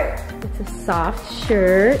shirt. It's a soft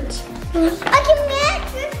shirt. I can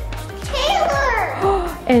match with Taylor.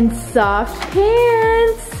 And soft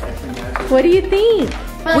pants. What do you think?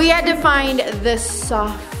 We had to find the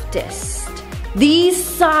softest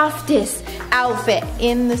outfit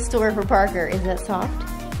in the store for Parker. Is that soft?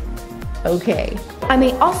 Okay. I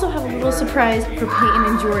may also have a little surprise for Peyton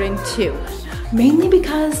and Jordan too. Mainly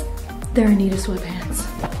because they're Anita sweatpants.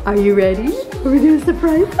 Are you ready? Are we gonna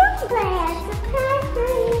surprise them?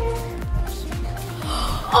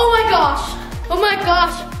 Oh my gosh! Oh my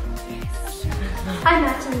gosh! I'm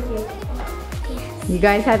not so good. You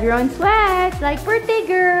guys have your own sweats, like birthday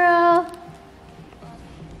girl.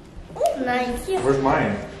 Nice. Where's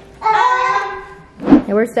mine?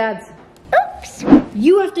 Hey, where's Dad's? Oops.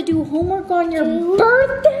 You have to do homework on your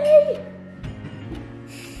birthday?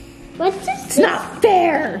 What's this? It's not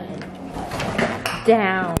fair.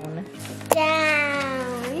 Down.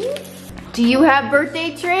 Down. Do you have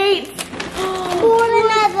birthday treats? More than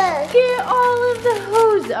ever. Get all of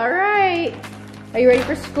those. All right. Are you ready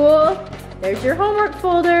for school? There's your homework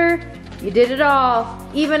folder. You did it all,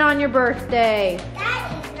 even on your birthday.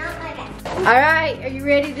 That is not my best. All right, are you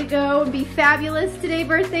ready to go and be fabulous today,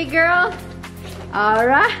 birthday girl? All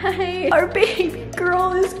right. Our baby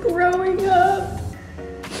girl is growing up.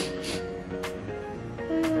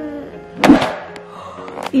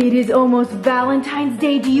 It is almost Valentine's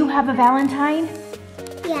Day. Do you have a Valentine?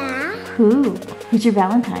 Yeah. Who? Who's your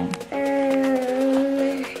Valentine?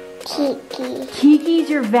 Kiki. Kiki's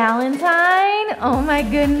your Valentine? Oh my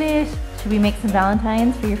goodness. Should we make some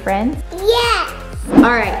Valentines for your friends? Yes. All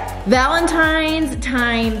right, Valentine's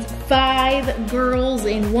times 5 girls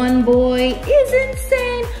and 1 boy is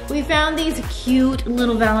insane. We found these cute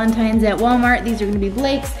little Valentines at Walmart. These are gonna be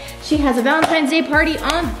Blake's. She has a Valentine's Day party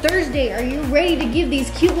on Thursday. Are you ready to give these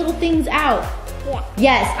cute little things out? Yeah.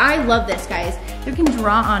 Yes, I love this, guys. You can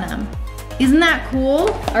draw on them. Isn't that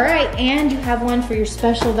cool? All right, and you have one for your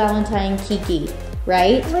special Valentine, Kiki,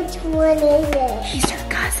 right? Which one is it? He's your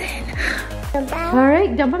cousin. About All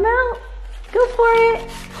right, dump them out. Go for it.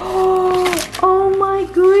 Oh my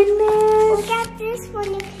goodness. Look at this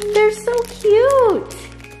one. They're so cute.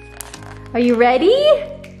 Are you ready?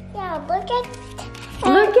 Yeah, look at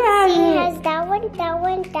Look at see, it. It has that one, that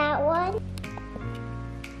one, that one.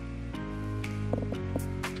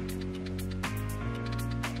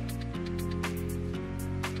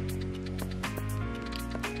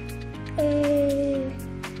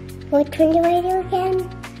 Which one do I do again?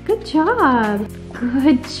 Good job.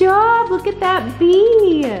 Good job. Look at that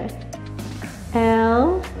B.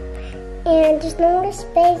 L. And there's no more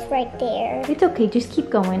space right there. It's okay. Just keep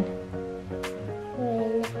going.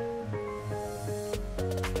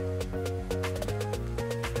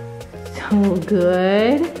 So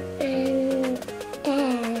good. And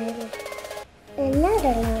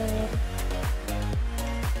another one.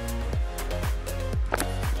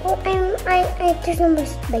 Oh, there's no more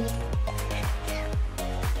space.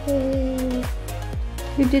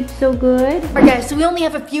 You did so good. All right, guys, so we only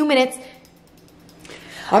have a few minutes.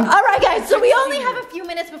 All right, guys, so we only have a few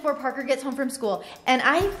minutes before Parker gets home from school. And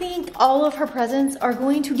I think all of her presents are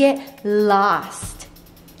going to get lost.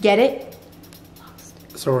 Get it?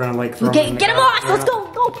 So we're gonna like throw Okay, get them lost. Let's go,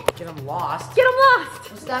 go. Get them lost? Get them lost.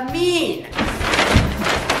 What's that mean?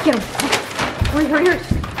 Get them. Hurry, hurry, hurry.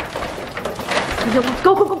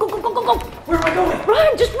 Go, go, go, go, go, go, go, go. Where am I going?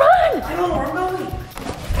 Run, just run. I don't know where I'm going.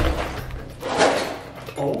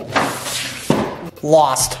 Oh.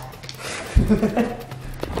 Lost.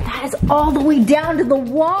 That is all the way down to the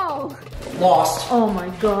wall. Lost. Oh my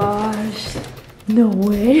gosh. No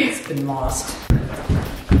way. It's been lost.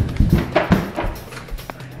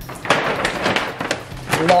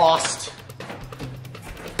 Lost.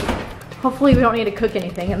 Hopefully we don't need to cook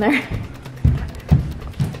anything in there.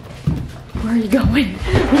 Where are you going?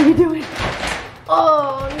 What are you doing?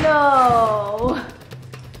 Oh no.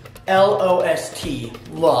 L-O-S-T.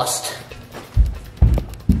 Lost.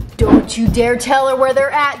 Don't you dare tell her where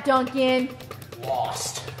they're at, Duncan.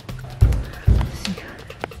 Lost.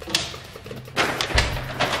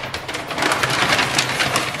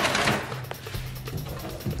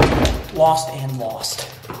 Lost and lost.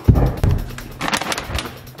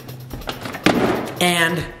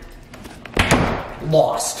 and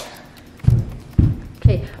lost.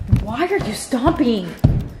 Okay, why are you stomping?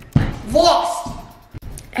 Lost!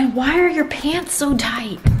 And why are your pants so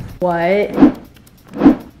tight? What?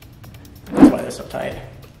 That's why they're so tight.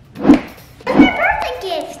 That's my birthday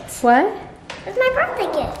gift. What? That's my birthday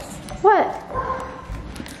gift. What?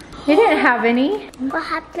 You didn't have any. What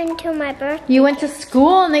happened to my birthday? You went to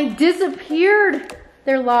school and they disappeared.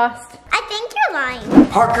 They're lost. I think you're lying.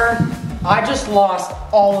 Parker, I just lost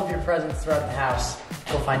all of your presents throughout the house.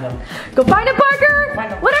 Go find them. Go find them, Parker!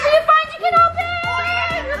 Find them. Whatever you find, you can open!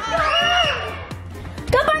 Let's go!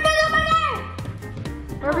 Go, Parker, go, Parker!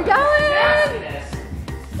 Where are we going?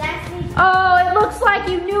 Oh, it looks like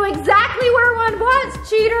you knew exactly where one was,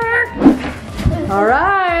 cheater! All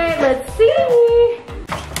right, let's see.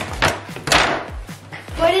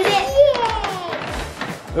 What is it?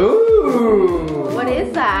 Ooh. What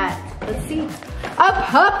is that? Let's see. A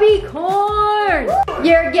puppy corn!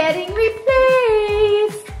 You're getting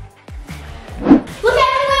replaced! Look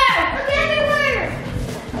everywhere! Look everywhere!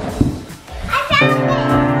 I found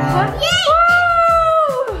it! Yay!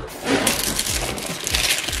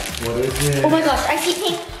 What is it? Oh my gosh, I see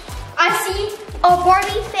pink. I see a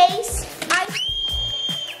Barbie face.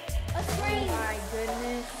 A screen. My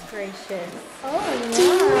goodness gracious. Oh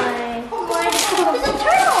my. It's a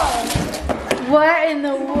turtle. What in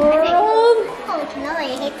the world? Oh, cannoli,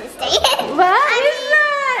 I hate to say it. What I is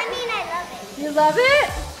that? mean, I love it. You love it?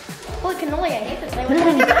 Holy cannoli, I hate to say it.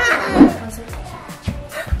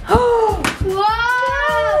 Whoa!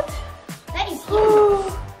 That is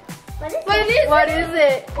huge. What is it? What is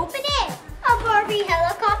it? Open it. A Barbie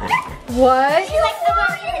helicopter. What? She likes the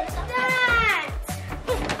Barbie helicopter.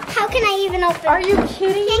 How can I even open it? Are you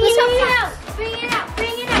kidding Bring me? it out. Bring it out.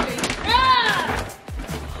 Bring it out.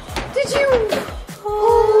 Did you?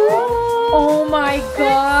 Oh my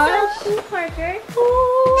gosh. So cool, Parker. Oh.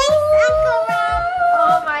 Uncle Rob.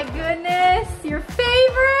 Oh my goodness. Your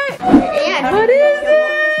favorite? Yeah. What is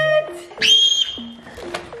it?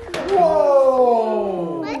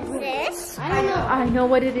 Whoa. What's this? I know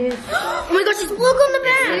what it is. Oh my gosh, just look on the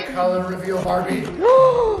back. Color reveal Barbie.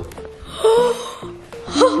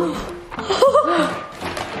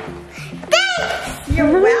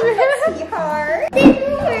 You're welcome, sweetheart.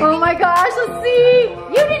 Oh my gosh, let's see.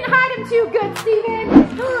 You didn't hide him too good, Steven.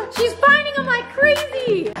 She's finding him like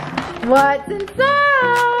crazy. What's inside?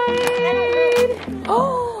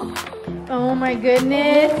 Oh my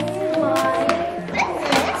goodness.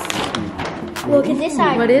 Look at this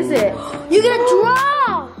side. What is it? You get a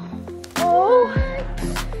draw. Oh,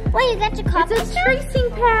 Wait, you got your copy? it's a tracing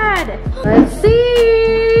pad. Let's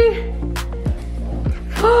see.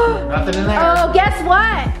 Nothing in there. Oh, guess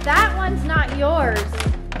what? That one's not yours.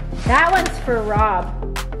 That one's for Rob.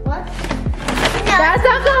 What? That's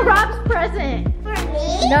Uncle Rob's present. For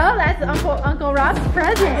me? No, that's Uncle Rob's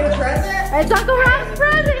present. It's Uncle Rob's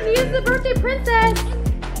present. He is the birthday princess.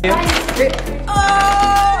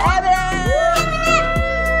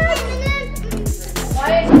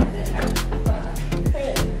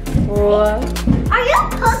 What? Are you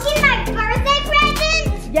cooking my birthday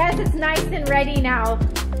present? Yes, it's nice and ready now.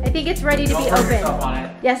 I think it's ready to be Don't burn yourself opened. on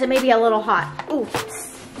it. Yes, it may be a little hot. Ooh,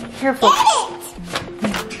 careful. Get it!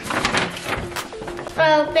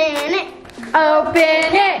 Open it.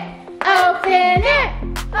 Open it. Open it.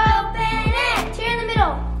 Open it. Tear in the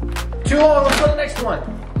middle. Too long. Let's go to the next one.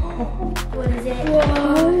 What is it?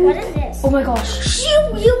 What is this? Oh my gosh.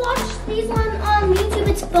 You watched these on YouTube.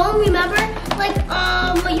 It's foam, remember? Like,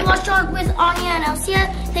 you watched on with Anya and Elsia.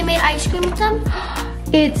 They made ice cream with them.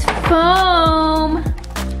 It's foam.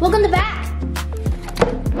 Look on the back.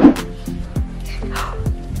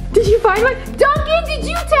 Did you find one? Duncan, did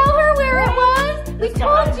you tell her where it was? We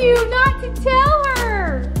told you not to tell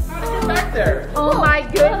her. How did it get back there? Oh my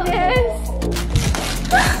goodness.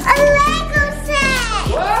 A Lego set.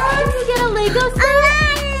 What? Did you get a Lego set?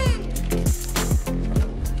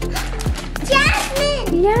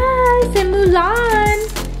 Jasmine. Yes, and Mulan.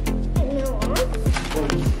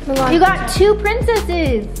 You got 2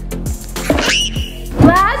 princesses.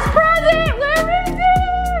 Last present, where is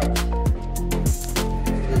it?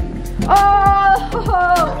 Oh,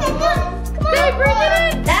 they bring it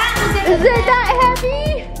in. Is it that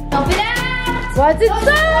heavy? Open it out. What's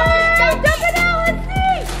inside? Dump it out, let's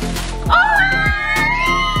see. Oh!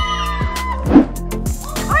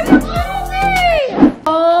 Are you kidding me?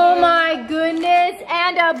 Oh my goodness,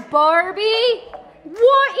 and a Barbie?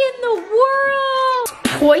 What in the world?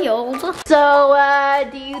 Spoiled. So,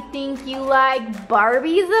 do you think you like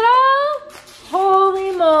Barbies at all?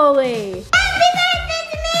 Holy moly. Happy birthday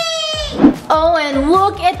to me! Oh, and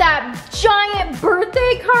look at that giant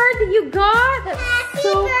birthday card that you got. That's Happy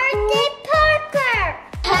so birthday, cool. Parker!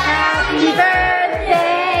 Happy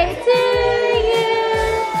birthday to you.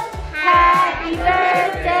 Happy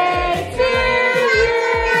birthday to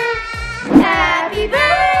you. Happy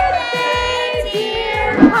birthday,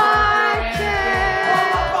 dear Parker.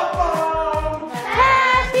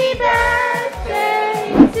 Happy birthday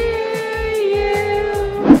to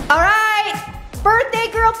you. All right, birthday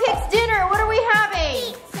girl picks dinner. What are we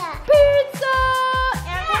having? Pizza. Pizza.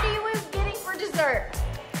 And what are you getting for dessert?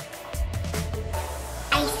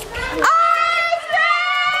 Ice cream. Ice cream!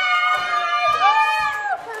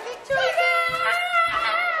 Perfect choice.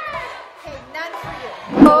 Okay, none for you.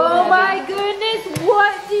 Oh my goodness,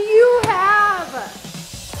 what do you have?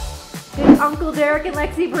 Did Uncle Derek and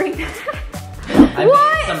Lexi bring that? I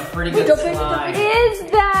What made some pretty good slime. is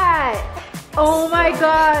that? Oh my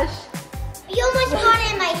gosh. You almost got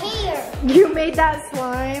it in my hair. You made that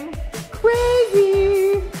slime?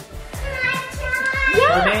 Crazy.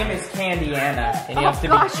 Her name is Candy Anna, and you have to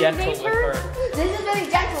gosh, be you gentle made with her? her. This is very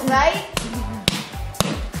gentle, right?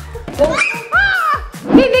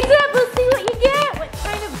 Hey, mix it up. Let's see what you get. What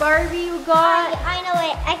kind of Barbie you got? I know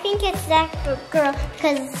it. I think it's that girl.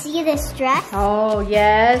 Because see this dress? Oh,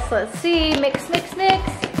 yes. Let's see. Mix, mix, mix.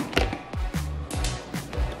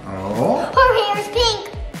 Oh. Her hair is pink.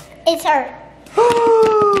 It's her. What?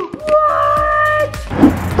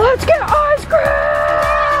 Let's get ice cream!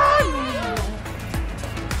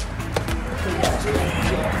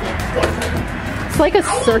 It's like a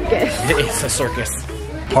circus. It's a circus.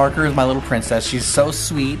 Parker is my little princess. She's so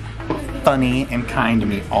sweet, funny, and kind to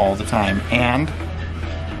me all the time. And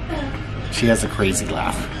she has a crazy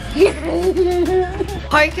laugh.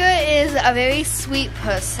 Parker is a very sweet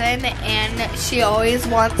person and she always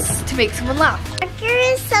wants to make someone laugh. Parker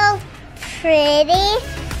is so pretty.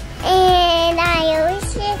 And I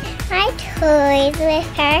always share my toys with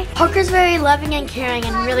her. Parker's very loving and caring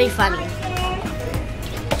and really funny.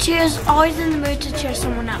 She is always in the mood to cheer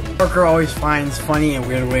someone up. Parker always finds funny and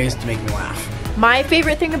weird ways to make me laugh. My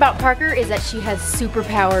favorite thing about Parker is that she has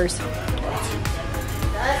superpowers.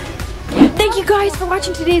 Thank you guys for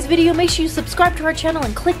watching today's video. Make sure you subscribe to our channel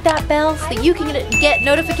and click that bell so that you can get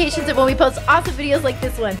notifications of when we post awesome videos like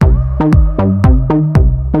this one.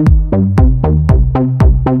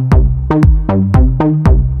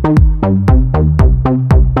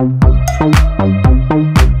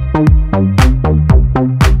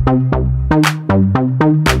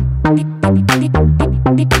 Beep, beep, beep,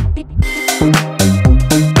 beep, beep, beep.